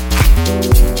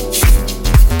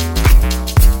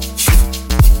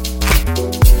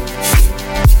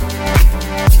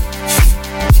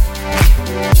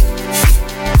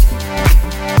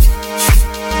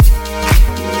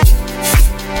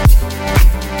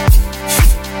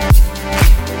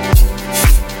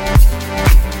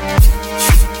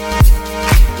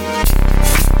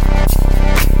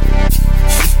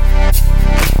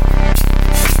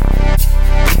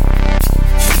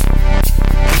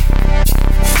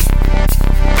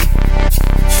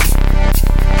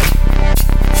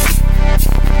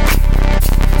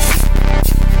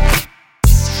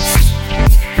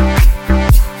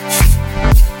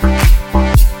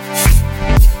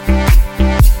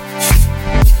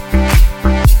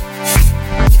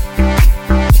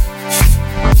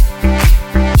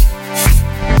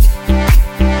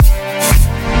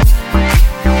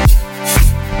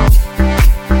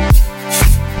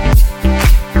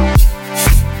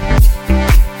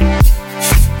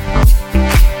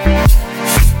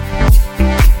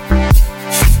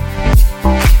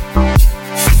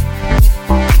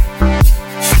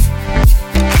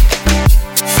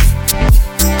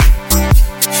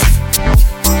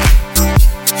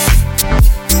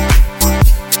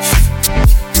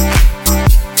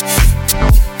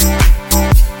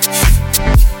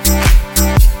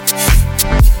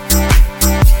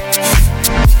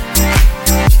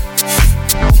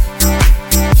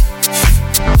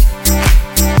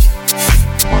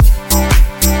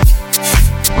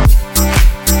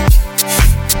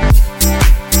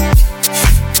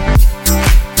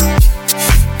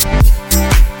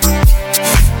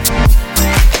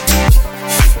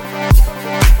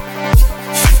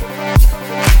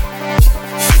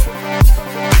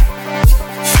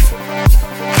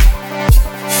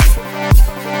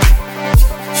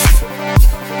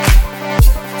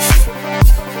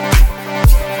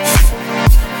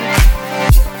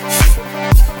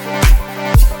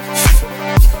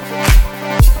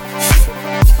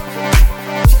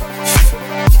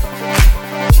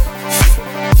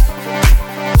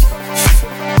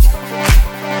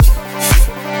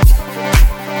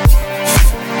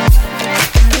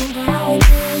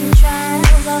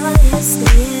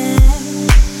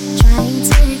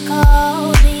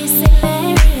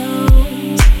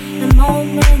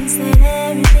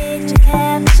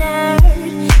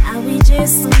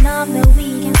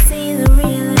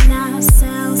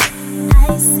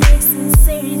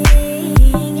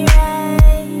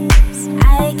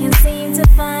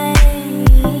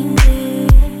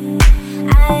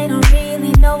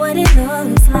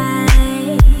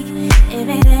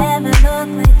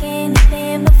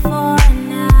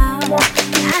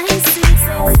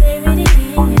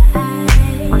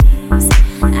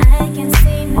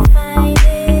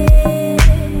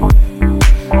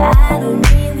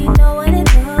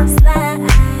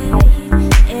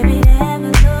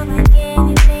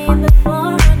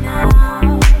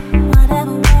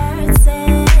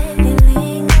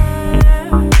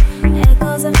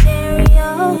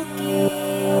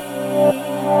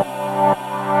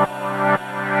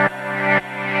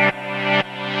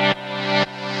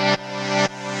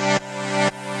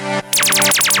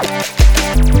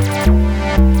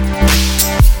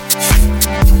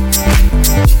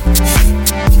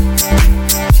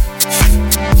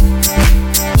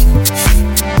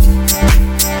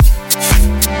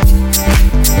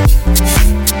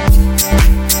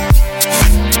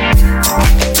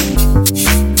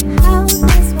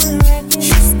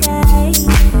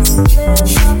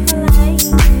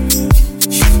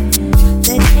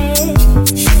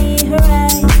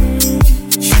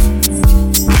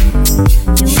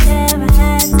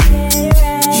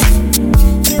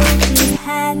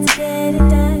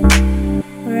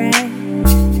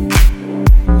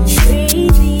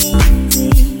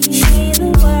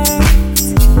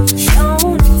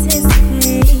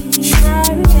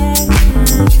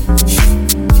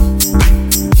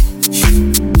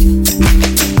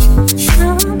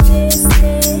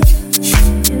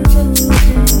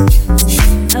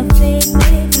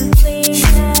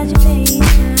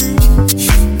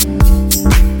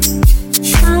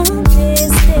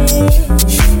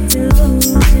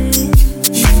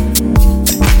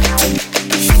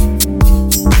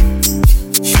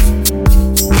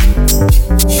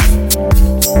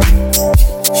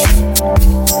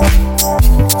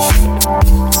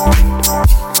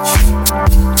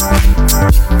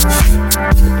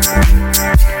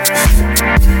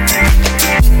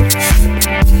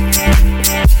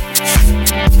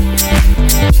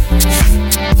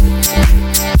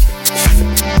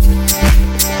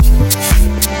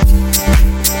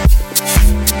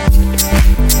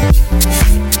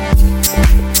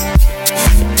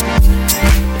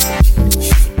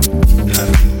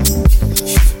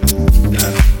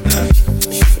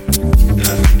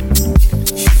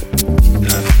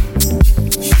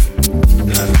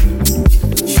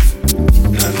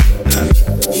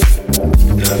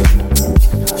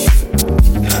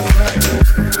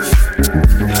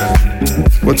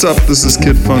 What's up? This is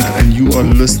Kid Funk, and you are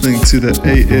listening to the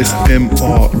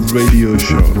ASMR Radio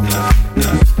Show.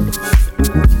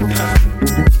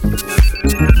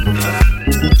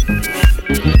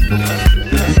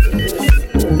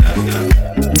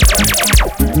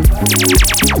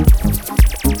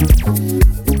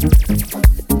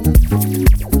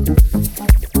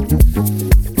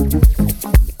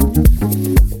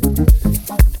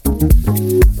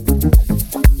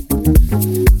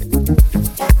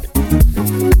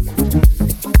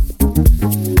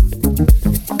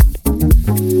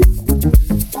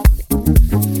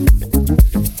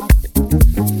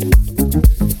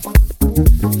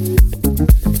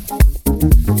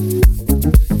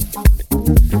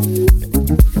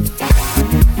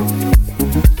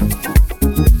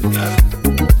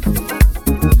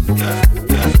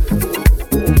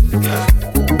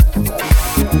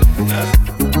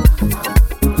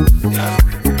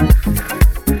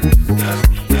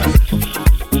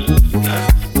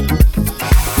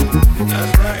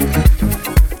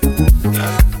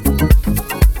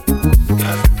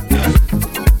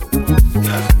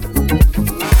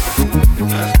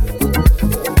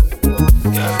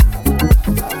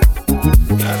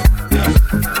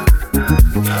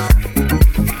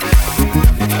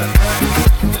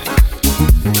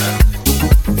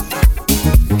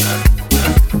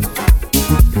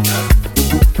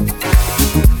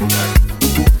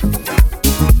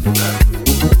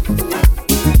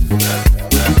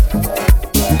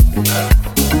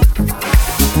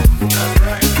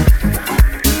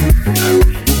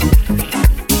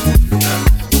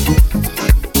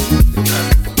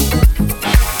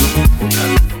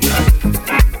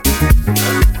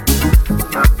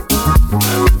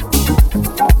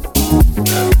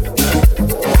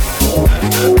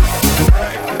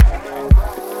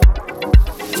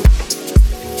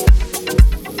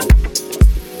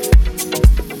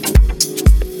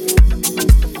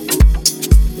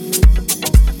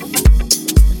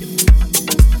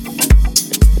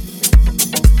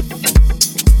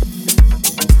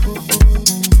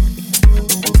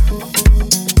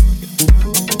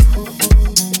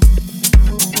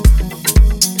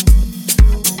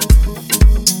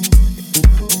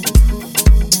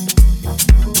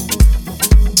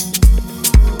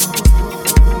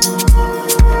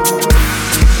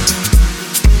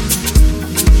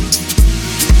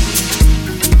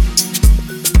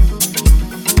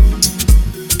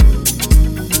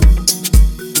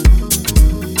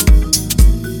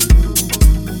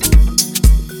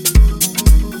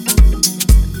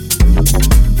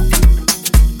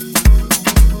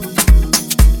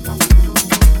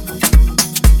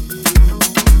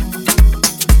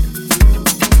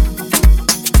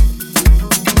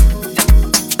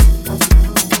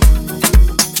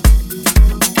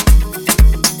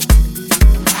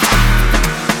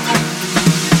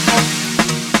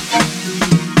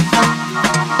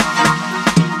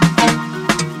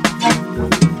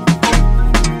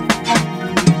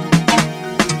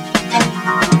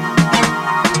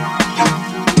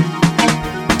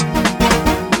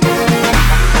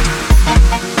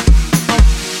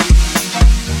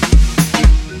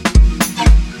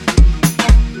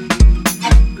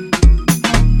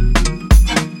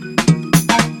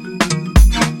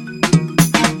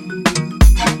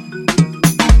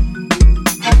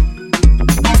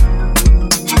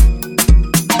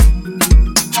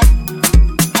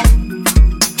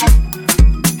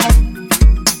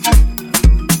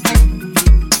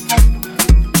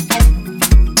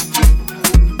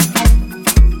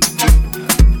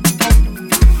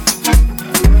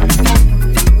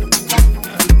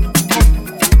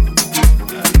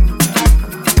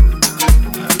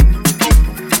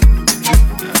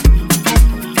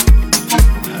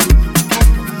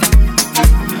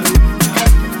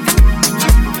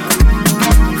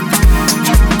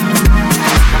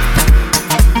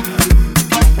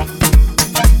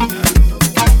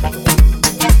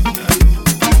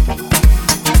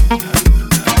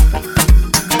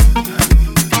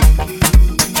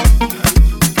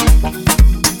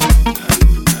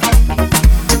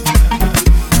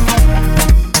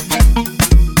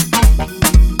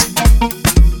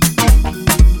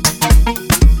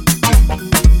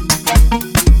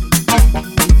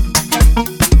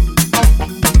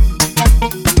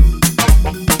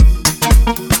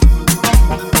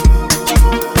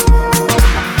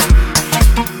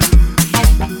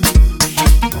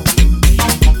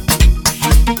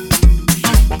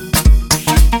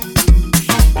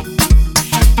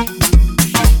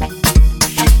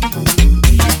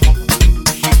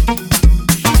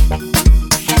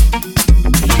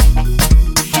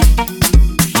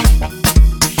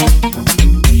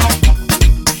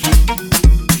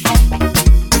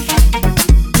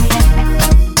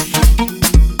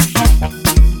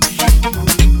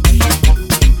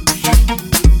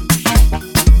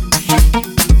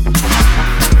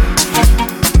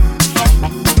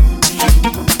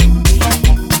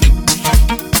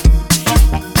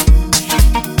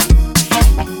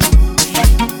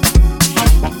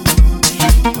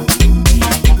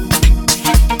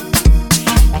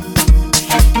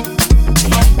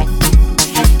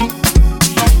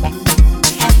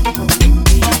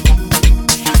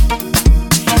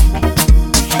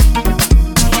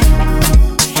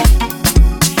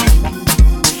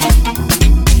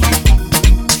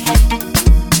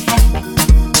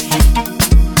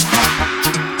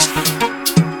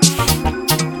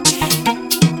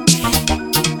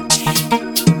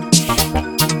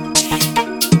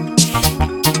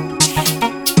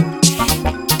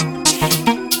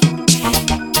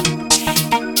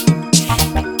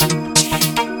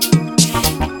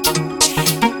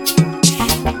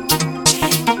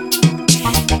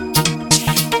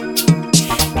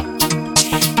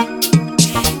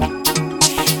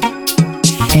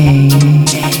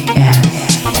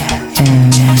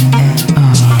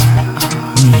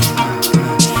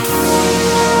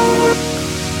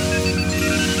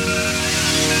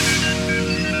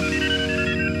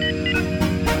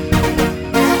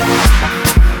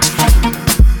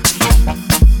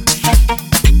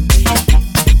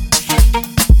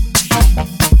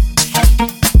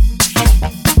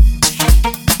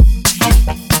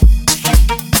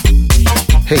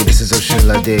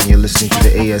 Friday and you're listening to the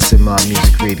ASMR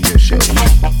Music Radio Show.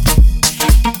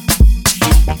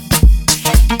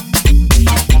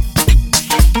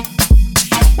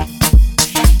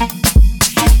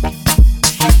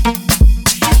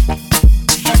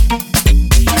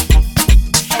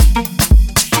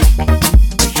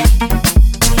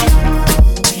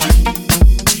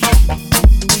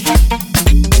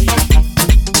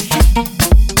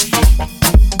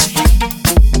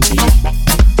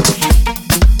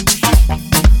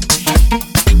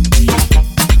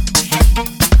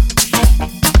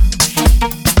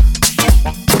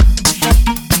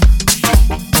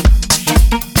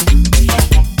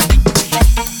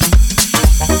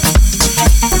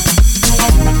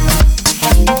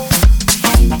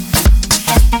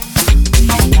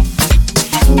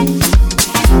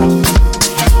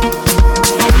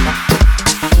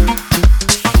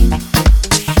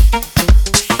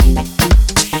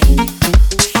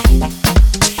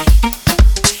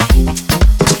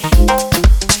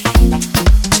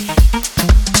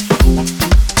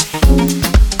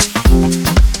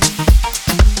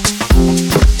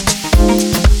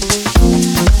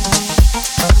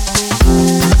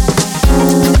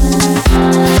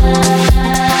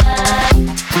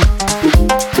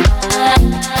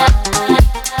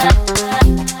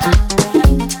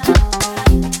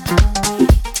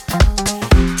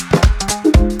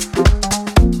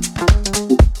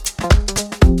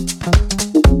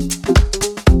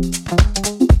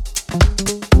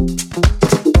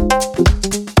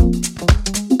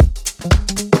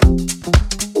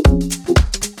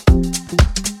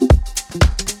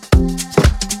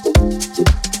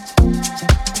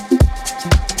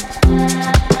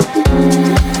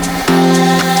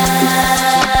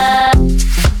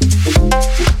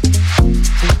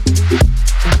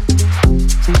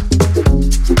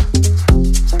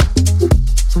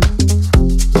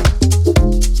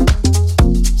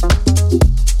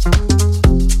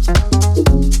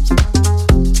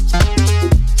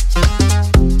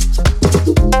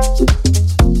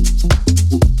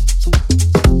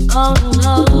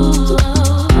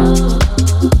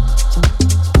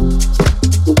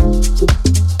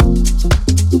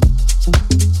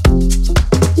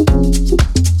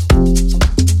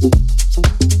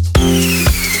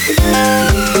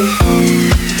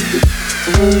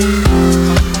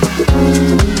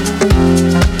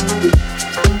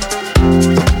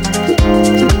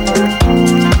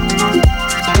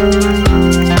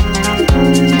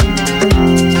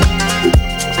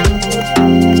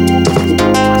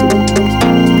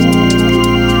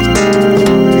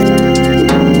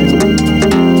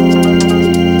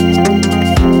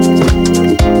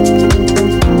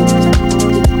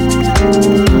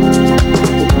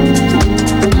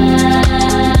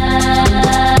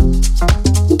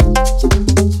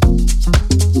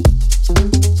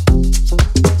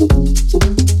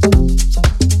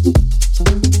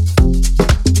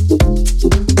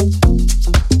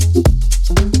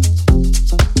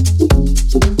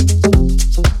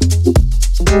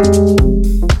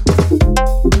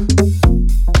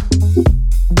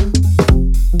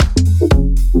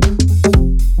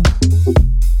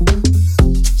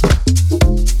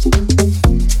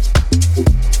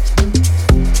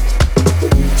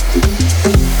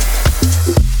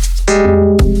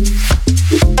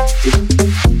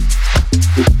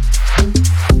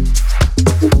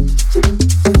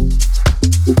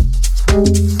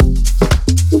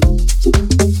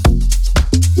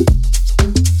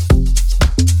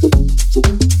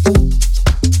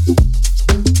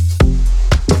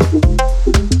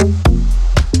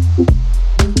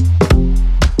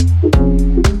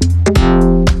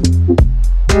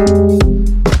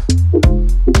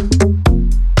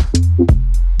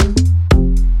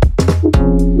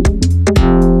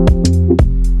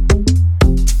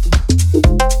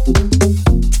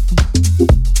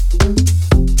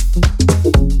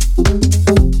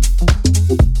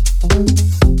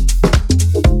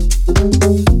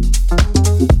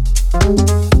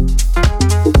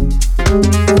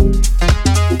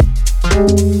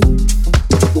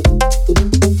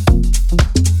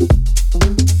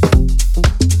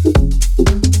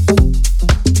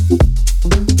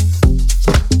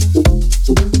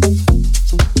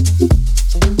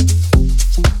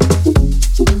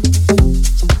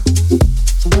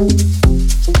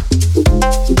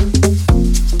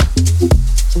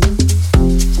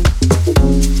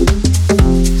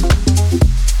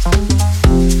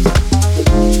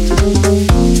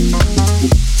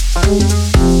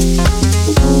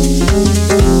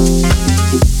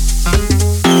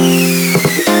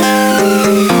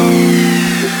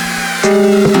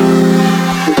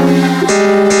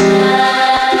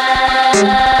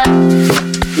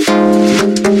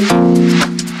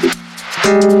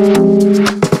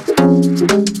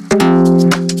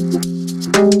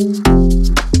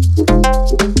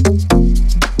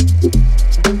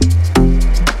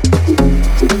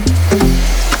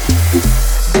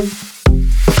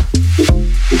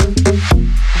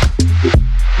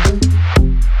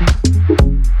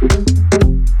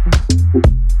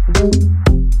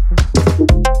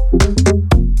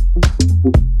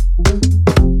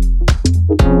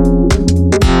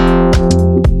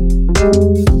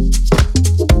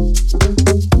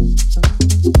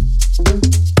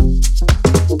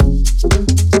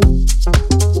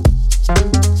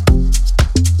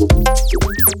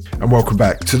 and welcome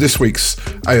back to this week's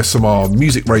ASMR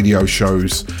Music Radio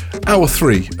Show's Hour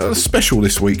 3, a special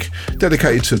this week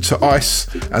dedicated to Ice,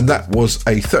 and that was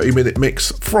a 30-minute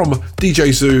mix from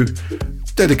DJ Zoo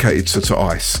dedicated to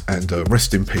Ice, and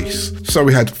rest in peace. So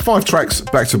we had 5 tracks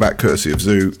back to back courtesy of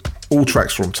Zoo, all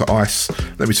tracks from To Ice.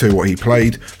 Let me tell you what he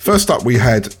played. First up we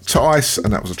had To Ice,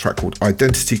 and that was a track called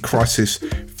Identity Crisis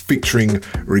featuring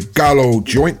Regalo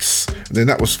Joints, and then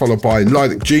that was followed by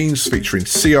Lilac Jeans featuring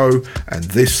CO and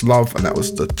This Love, and that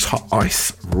was the To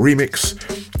Ice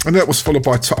remix, and that was followed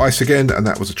by To Ice again, and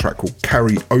that was a track called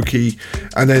Karaoke,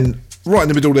 and then right in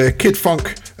the middle there, Kid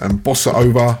Funk and Bossa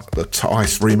Over, the To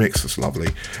Ice remix. That's lovely.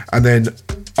 And then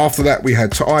after that we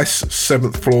had To Ice,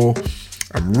 7th Floor,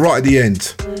 and right at the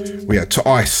end we had To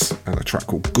Ice and a track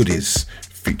called Goodies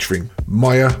featuring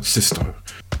Maya Sisto.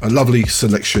 A lovely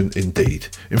selection indeed.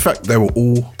 In fact, they were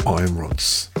all iron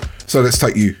rods. So let's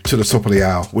take you to the top of the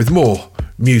hour with more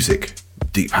music,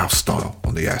 deep house style,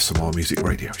 on the ASMR Music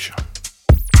Radio Show.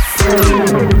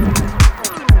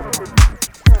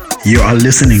 You are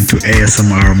listening to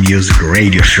ASMR Music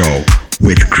Radio Show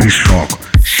with Chris Rock.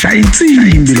 Shine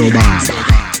below bar.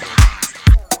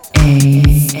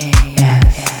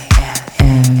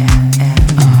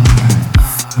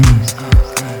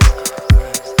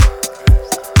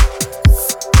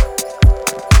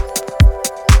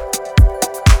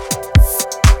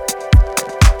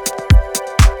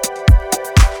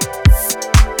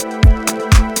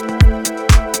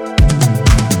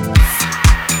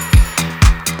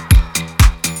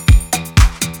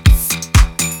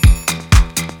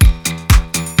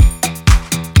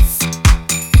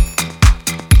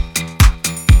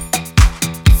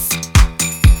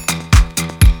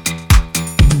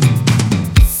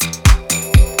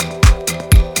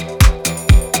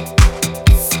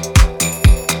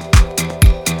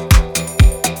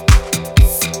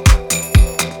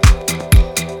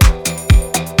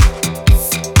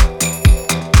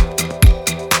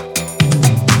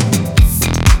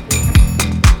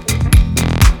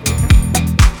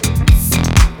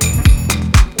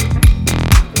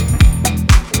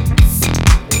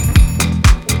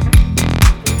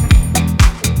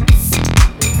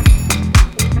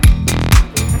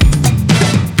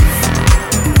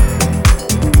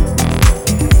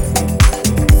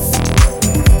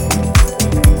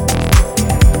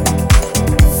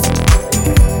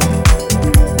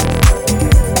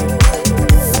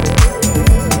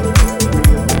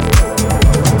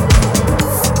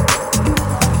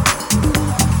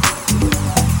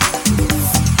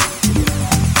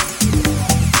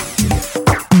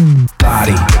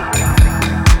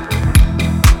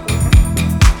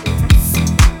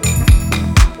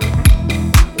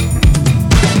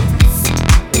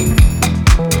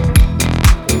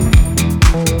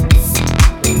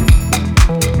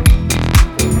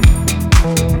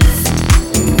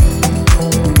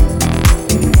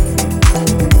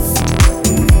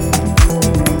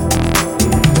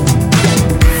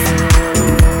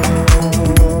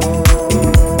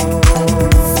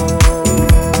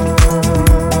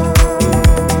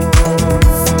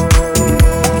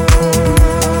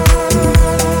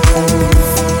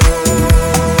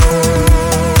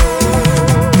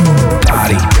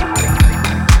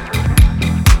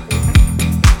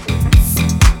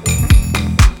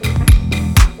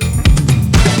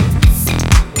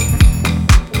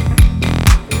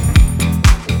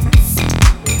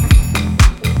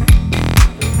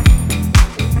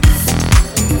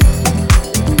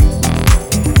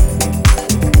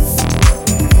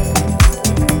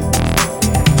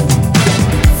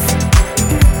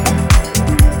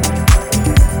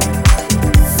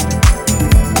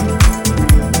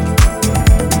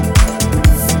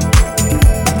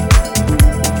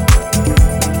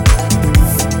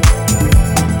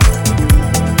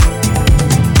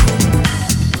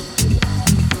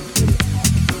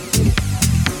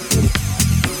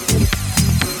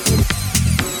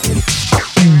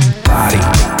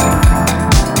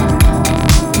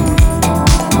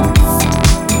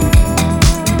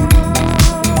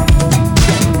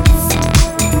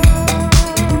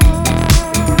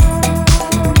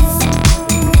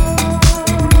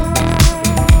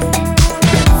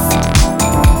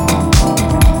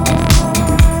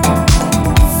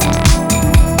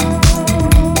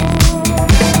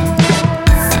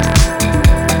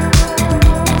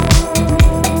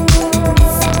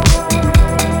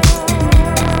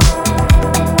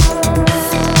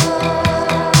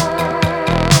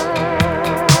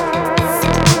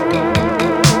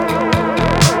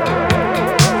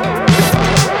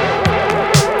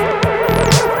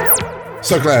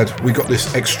 So glad we got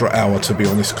this extra hour, to be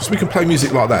honest, because we can play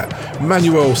music like that.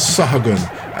 Manuel Sahagan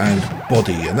and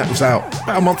Body, and that was out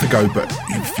about a month ago, but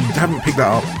if you haven't picked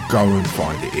that up, go and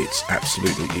find it. It's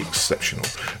absolutely exceptional.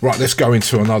 Right, let's go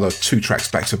into another 2 tracks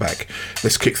back to back.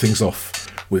 Let's kick things off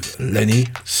with Lenny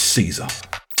Caesar.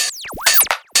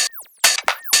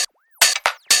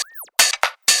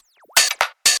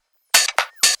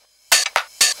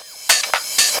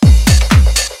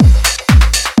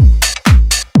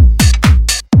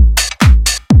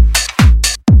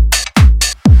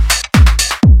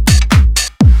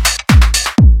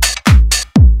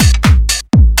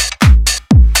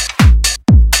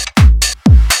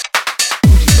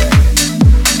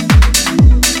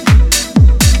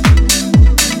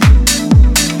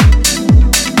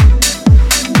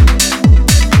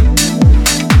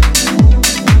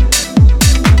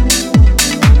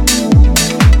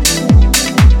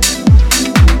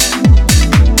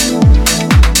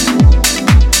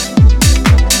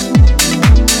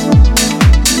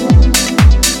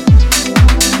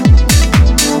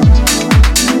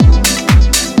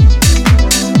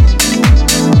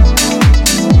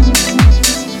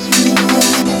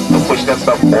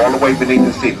 Beneath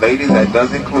the seat. Ladies, that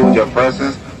does include your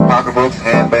purses, pocketbooks,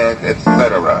 handbags,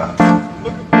 etc.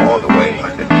 All the way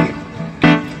underneath.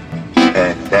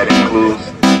 And that includes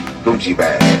Gucci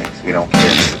bags. We don't care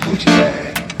if it's a Gucci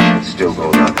bag. It still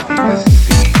goes underneath the seat.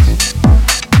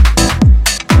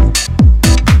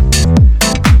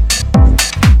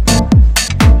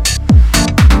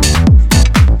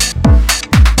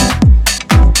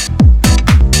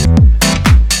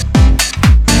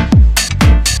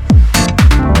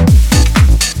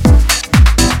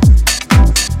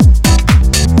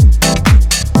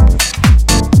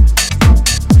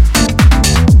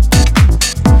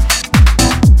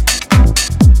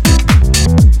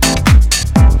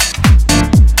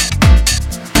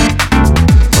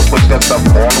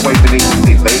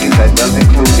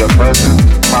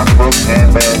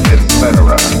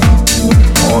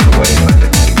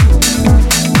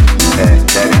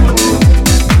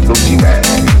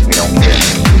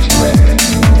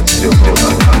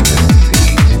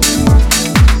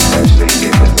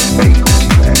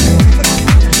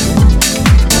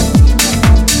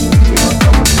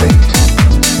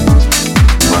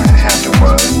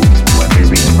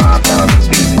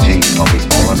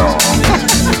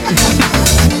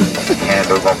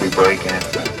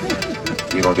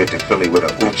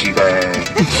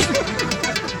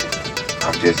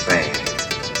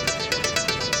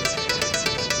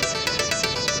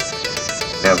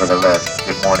 Nevertheless,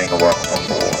 good morning and welcome on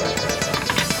board.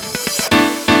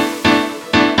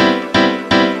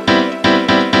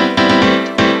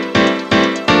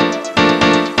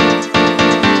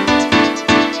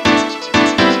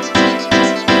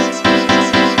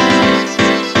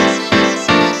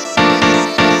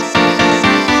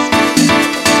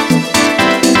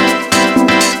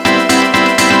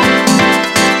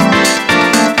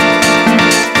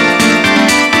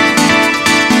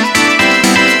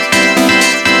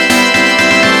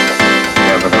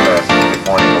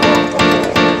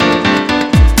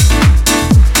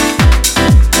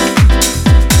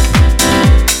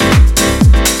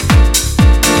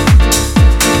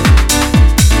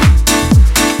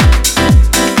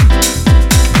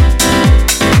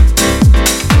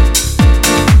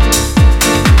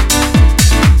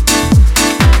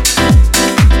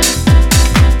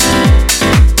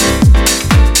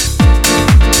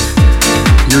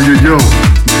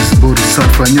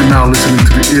 And you're now listening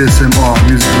to the ASMR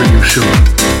Music Radio Show.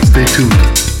 Stay tuned.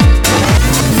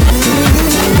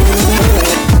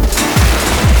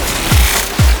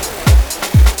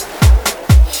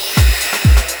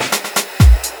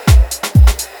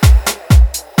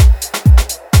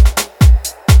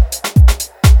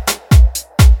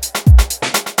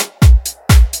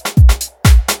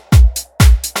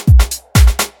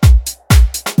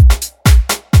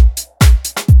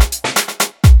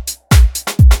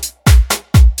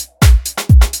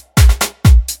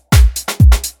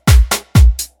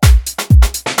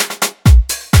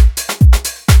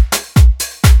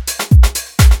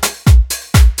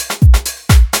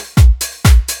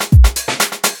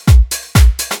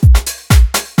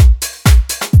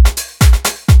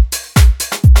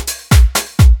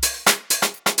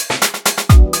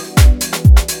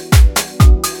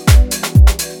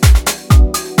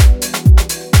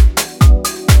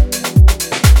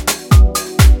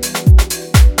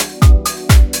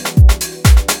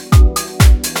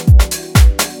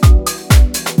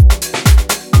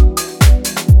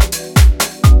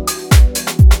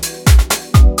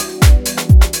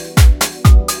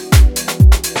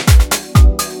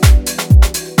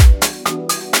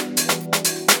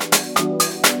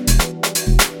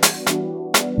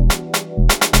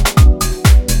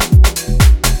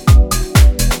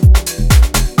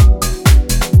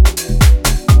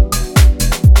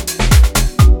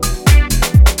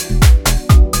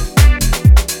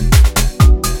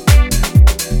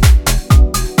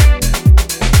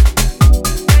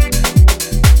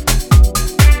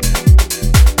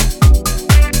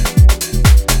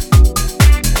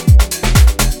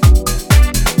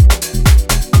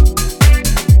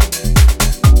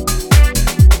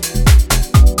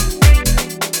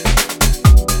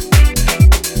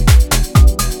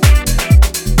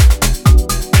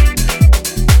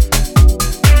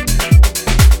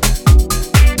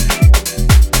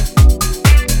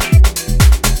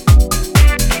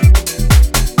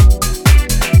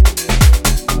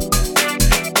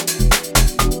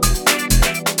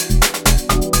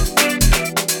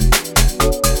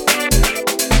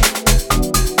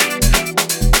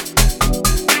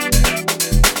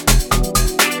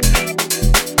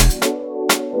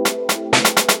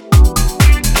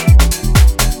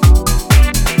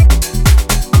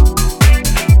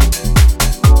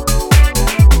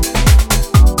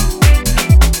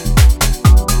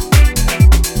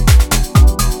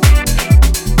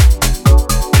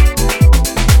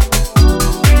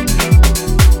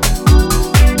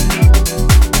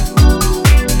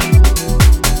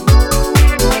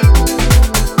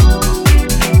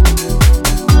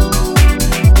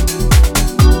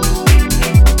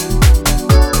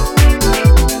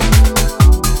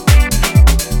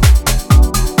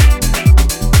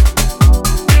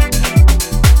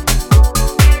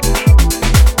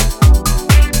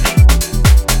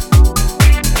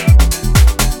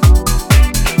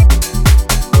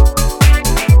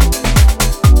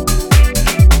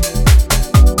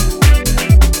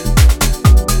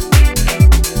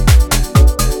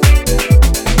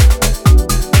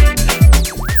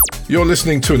 You're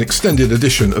listening to an extended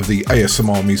edition of the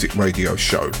ASMR Music Radio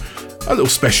Show. A little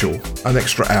special, an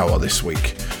extra hour this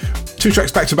week. 2 tracks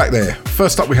back to back there.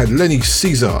 First up we had Lenny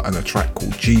Caesar and a track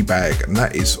called G-Bag, and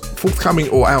that is forthcoming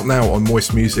or out now on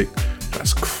Moist Music.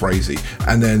 That's crazy.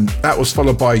 And then that was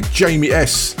followed by Jamie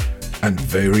S and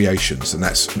Variations, and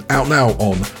that's out now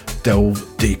on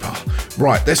Delve Deeper.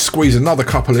 Right, let's squeeze another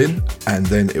couple in and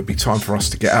then it'll be time for us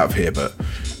to get out of here, but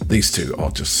these two are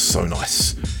just so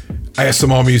nice.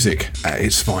 ASMR music at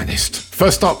its finest.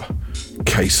 First up,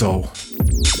 K-Soul.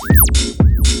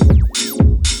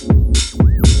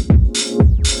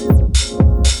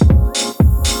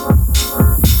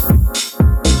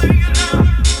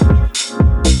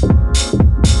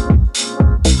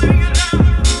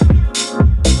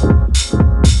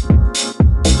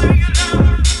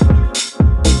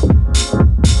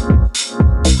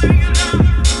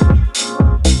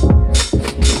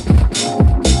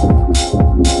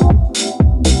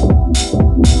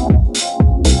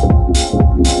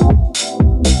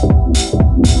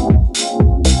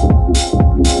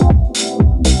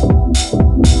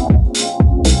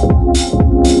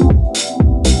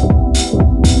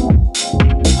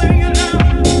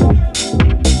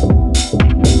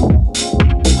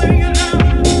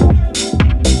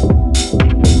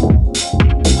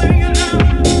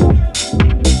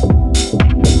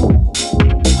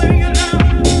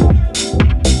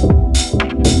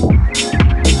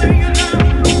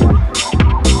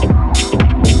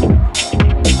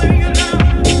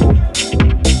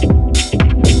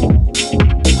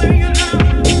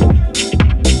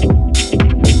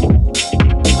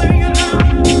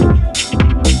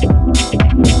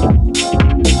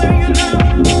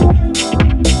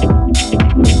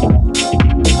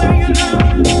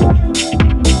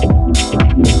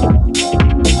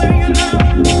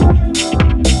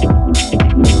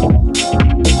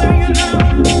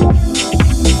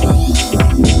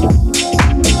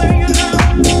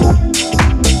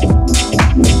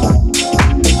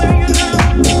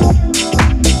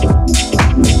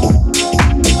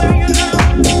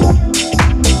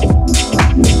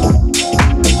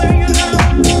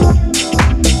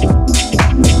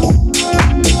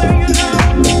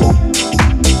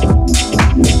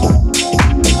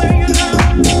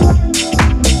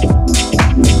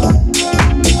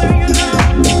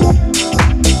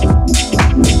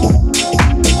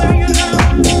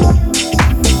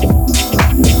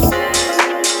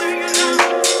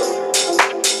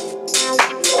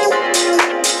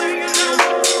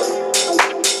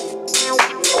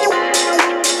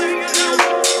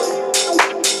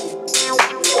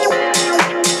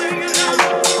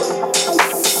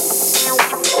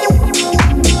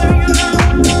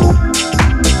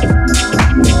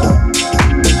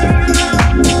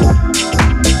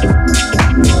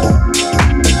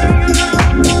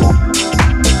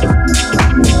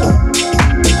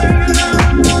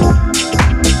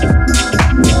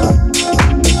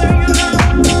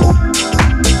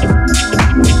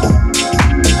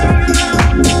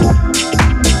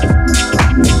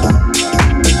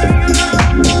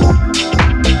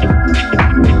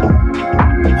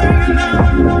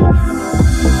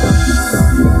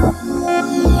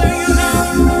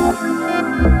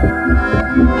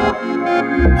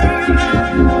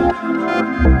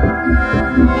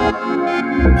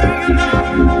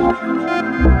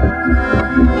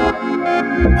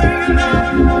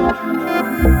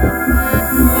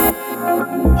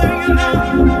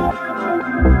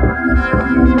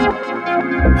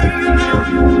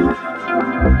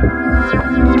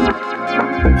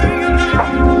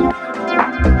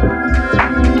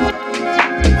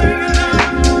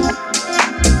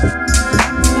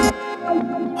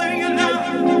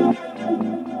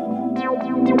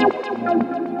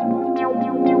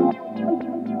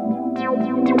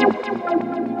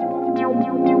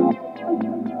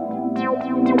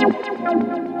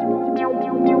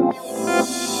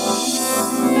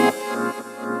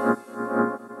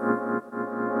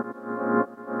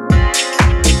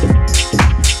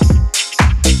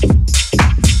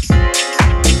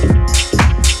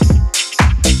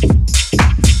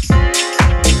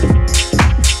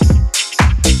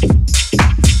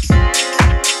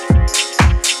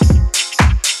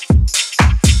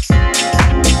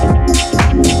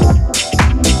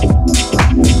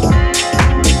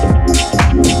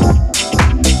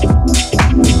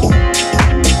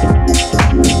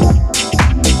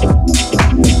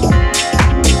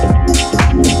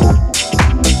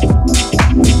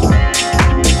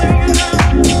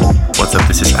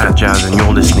 Jazz, and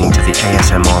you're listening to the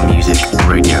ASMR Music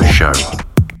Radio Show.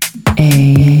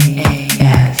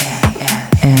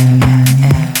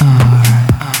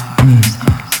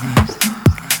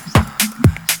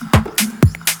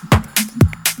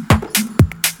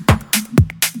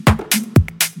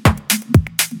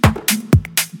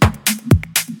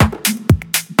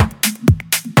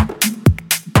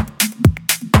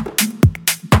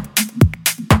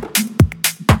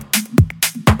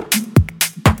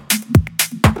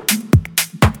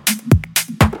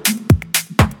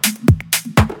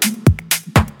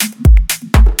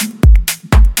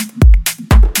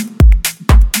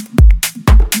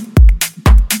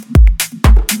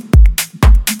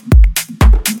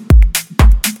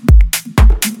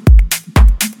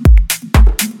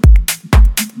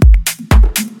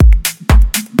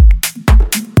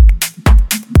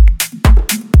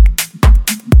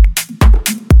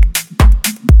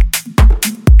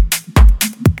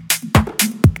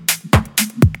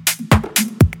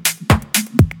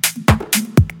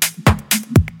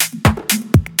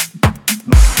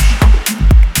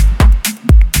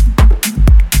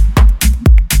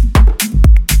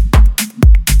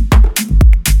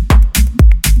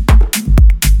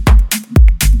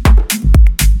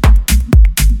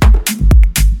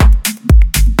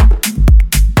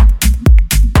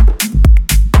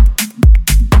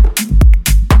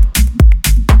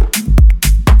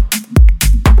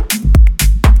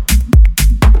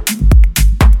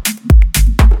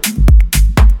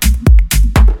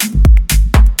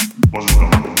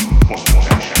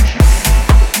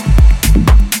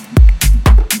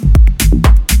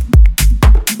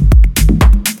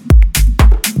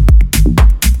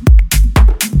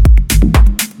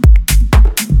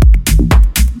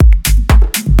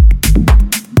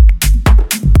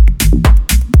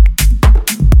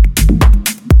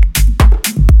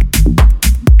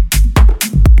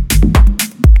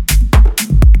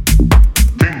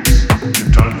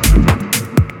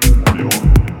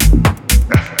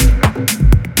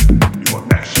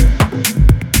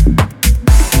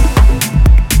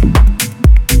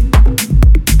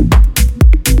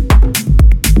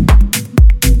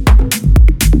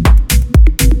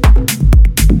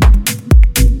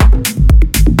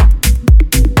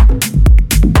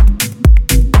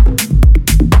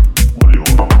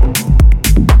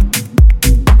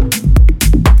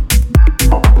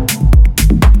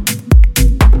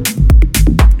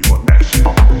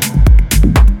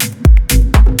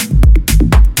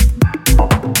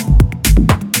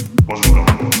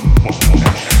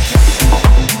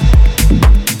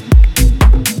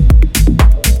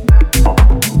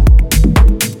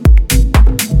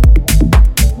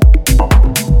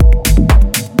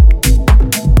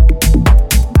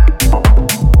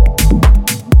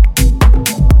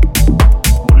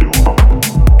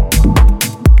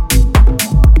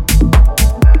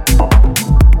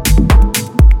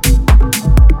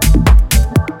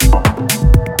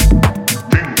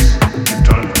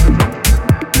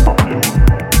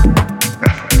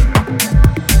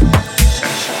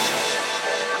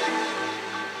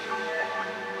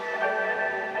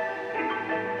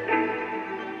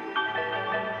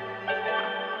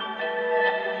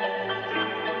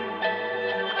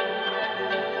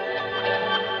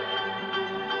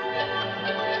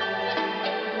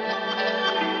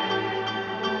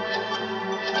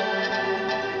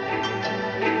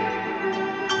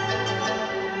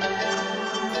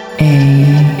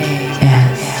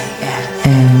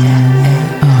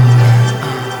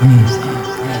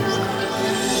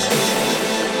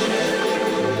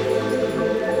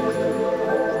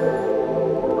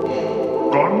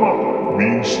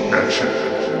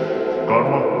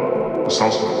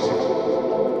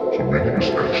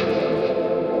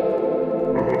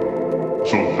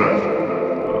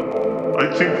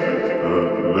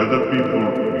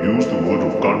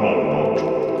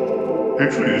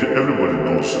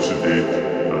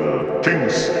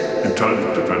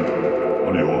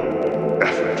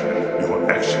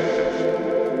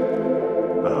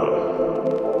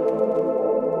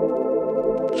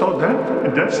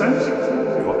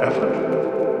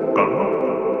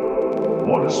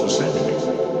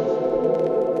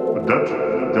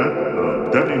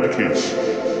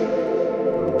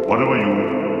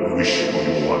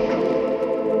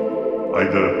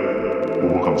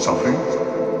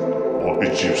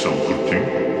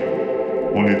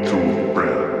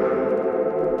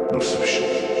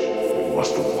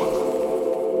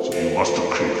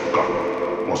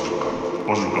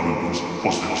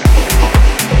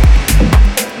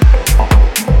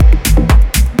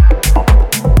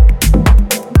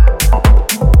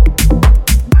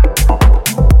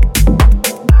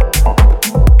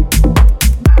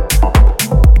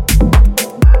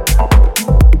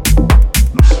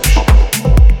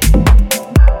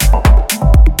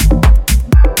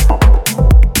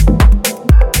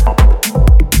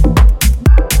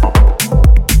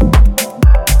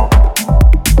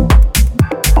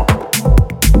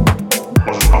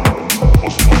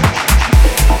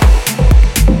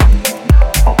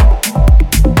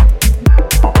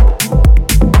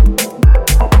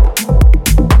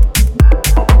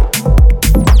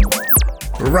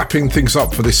 Wrapping things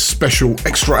up for this special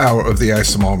extra hour of the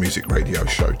ASMR Music Radio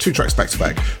Show. 2 tracks back to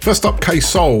back. First up,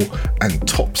 K-Soul and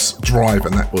Tops Drive,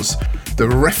 and that was the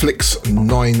Reflex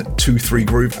 923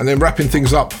 groove. And then wrapping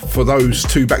things up for those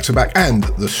 2 back to back and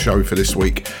the show for this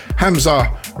week,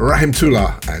 Hamza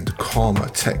Rahimtullah and Karma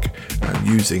Tech, and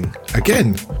using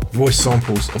again voice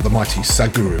samples of the mighty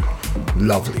Saguru.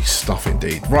 Lovely stuff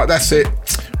indeed. Right, that's it.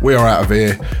 We are out of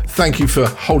here. Thank you for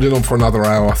holding on for another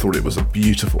hour. I thought it was a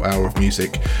beautiful hour of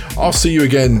music. I'll see you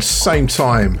again, same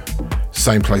time,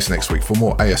 same place next week for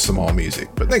more ASMR music.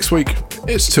 But next week,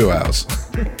 it's 2 hours.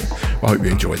 I hope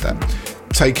you enjoyed that.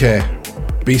 Take care,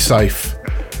 be safe,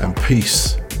 and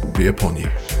peace be upon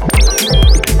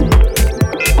you.